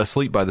to be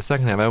asleep by the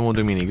second half, that won't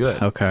do me any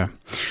good. Okay.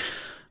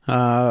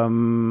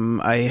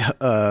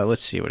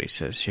 Let's see what he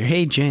says here.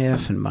 Hey,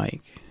 JF and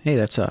Mike. Hey,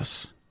 that's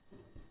us.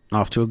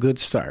 Off to a good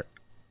start.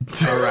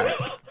 All right.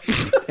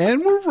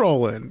 And we're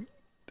rolling.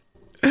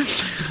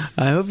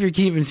 I hope you're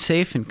keeping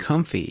safe and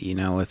comfy,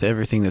 with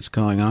everything that's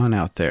going on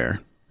out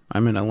there.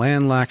 I'm in a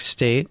landlocked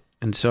state,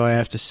 and so I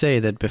have to say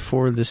that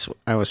before this,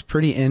 I was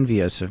pretty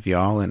envious of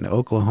y'all in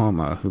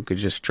Oklahoma who could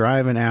just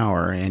drive an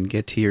hour and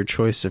get to your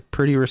choice of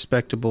pretty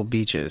respectable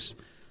beaches.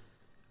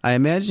 I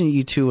imagine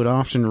you two would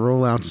often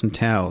roll out some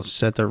towels,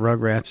 set the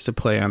rugrats to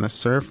play on the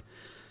surf,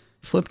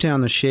 flip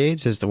down the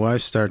shades as the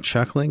wives start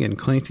chuckling, and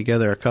clink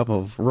together a couple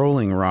of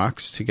rolling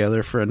rocks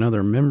together for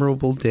another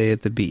memorable day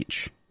at the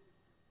beach.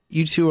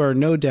 You two are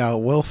no doubt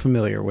well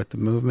familiar with the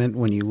movement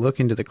when you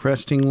look into the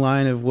cresting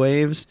line of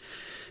waves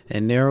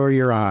and narrow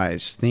your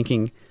eyes,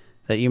 thinking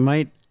that you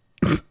might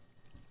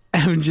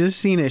have just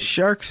seen a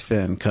shark's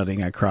fin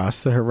cutting across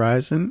the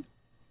horizon,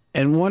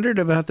 and wondered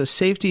about the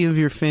safety of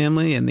your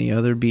family and the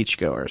other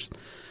beachgoers,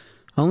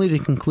 only to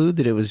conclude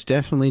that it was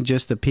definitely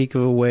just the peak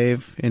of a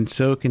wave, and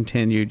so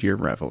continued your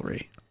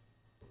revelry.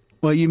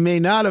 What you may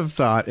not have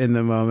thought in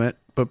the moment,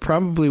 but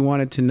probably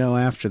wanted to know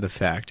after the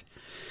fact,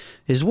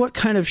 is what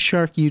kind of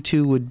shark you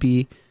two would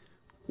be.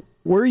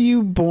 Were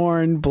you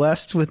born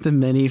blessed with the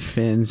many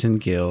fins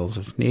and gills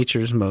of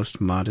nature's most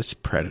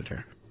modest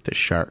predator, the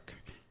shark?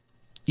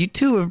 You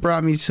two have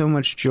brought me so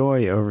much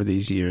joy over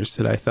these years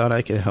that I thought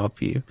I could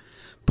help you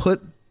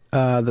put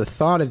the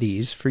thought at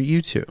ease for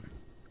you two.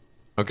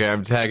 Okay,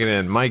 I'm tagging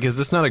in. Mike, is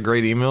this not a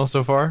great email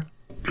so far?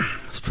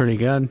 It's pretty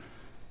good.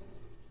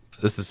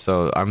 This is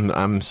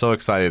I'm so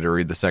excited to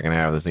read the second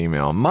half of this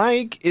email.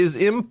 Mike is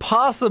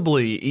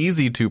impossibly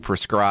easy to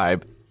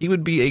prescribe. He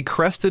would be a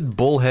crested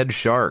bullhead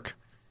shark.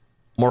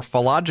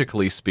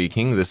 Morphologically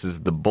speaking, this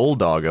is the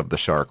bulldog of the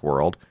shark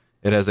world.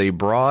 It has a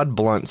broad,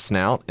 blunt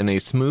snout and a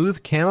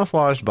smooth,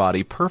 camouflaged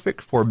body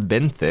perfect for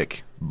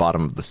benthic,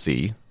 bottom of the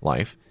sea,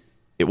 life.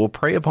 It will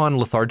prey upon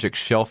lethargic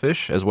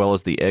shellfish as well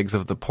as the eggs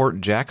of the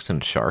Port Jackson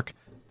shark.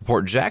 The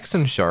Port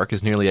Jackson shark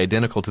is nearly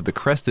identical to the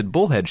crested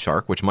bullhead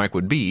shark, which Mike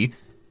would be,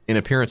 in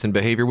appearance and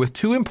behavior, with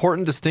two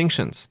important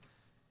distinctions.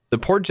 The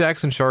Port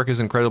Jackson shark is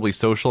incredibly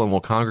social and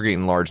will congregate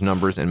in large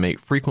numbers and mate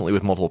frequently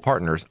with multiple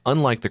partners,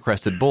 unlike the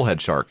crested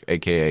bullhead shark,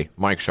 aka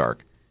Mike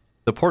Shark.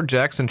 The Port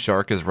Jackson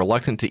shark is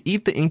reluctant to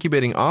eat the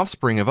incubating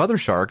offspring of other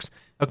sharks,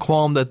 a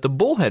qualm that the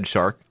bullhead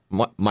shark,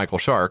 Michael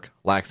Shark,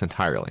 lacks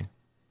entirely.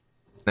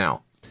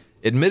 Now,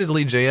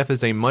 admittedly, JF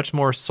is a much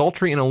more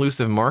sultry and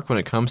elusive mark when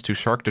it comes to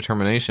shark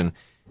determination.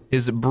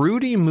 His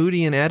broody,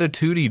 moody, and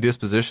attitudey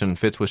disposition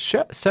fits with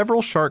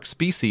several shark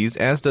species,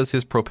 as does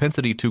his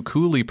propensity to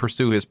coolly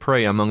pursue his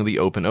prey among the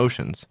open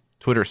oceans,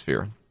 Twitter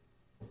sphere.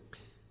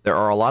 There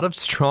are a lot of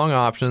strong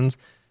options,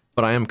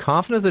 but I am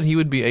confident that he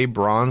would be a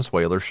bronze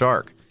whaler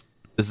shark.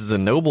 This is a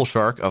noble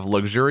shark of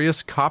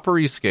luxurious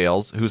coppery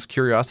scales whose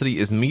curiosity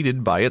is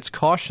meted by its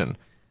caution.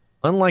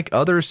 Unlike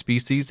other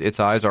species,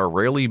 its eyes are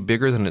rarely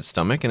bigger than its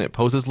stomach, and it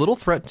poses little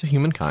threat to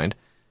humankind.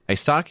 A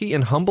stocky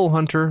and humble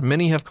hunter,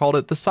 many have called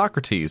it the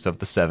Socrates of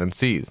the seven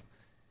seas.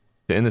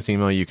 In this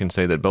email, you can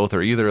say that both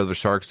or either of the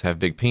sharks have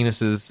big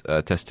penises,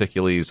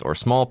 testicules, or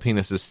small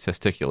penises,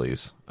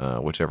 testicules,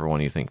 whichever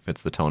one you think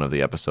fits the tone of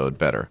the episode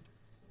better.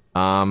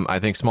 I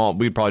think small.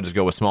 We'd probably just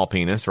go with small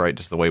penis, right?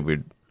 Just the way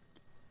we're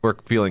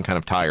feeling kind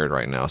of tired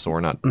right now, so we're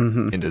not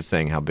into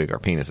saying how big our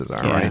penises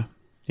are, right?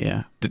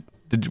 Yeah.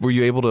 Were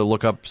you able to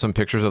look up some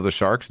pictures of the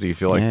sharks? Do you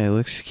feel like? Yeah, it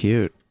looks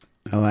cute.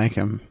 I like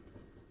him.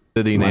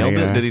 Did he nail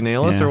it? Did he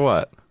nail us or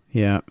what?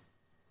 Yeah.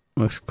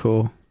 Looks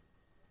cool.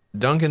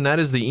 Duncan, that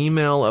is the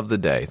email of the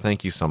day.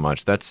 Thank you so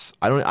much. I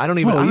don't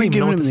even know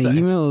giving what to him the say.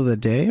 email of the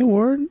day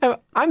award?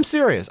 I'm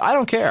serious. I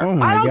don't care. Oh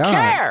my I don't God.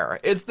 care.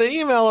 It's the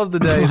email of the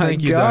day. Oh my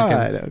Thank you, God.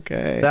 Duncan.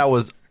 Okay. That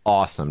was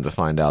awesome to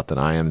find out that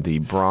I am the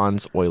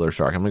bronze Oiler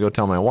shark. I'm going to go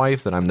tell my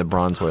wife that I'm the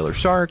bronze Oiler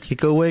shark. You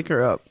go wake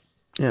her up.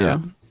 Yeah.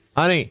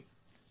 Honey.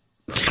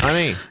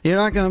 You're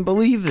not going to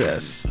believe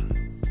this.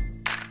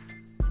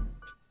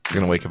 You're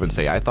going to wake up and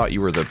say, I thought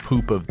you were the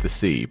poop of the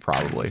sea,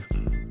 probably.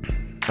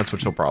 That's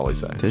what she'll probably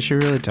say. Did she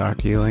really talk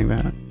to you like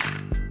that?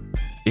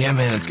 Yeah,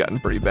 man, it's gotten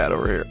pretty bad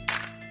over here.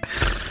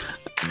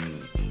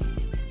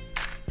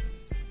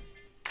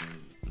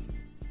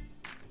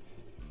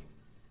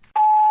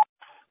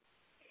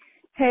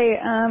 Hey,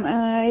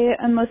 I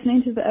am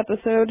listening to the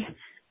episode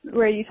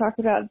where you talk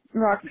about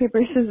rock,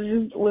 paper,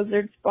 scissors,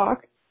 lizard,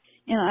 Spock,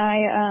 and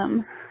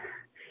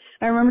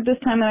I remember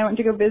this time that I went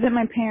to go visit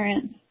my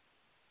parents,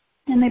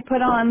 and they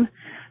put on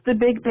The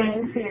Big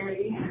Bang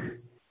Theory,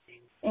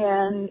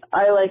 and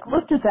I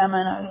looked at them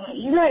and I was like,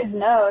 you guys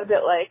know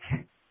that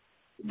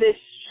this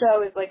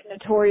show is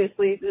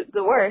notoriously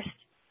the worst.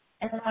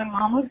 And then my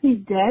mom looks me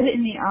dead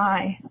in the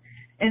eye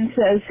and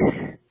says,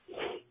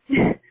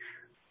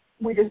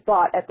 we just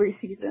bought every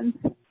season.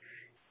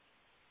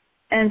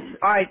 And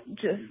I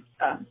just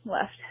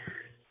left.